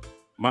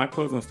 My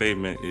closing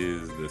statement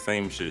is the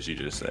same shit she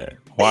just said.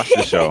 Watch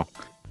the show.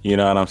 You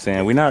know what I'm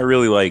saying? We're not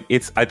really like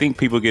it's. I think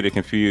people get it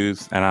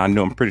confused, and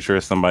I'm pretty sure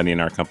it's somebody in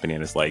our company,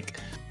 and it's like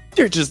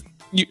they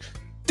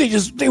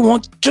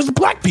want just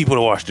black people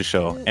to watch the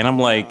show, and I'm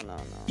like,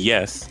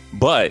 yes,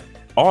 but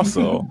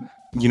also.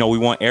 You know, we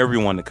want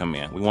everyone to come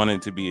in. We want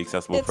it to be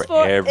accessible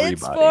for everybody.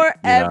 It's for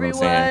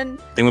everyone.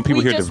 I think when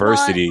people hear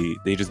diversity,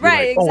 they just be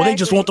like, "Oh, they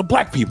just want the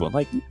black people."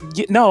 Like,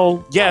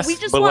 no, yes,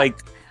 but like,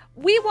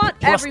 we want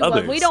everyone.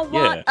 Others. We don't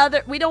want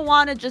We don't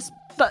want to just,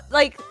 but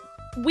like,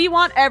 we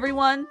want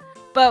everyone.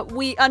 But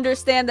we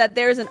understand that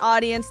there's an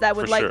audience that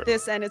would like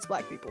this, and it's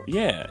black people.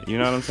 Yeah, you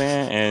know what I'm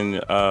saying,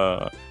 and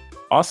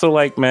also,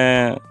 like,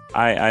 man,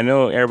 I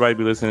know everybody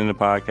be listening to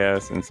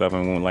podcasts and stuff,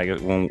 and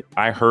when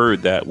I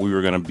heard that we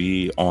were gonna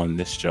be on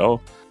this show,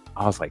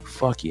 I was like,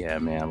 "Fuck yeah,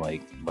 man!"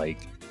 Like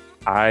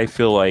I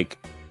feel like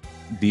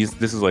this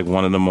is like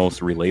one of the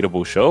most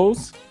relatable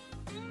shows.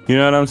 You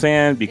know what I'm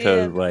saying?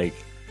 Because like,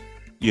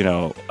 you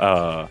know,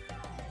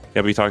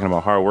 they'll be talking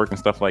about hard work and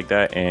stuff like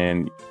that,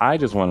 and I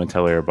just want to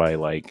tell everybody,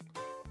 like,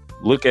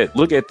 look at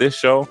this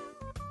show.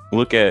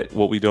 Look at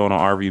what we doing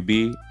on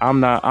RVB. I'm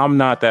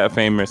not that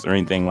famous or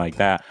anything like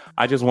that.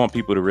 I just want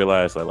people to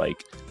realize that,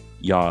 like,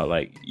 y'all,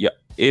 like, yeah,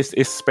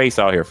 it's space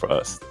out here for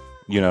us.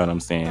 You know what I'm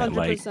saying? 100%.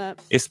 Like,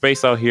 it's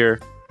space out here.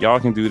 Y'all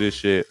can do this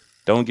shit.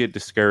 Don't get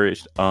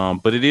discouraged.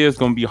 But it is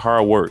going to be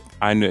hard work.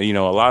 I know, you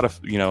know, a lot of,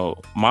 you know,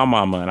 my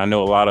mama, and I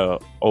know a lot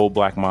of old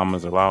black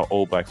mamas, a lot of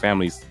old black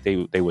families,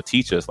 they would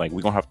teach us, like,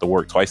 we're going to have to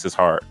work twice as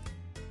hard.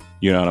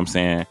 You know what I'm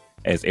saying?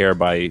 As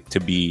everybody to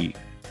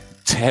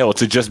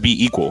just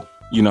be equal.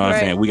 You know what I'm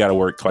saying? We got to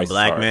work twice as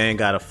hard. Black man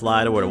got to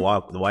fly to where the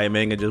white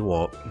man can just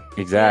walk.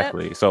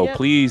 Exactly. Yep. So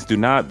please do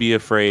not be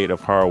afraid of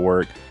hard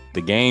work.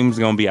 The game's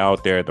going to be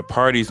out there. The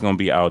party's going to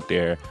be out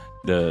there.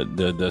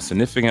 The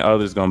significant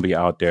other's going to be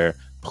out there.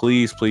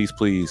 Please, please,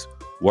 please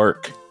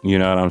work. You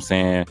know what I'm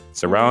saying?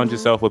 Surround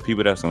yourself with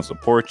people that's going to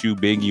support you,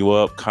 big you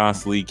up,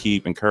 constantly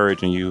keep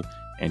encouraging you,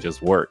 and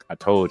just work. I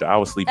told you, I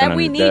was sleeping under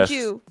the desk.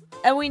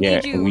 And we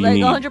need you. Like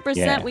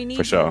 100%, we need you.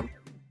 For sure.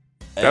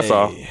 That's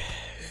all.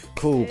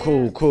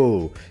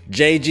 Cool.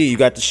 JG, you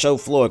got the show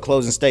floor.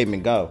 Closing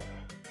statement. Go.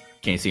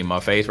 Can't see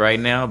my face right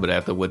now, but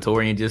after what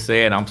Torian just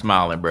said, I'm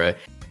smiling, bro.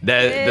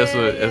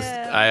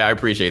 I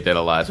appreciate that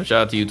a lot. So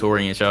shout out to you,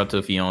 Torian. Shout out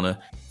to Fiona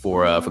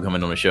for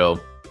coming on the show.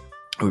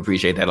 We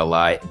appreciate that a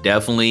lot.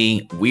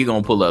 Definitely, we're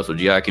going to pull up. So,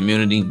 GI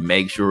community,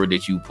 make sure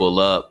that you pull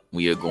up.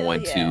 We are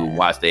going to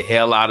watch the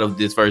hell out of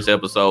this first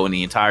episode and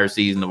the entire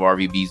season of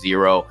RVB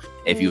Zero.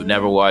 If you've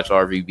never watched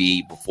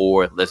RVB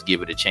before, let's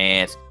give it a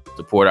chance.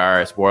 Support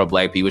our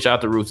black people. Shout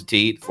out to Rooster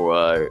Teeth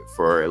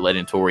for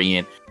letting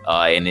Torian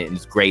and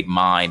his great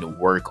mind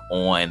work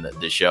on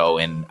the show.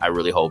 And I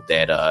really hope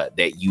that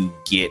that you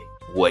get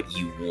what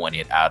you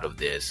wanted out of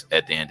this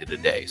at the end of the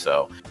day.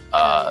 So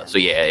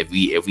yeah, if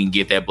we can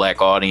get that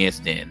black audience,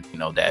 then you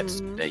know that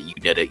you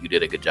did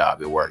a good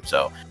job. It worked.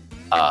 So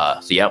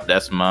yeah,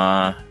 that's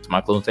my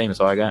closing statement. That's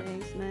all I got.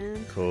 Thanks, man.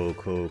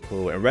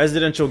 Cool. And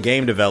residential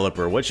game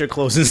developer, what's your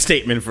closing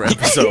statement for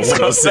episode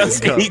 106?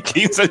 He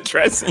keeps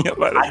addressing it.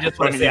 I just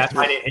want to say I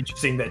find it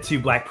interesting that two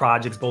black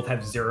projects both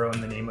have zero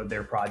in the name of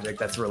their project.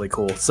 That's really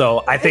cool.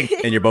 So I think,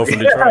 and you're both from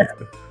Detroit.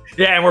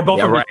 Yeah, and we're both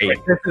from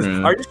Detroit.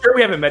 Are you sure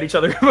we haven't met each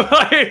other?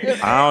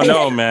 I don't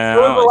know, man.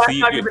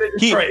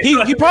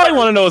 He probably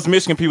want to know his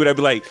Michigan people that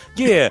be like,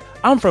 yeah,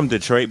 I'm from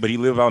Detroit, but he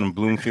live out in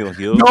Bloomfield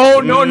Hills.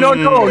 No.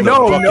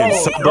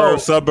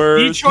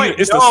 Suburbs. Detroit,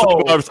 it's the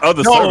suburbs of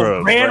the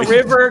suburbs.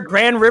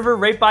 Grand River,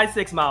 right by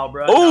 6 Mile,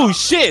 bro. Oh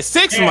shit,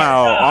 6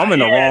 Mile. I'm in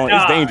the wrong.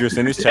 It's dangerous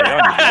in this chat.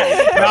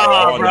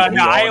 Nah, bro.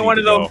 I ain't one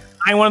of them.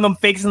 I ain't one of them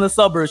fakes in the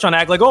suburbs trying to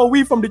act like, oh,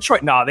 we from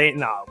Detroit. Nah, they ain't.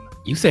 Nah.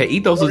 You said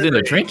Ethos was in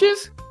the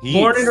trenches?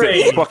 Born and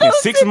raised. Fucking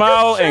 6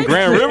 Mile and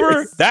Grand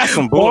River? That's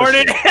some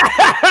bullshit.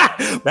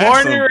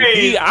 Born and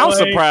raised. I'm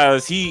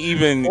surprised he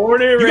even...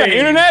 Born and raised. You got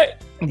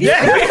internet?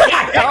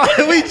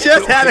 Yeah. We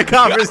just had a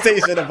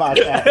conversation about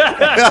that.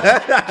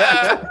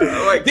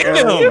 Damn.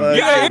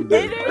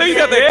 You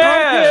got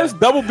that Comcast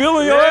double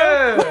billing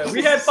on it?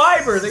 We had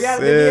fiber. They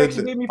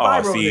actually gave me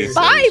fiber over there.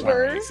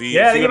 Fiber?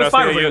 Yeah, they gave us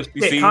fiber.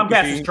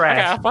 Comcast is trash.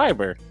 I got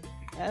fiber.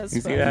 You see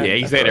that? Yeah,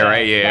 you said it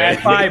right. Yeah,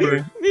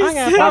 fiber. I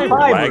got fiber.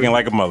 Lagging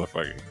like a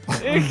motherfucker.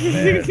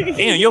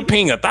 Damn, you're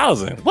paying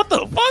 1,000. What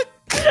the fuck?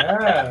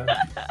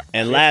 Yeah.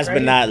 And last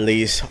but not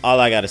least, all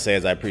I gotta say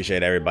is I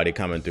appreciate everybody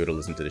coming through to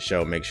listen to the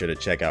show. Make sure to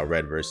check out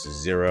Red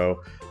vs. Blue,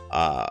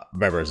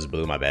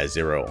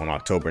 Zero on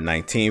October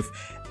 19th.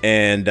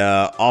 And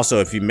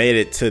also, if you made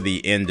it to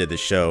the end of the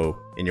show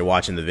and you're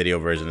watching the video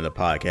version of the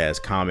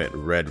podcast, comment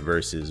Red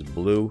vs.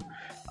 Blue.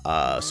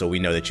 So we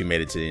know that you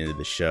made it to the end of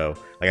the show.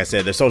 Like I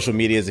said, the social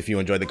medias, if you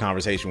enjoyed the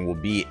conversation, will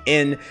be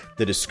in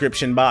the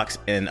description box.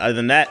 And other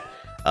than that,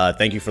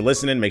 thank you for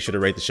listening. Make sure to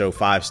rate the show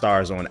 5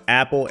 stars on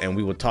Apple, and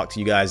we will talk to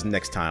you guys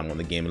next time on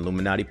the Game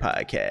Illuminati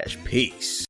podcast. Peace.